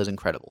style is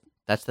incredible.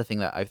 That's the thing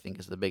that I think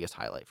is the biggest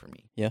highlight for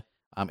me. Yeah.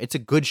 It's a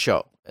good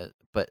show,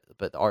 but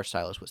the art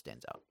style is what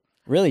stands out.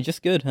 Really,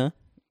 just good, huh?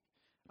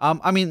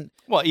 I mean,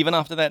 Well, even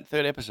after that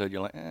 3rd episode,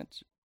 you're like,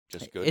 it's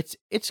just good.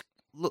 it's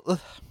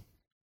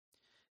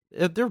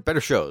there are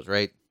better shows,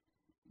 right?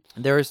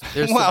 There's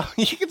Well,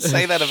 you can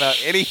say that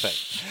about anything.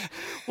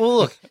 well,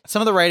 look,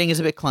 some of the writing is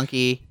a bit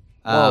clunky.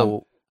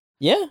 Oh,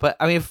 yeah. But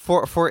I mean,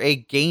 for a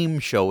game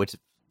show, it's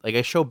like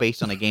a show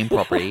based on a game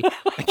property.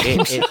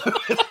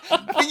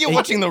 You're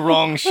watching the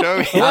wrong show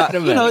here.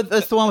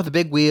 That's the one with the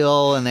big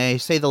wheel, and they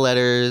say the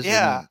letters.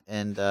 Yeah.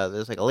 and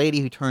there's like a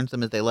lady who turns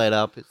them as they light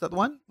up. Is that the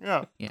one?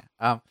 Yeah. Yeah.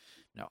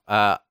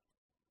 No.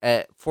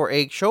 For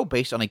a show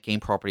based on a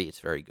game property, it's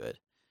very good.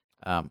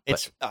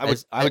 It's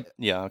but I would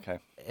yeah, okay.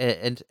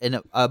 and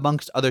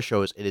amongst other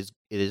shows, it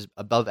is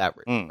above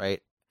average,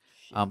 right?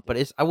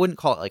 But I wouldn't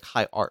call it like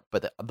high art,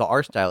 but the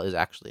art style is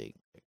actually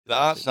The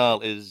art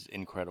style is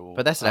incredible.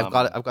 But that's it.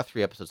 I've got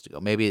 3 episodes to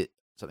go. Maybe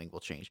something will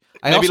change.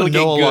 I Maybe also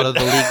it'll know a get lot of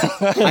the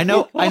league. I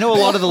know a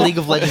lot of the League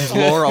of Legends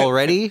lore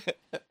already.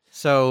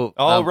 So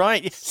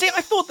right. See,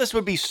 I thought this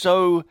would be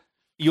so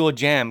your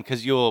jam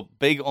because you're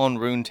big on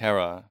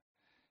Runeterra,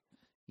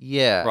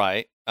 yeah.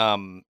 right?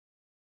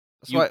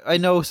 So I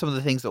know some of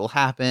the things that will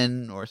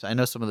happen, or I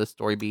know some of the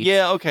story beats.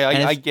 Yeah, okay,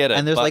 I get it.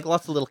 And there's but- like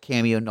lots of little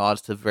cameo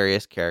nods to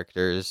various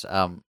characters.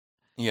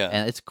 yeah,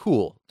 And it's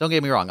cool. Don't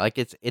get me wrong. Like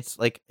it's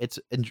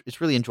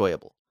really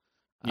enjoyable.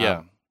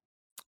 yeah.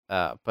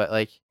 But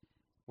like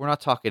we're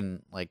not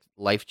talking like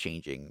life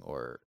changing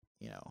or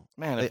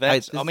Man, I- if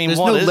that's, I, there's- mean, there's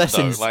what no is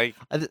lessons. though? Like,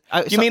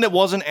 I, you mean it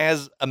wasn't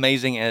as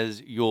amazing as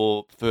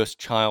your first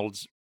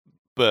child's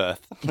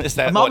birth? Is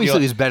that what obviously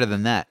you're? it's better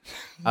than that.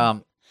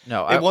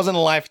 No, It wasn't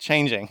life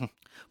changing.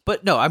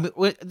 But no, I mean,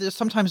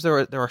 sometimes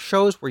there are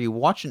shows where you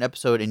watch an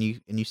episode and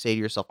you say to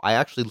yourself, I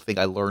actually think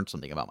I learned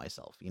something about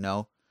myself. You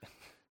know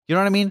what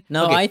I mean?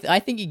 No, Okay, I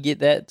think you get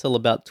that till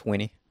about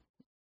 20,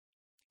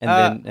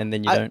 and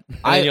then you don't.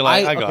 And you're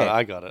like, I got okay. it,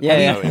 I got it. Yeah, I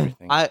yeah. know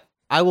everything.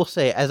 I will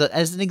say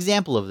as an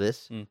example of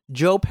this,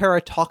 Joe Para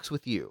Talks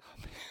with You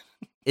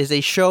is a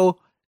show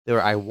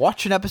where I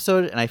watch an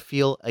episode and I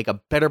feel like a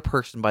better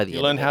person by the You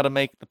end. learn of how it. to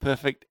make the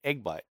perfect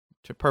egg bite.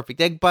 To Perfect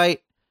Egg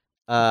Bite,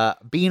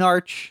 Bean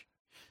Arch,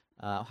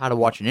 how to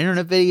watch an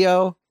internet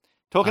video.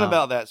 Talking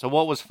about that, so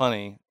what was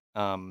funny?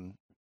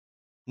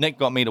 Nick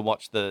got me to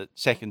watch the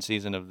 2nd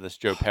season of this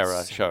Joe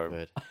Para show.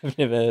 Good. I've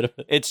never heard of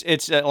it. It's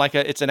it's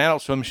an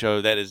Adult Swim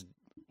show that is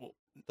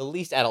The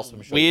least adult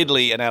swim show.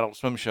 weirdly an Adult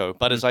Swim show,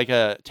 but it's like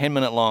a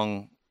 10-minute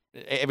long.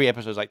 Every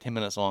episode is like 10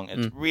 minutes long.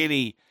 It's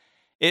really,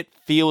 it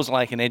feels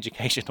like an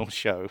educational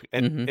show,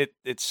 and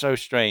it's so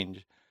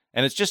strange,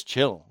 and it's just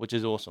chill, which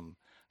is awesome.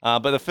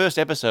 But the first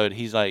episode,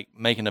 he's like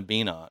making a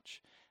bean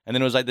arch, and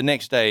then it was like the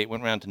next day, it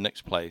went round to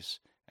Nick's place,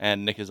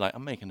 and Nick is like,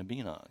 "I'm making a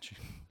bean arch."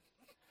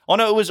 Oh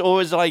no, it was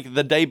always like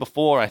the day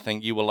before. I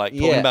think you were like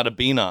talking Yeah. about a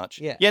bean arch.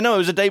 Yeah. No, it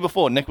was the day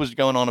before. Nick was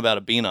going on about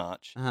a bean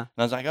arch, Uh-huh. and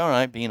I was like, "All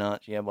right, bean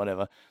arch, yeah,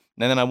 whatever."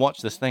 And then I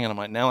watched this thing, and I'm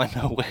like, "Now I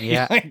know where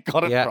Yeah. I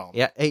got it Yeah, from."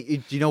 yeah. Hey,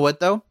 do you know what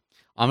though?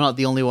 I'm not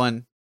the only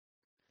one.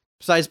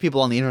 Besides people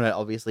on the internet,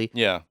 obviously.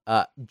 Yeah.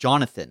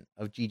 Jonathan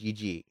of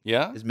GGG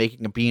Yeah. is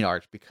making a bean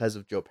arch because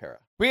of Joe Para.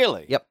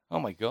 Really? Yep. Oh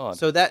my god.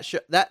 So that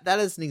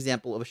is an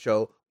example of a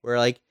show where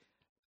like,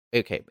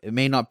 okay, it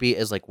may not be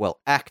as like well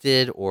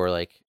acted or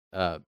like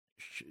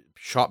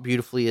shot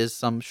beautifully as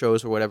some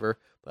shows or whatever,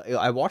 but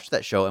I watched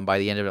that show and by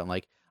the end of it, I'm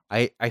like,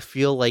 I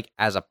feel like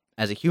as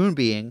a human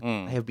being,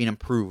 I have been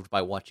improved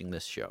by watching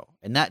this show,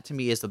 and that to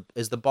me is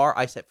the bar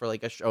I set for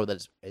like a show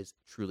that is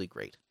truly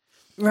great.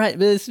 Right,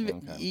 but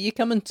Okay. you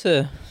come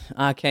into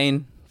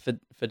Arcane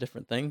for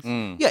different things.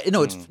 Yeah,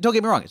 no, it's don't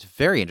get me wrong, it's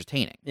very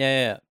entertaining.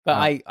 Yeah.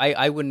 But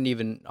I wouldn't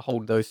even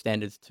hold those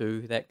standards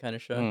to that kind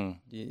of show. Mm.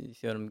 Do you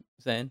see what I'm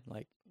saying?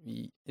 Like,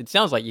 it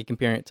sounds like you're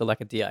comparing it to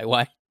like a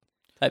DIY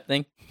type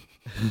thing.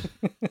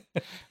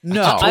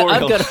 No.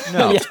 I've got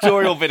No. yeah.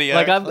 tutorial video.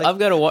 Like I've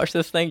got to watch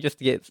this thing just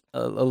to get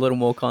a little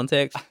more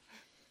context.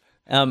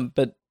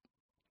 But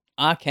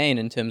Arcane,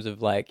 in terms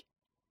of like,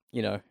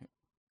 you know,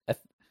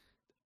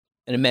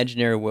 an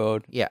imaginary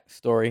world, Yeah.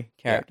 story,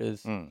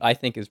 characters, Mm. I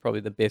think is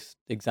probably the best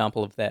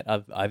example of that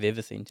I've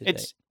ever seen to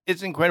date.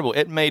 It's incredible.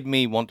 It made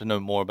me want to know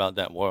more about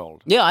that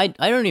world. Yeah, I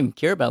don't even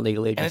care about League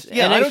of Legends. it's-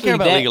 yeah, I don't care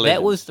about that, League of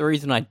That was Legends. the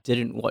reason I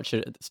didn't watch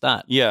it at the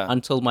start. Yeah.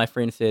 Until my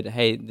friend said,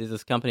 "Hey, there's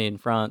this company in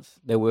France.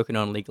 They're working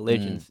on League of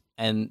Legends,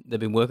 and they've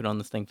been working on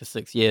this thing for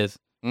 6 years.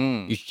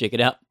 Mm. You should check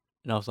it out."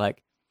 And I was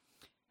like,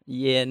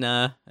 "Yeah,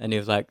 nah." And he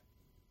was like,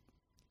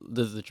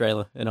 "This is the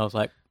trailer." And I was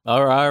like,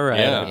 "All right,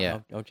 Yeah. Yeah.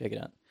 I'll check it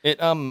out." It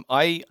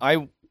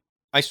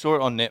I saw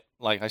it on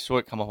I saw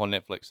it come up on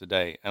Netflix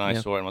today, and I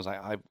Yeah. saw it and was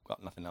like, I've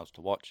got nothing else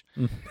to watch.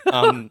 Mm.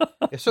 um,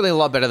 It's certainly a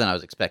lot better than I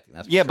was expecting.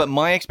 That's for yeah, sure. but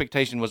my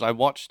expectation was I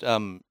watched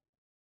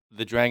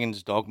the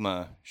Dragon's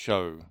Dogma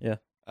show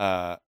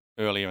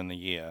earlier in the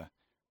year.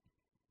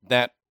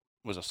 That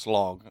was a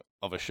slog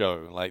of a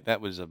show. Like that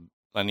was it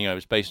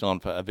was based on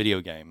for a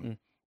video game, Mm.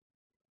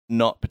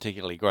 not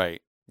particularly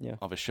great Yeah.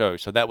 of a show.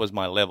 So that was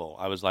my level.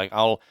 I was like,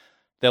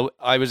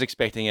 I was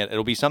expecting it.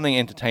 It'll be something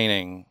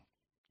entertaining,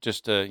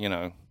 just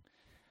to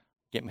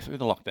get me through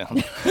the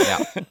lockdown.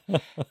 Yeah.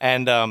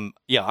 And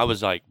I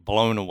was like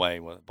blown away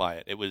by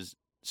it. It was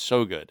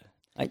so good.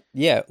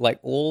 Like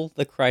all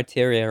the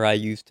criteria I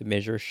use to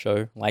measure a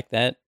show like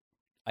that,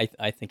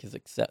 I think is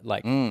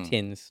Mm.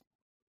 tens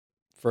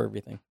for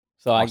everything.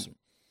 So Awesome.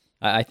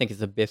 I think it's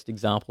the best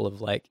example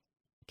of like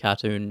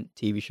cartoon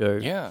TV show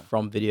Yeah.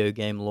 from video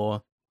game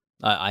lore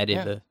I'd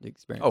Yeah. ever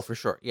experienced. Oh, for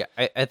sure. Yeah,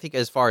 I think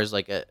as far as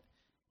like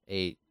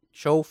a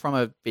show from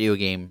a video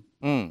game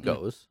Mm.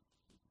 goes,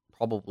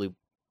 probably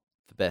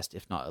the best,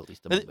 if not at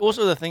least the But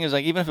also the thing is,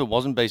 like, even if it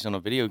wasn't based on a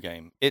video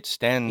game, it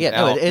stands yeah,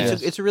 no, out.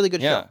 it's a really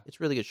good Yeah. show. It's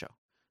a really good show.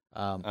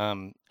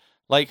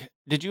 Like,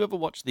 did you ever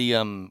watch the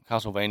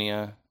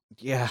Castlevania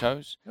Yeah,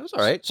 shows? it was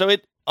all right. So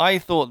I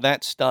thought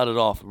that started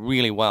off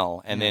really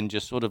well, and then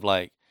just sort of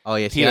like Oh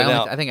yeah, see, petered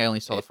out. I think I only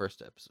saw the It-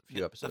 first few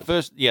the episodes.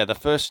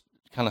 first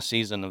kind of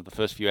season of the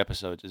first few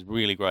episodes is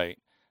really great,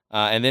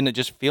 and then it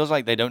just feels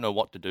like they don't know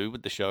what to do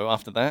with the show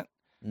after that.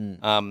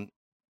 Mm.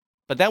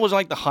 But that was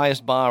like the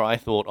highest bar I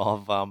thought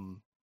of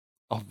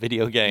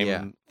video game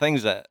Yeah.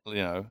 things that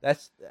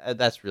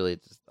That's really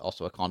just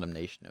also a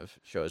condemnation of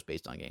shows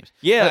based on games.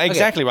 Yeah, Okay.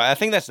 exactly right. I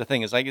think that's the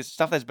thing. It's like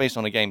stuff that's based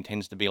on a game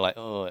tends to be like,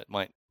 oh, it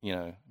might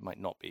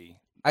not be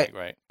that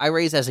great. I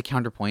raise as a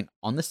counterpoint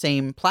on the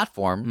same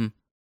platform,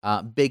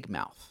 Big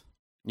Mouth,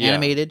 Yeah.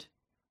 animated,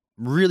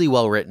 really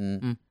well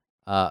written,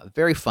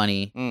 very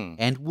funny, Mm.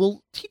 and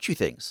will teach you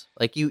things.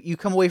 Like you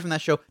come away from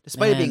that show,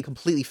 despite it being Man.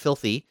 completely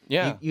filthy,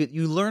 Yeah.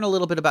 you learn a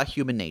little bit about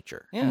human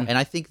nature. Yeah. And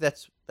I think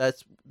that's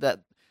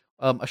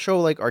a show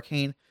like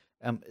Arcane.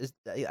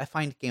 I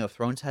find Game of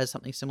Thrones has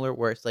something similar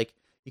where it's like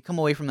you come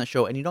away from that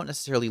show and you don't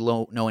necessarily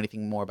know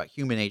anything more about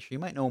human nature. You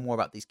might know more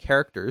about these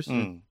characters,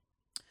 Mm.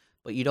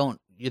 but you don't.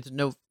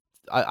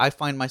 I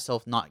find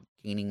myself not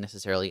gaining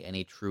necessarily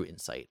any true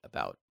insight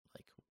about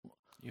like.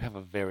 You have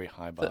a very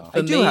high bar. For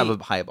I do me- have a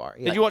high bar.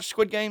 Yeah, Did you watch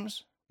Squid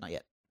Games? not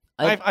yet.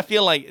 I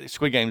feel like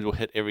Squid Games will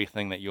hit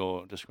everything that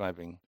you're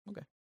describing.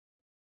 Okay.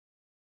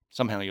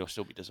 Somehow you'll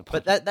still be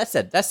disappointed. But that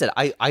said,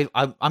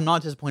 I'm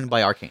not disappointed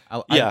by Arcane.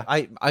 Yeah.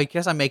 I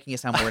guess I'm making it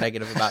sound more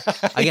negative about.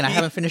 Again, I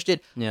haven't finished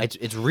it. Yeah.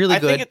 It's really I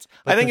good. think it's.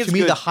 I think to it's me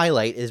good. the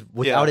highlight is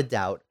without a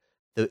doubt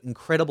the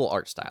incredible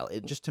art style.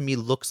 It just to me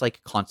looks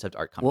like concept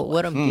art come to What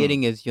life. I'm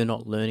getting is you're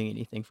not learning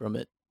anything from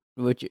it,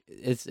 which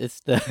it's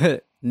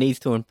the needs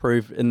to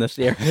improve in this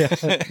area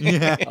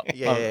Yeah. of,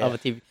 Yeah. of a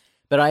TV.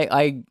 But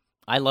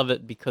I love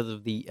it because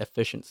of the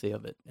efficiency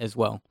of it as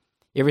well.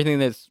 Everything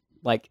that's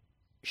like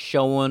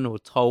shown or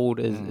told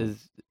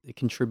is it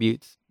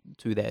contributes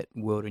to that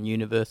world and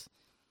universe,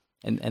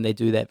 and they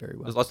do that very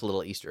well. There's lots of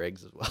little Easter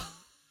eggs as well.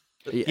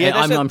 Yeah,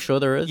 that's I'm sure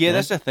there is. Yeah,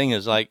 that's the thing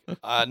is like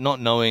not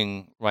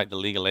knowing the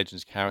League of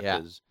Legends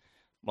characters.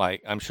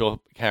 Like I'm sure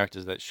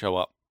characters that show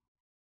up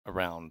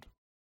around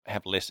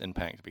have less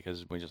impact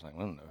because we're just like, I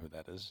don't know who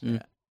that is.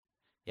 Mm.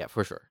 Yeah,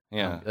 for sure.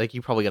 Yeah. Like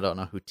you probably don't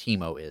know who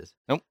Timo is.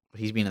 Nope. But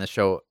he's been in the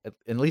show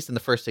at least in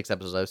the first 6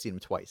 episodes. I've seen him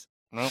twice.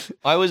 No,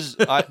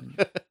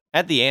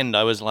 at the end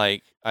I was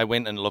like, I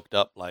went and looked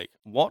up like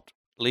what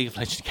League of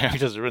Legends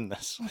characters are in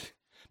this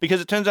because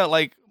it turns out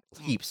like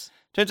Heaps.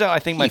 I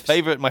think my Heaps.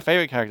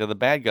 favorite character, the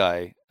bad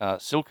guy,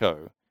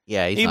 Silco.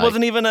 Yeah, he's He not-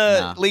 wasn't even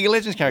a no. League of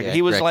Legends character. Yeah,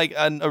 he was correct. like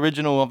an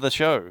original of the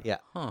show. Yeah.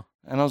 Huh.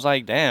 And I was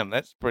like, damn,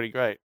 that's pretty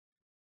great.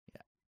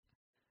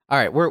 All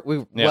right, we're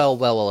Yeah.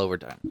 well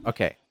overdone.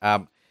 Okay.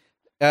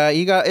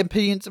 You got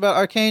opinions about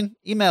Arcane?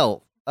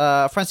 Email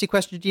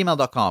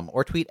frontseatquestion@gmail.com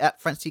or tweet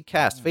at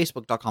frontseatcast,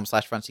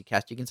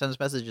 facebook.com/frontseatcast. You can send us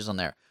messages on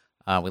there.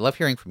 We love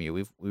hearing from you.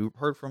 We've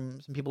heard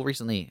from some people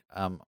recently.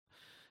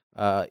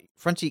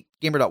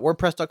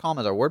 Frontseatgamer.wordpress.com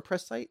is our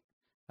WordPress site.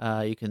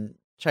 You can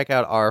check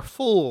out our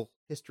full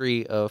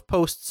history of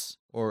posts,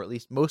 or at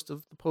least most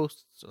of the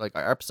posts, like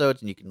our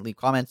episodes, and you can leave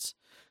comments.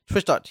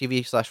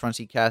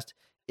 Twitch.tv/frontseatcast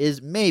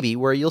is maybe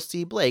where you'll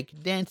see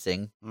Blake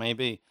dancing.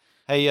 Maybe.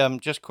 Hey,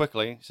 just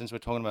quickly, since we're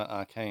talking about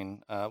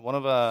Arcane, one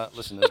of our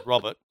listeners,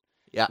 Robert.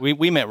 Yeah.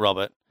 We met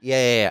Robert.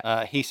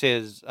 Yeah. He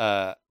says,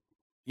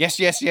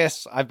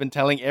 yes. I've been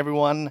telling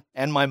everyone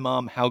and my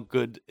mom how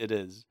good it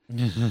is.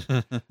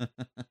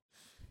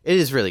 It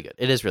is really good.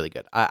 It is really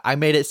good. I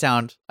made it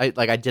sound I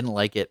didn't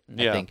like it.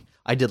 I Yeah. think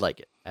I did like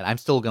it, and I'm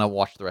still gonna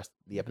watch the rest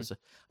of the episode.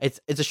 It's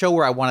a show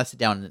where I want to sit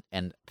down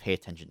and pay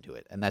attention to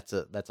it, and that's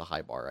a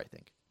high bar, I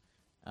think.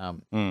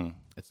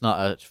 It's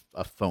not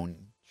a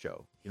phone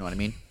show. You know what I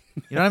mean?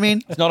 You know what I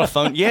mean? It's not a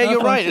phone. Yeah, Not a you're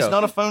phone right. It's show.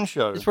 not a phone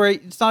show.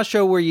 It's not a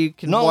show where you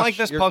can Not watch like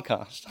this your-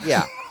 podcast.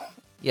 Yeah,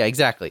 yeah,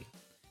 exactly.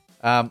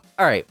 All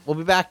right, we'll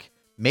be back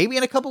maybe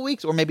in a couple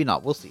weeks, or maybe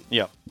not. We'll see.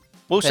 Yeah.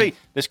 We'll Okay. see.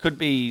 This could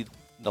be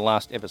the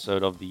last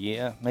episode of the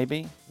year,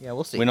 maybe. Yeah,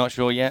 we'll see. We're not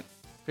sure yet.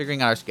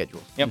 Figuring out our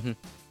schedules. Yep.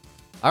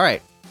 All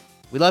right,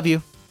 we love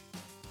you.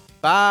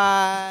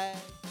 Bye.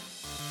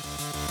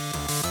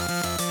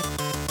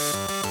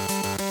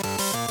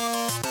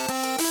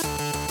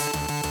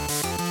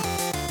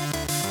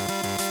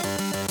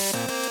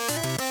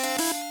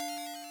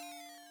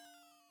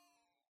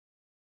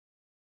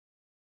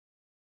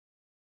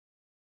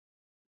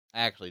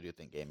 I actually do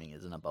think gaming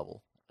is in a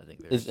bubble. I think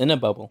there's Is in a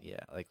bubble. yeah,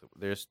 like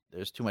there's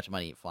too much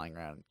money flying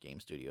around in game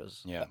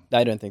studios. Yeah.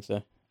 I don't think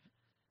so.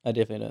 I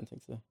definitely don't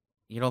think so.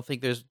 You don't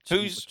think there's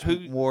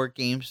Who- more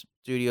game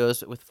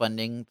studios with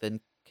funding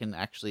than can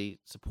actually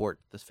support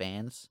the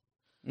fans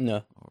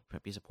No, or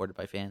be supported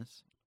by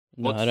fans?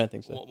 no, I don't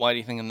think so. Why do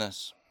you think in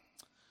this?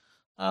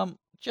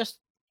 Just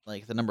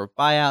like the number of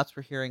buyouts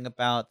we're hearing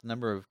about, the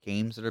number of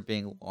games that are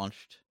being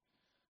launched,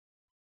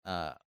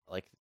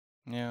 like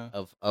Yeah.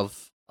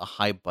 of a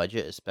high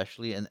budget,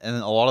 especially, and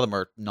a lot of them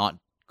are not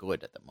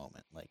good at the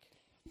moment. Like,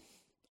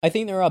 I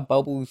think there are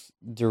bubbles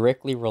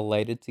directly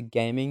related to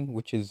gaming,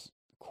 which is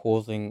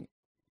causing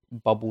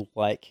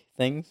bubble-like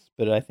things,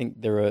 but I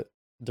think there are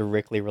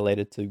directly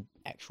related to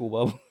actual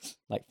bubbles,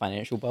 like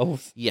financial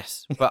bubbles.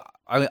 yes, but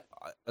I mean,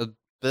 but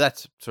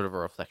that's sort of a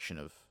reflection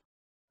of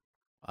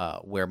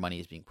where money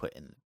is being put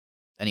in.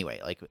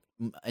 Anyway, like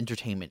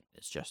entertainment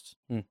is just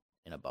Hmm.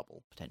 in a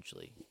bubble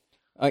potentially.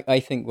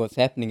 I think what's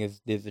happening is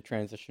there's a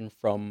transition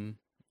from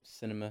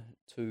cinema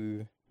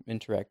to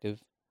interactive.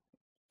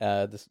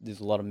 There's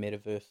a lot of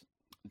metaverse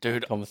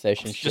Dude, I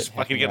conversation. was shit just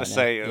fucking happening gonna right now.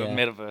 say Yeah.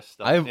 metaverse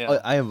stuff.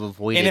 I have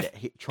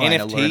avoided trying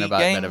to NFT learn about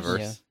games? metaverse.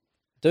 Yeah.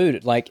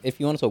 Dude, like if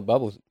you want to talk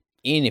bubbles,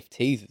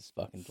 NFTs is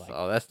fucking like.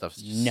 Oh, that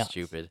stuff's just nuts.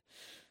 stupid.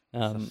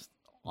 But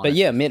Honestly,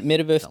 yeah,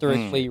 metaverse dumb.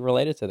 directly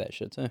related to that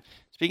shit too.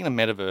 Speaking of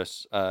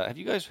metaverse, have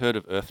you guys heard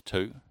of Earth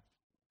 2?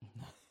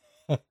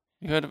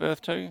 You heard of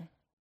Earth 2?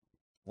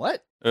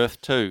 What? Earth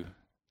 2.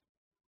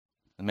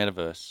 The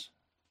metaverse.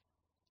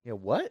 Yeah,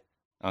 what?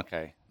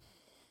 Okay.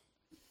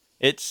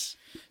 It's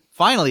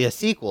Finally, a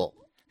sequel.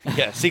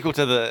 yeah, sequel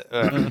to the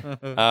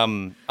Earth.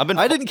 I've been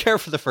I didn't care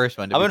for the first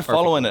one. to I've be been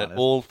following perfectly it honest.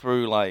 all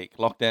through like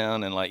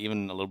lockdown and like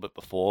even a little bit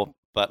before,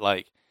 but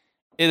like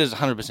it is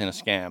 100% a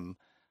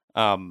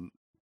scam.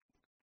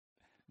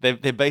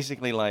 They're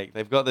basically like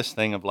they've got this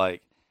thing of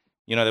like,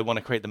 you know, they want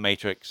to create the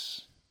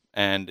Matrix,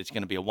 and it's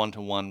going to be a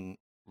 1-to-1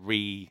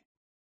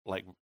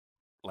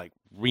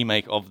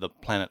 remake of the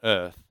planet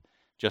Earth,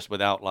 just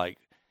without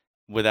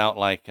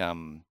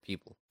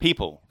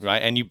people,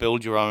 right? And you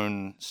build your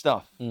own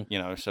stuff, Mm. you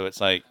know. So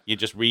it's like you've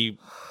just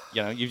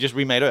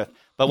remade Earth.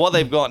 But what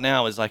they've got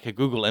now is like a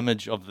Google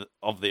image of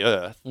the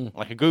Earth, Mm.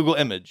 like a Google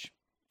image,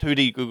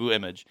 2D Google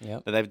image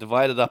Yep. that they've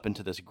divided up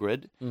into this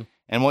grid. Mm.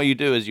 And what you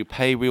do is you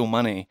pay real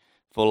money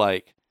for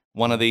like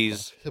one of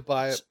these to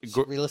buy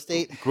real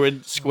estate.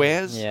 grid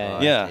squares. Yeah.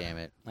 Oh, Yeah. Damn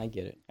it. I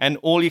get it. And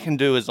all you can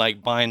do is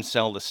like buy and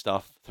sell the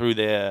stuff through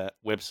their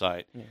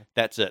website. Yeah.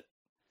 That's it.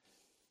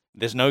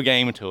 There's no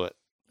game to it.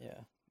 Yeah.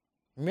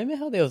 Remember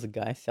how there was a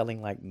guy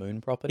selling like moon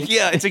property?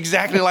 Yeah, it's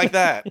exactly like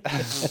that.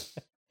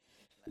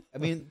 I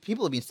mean,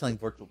 people have been selling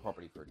virtual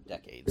property for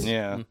decades.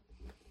 Yeah.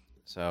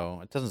 So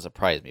it doesn't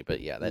surprise me,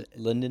 but yeah, that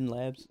Linden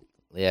Labs.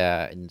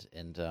 yeah, and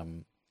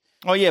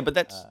Oh yeah, but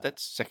that's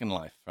Second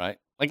Life, right?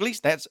 Like at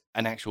least that's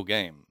an actual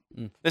game.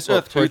 Mm. This Pro-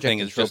 Earth 2 Project thing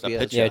is just a Entropia.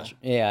 picture.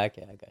 Yeah, yeah,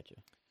 okay, I got you.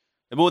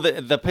 Well,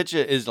 the picture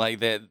is like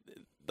the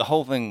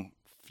whole thing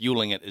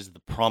fueling it is the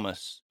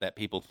promise that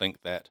people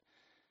think that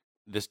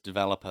this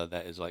developer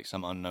that is like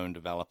some unknown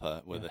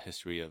developer with a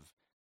history of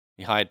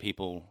he hired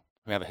people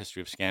who have a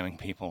history of scamming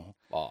people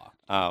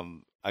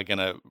are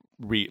gonna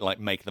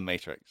make the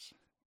Matrix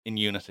in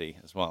Unity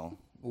as well.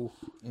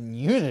 in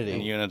Unity,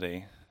 In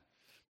Unity,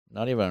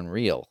 not even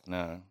Unreal.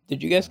 no,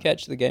 Did you guys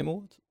catch the Game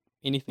Awards?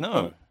 Anything? from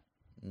no, it?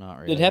 Not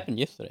really. It happened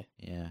yesterday.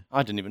 Yeah,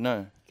 I didn't even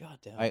know. God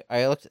damn.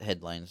 I looked at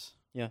headlines.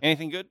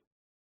 Anything good?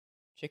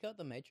 Check out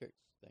The Matrix.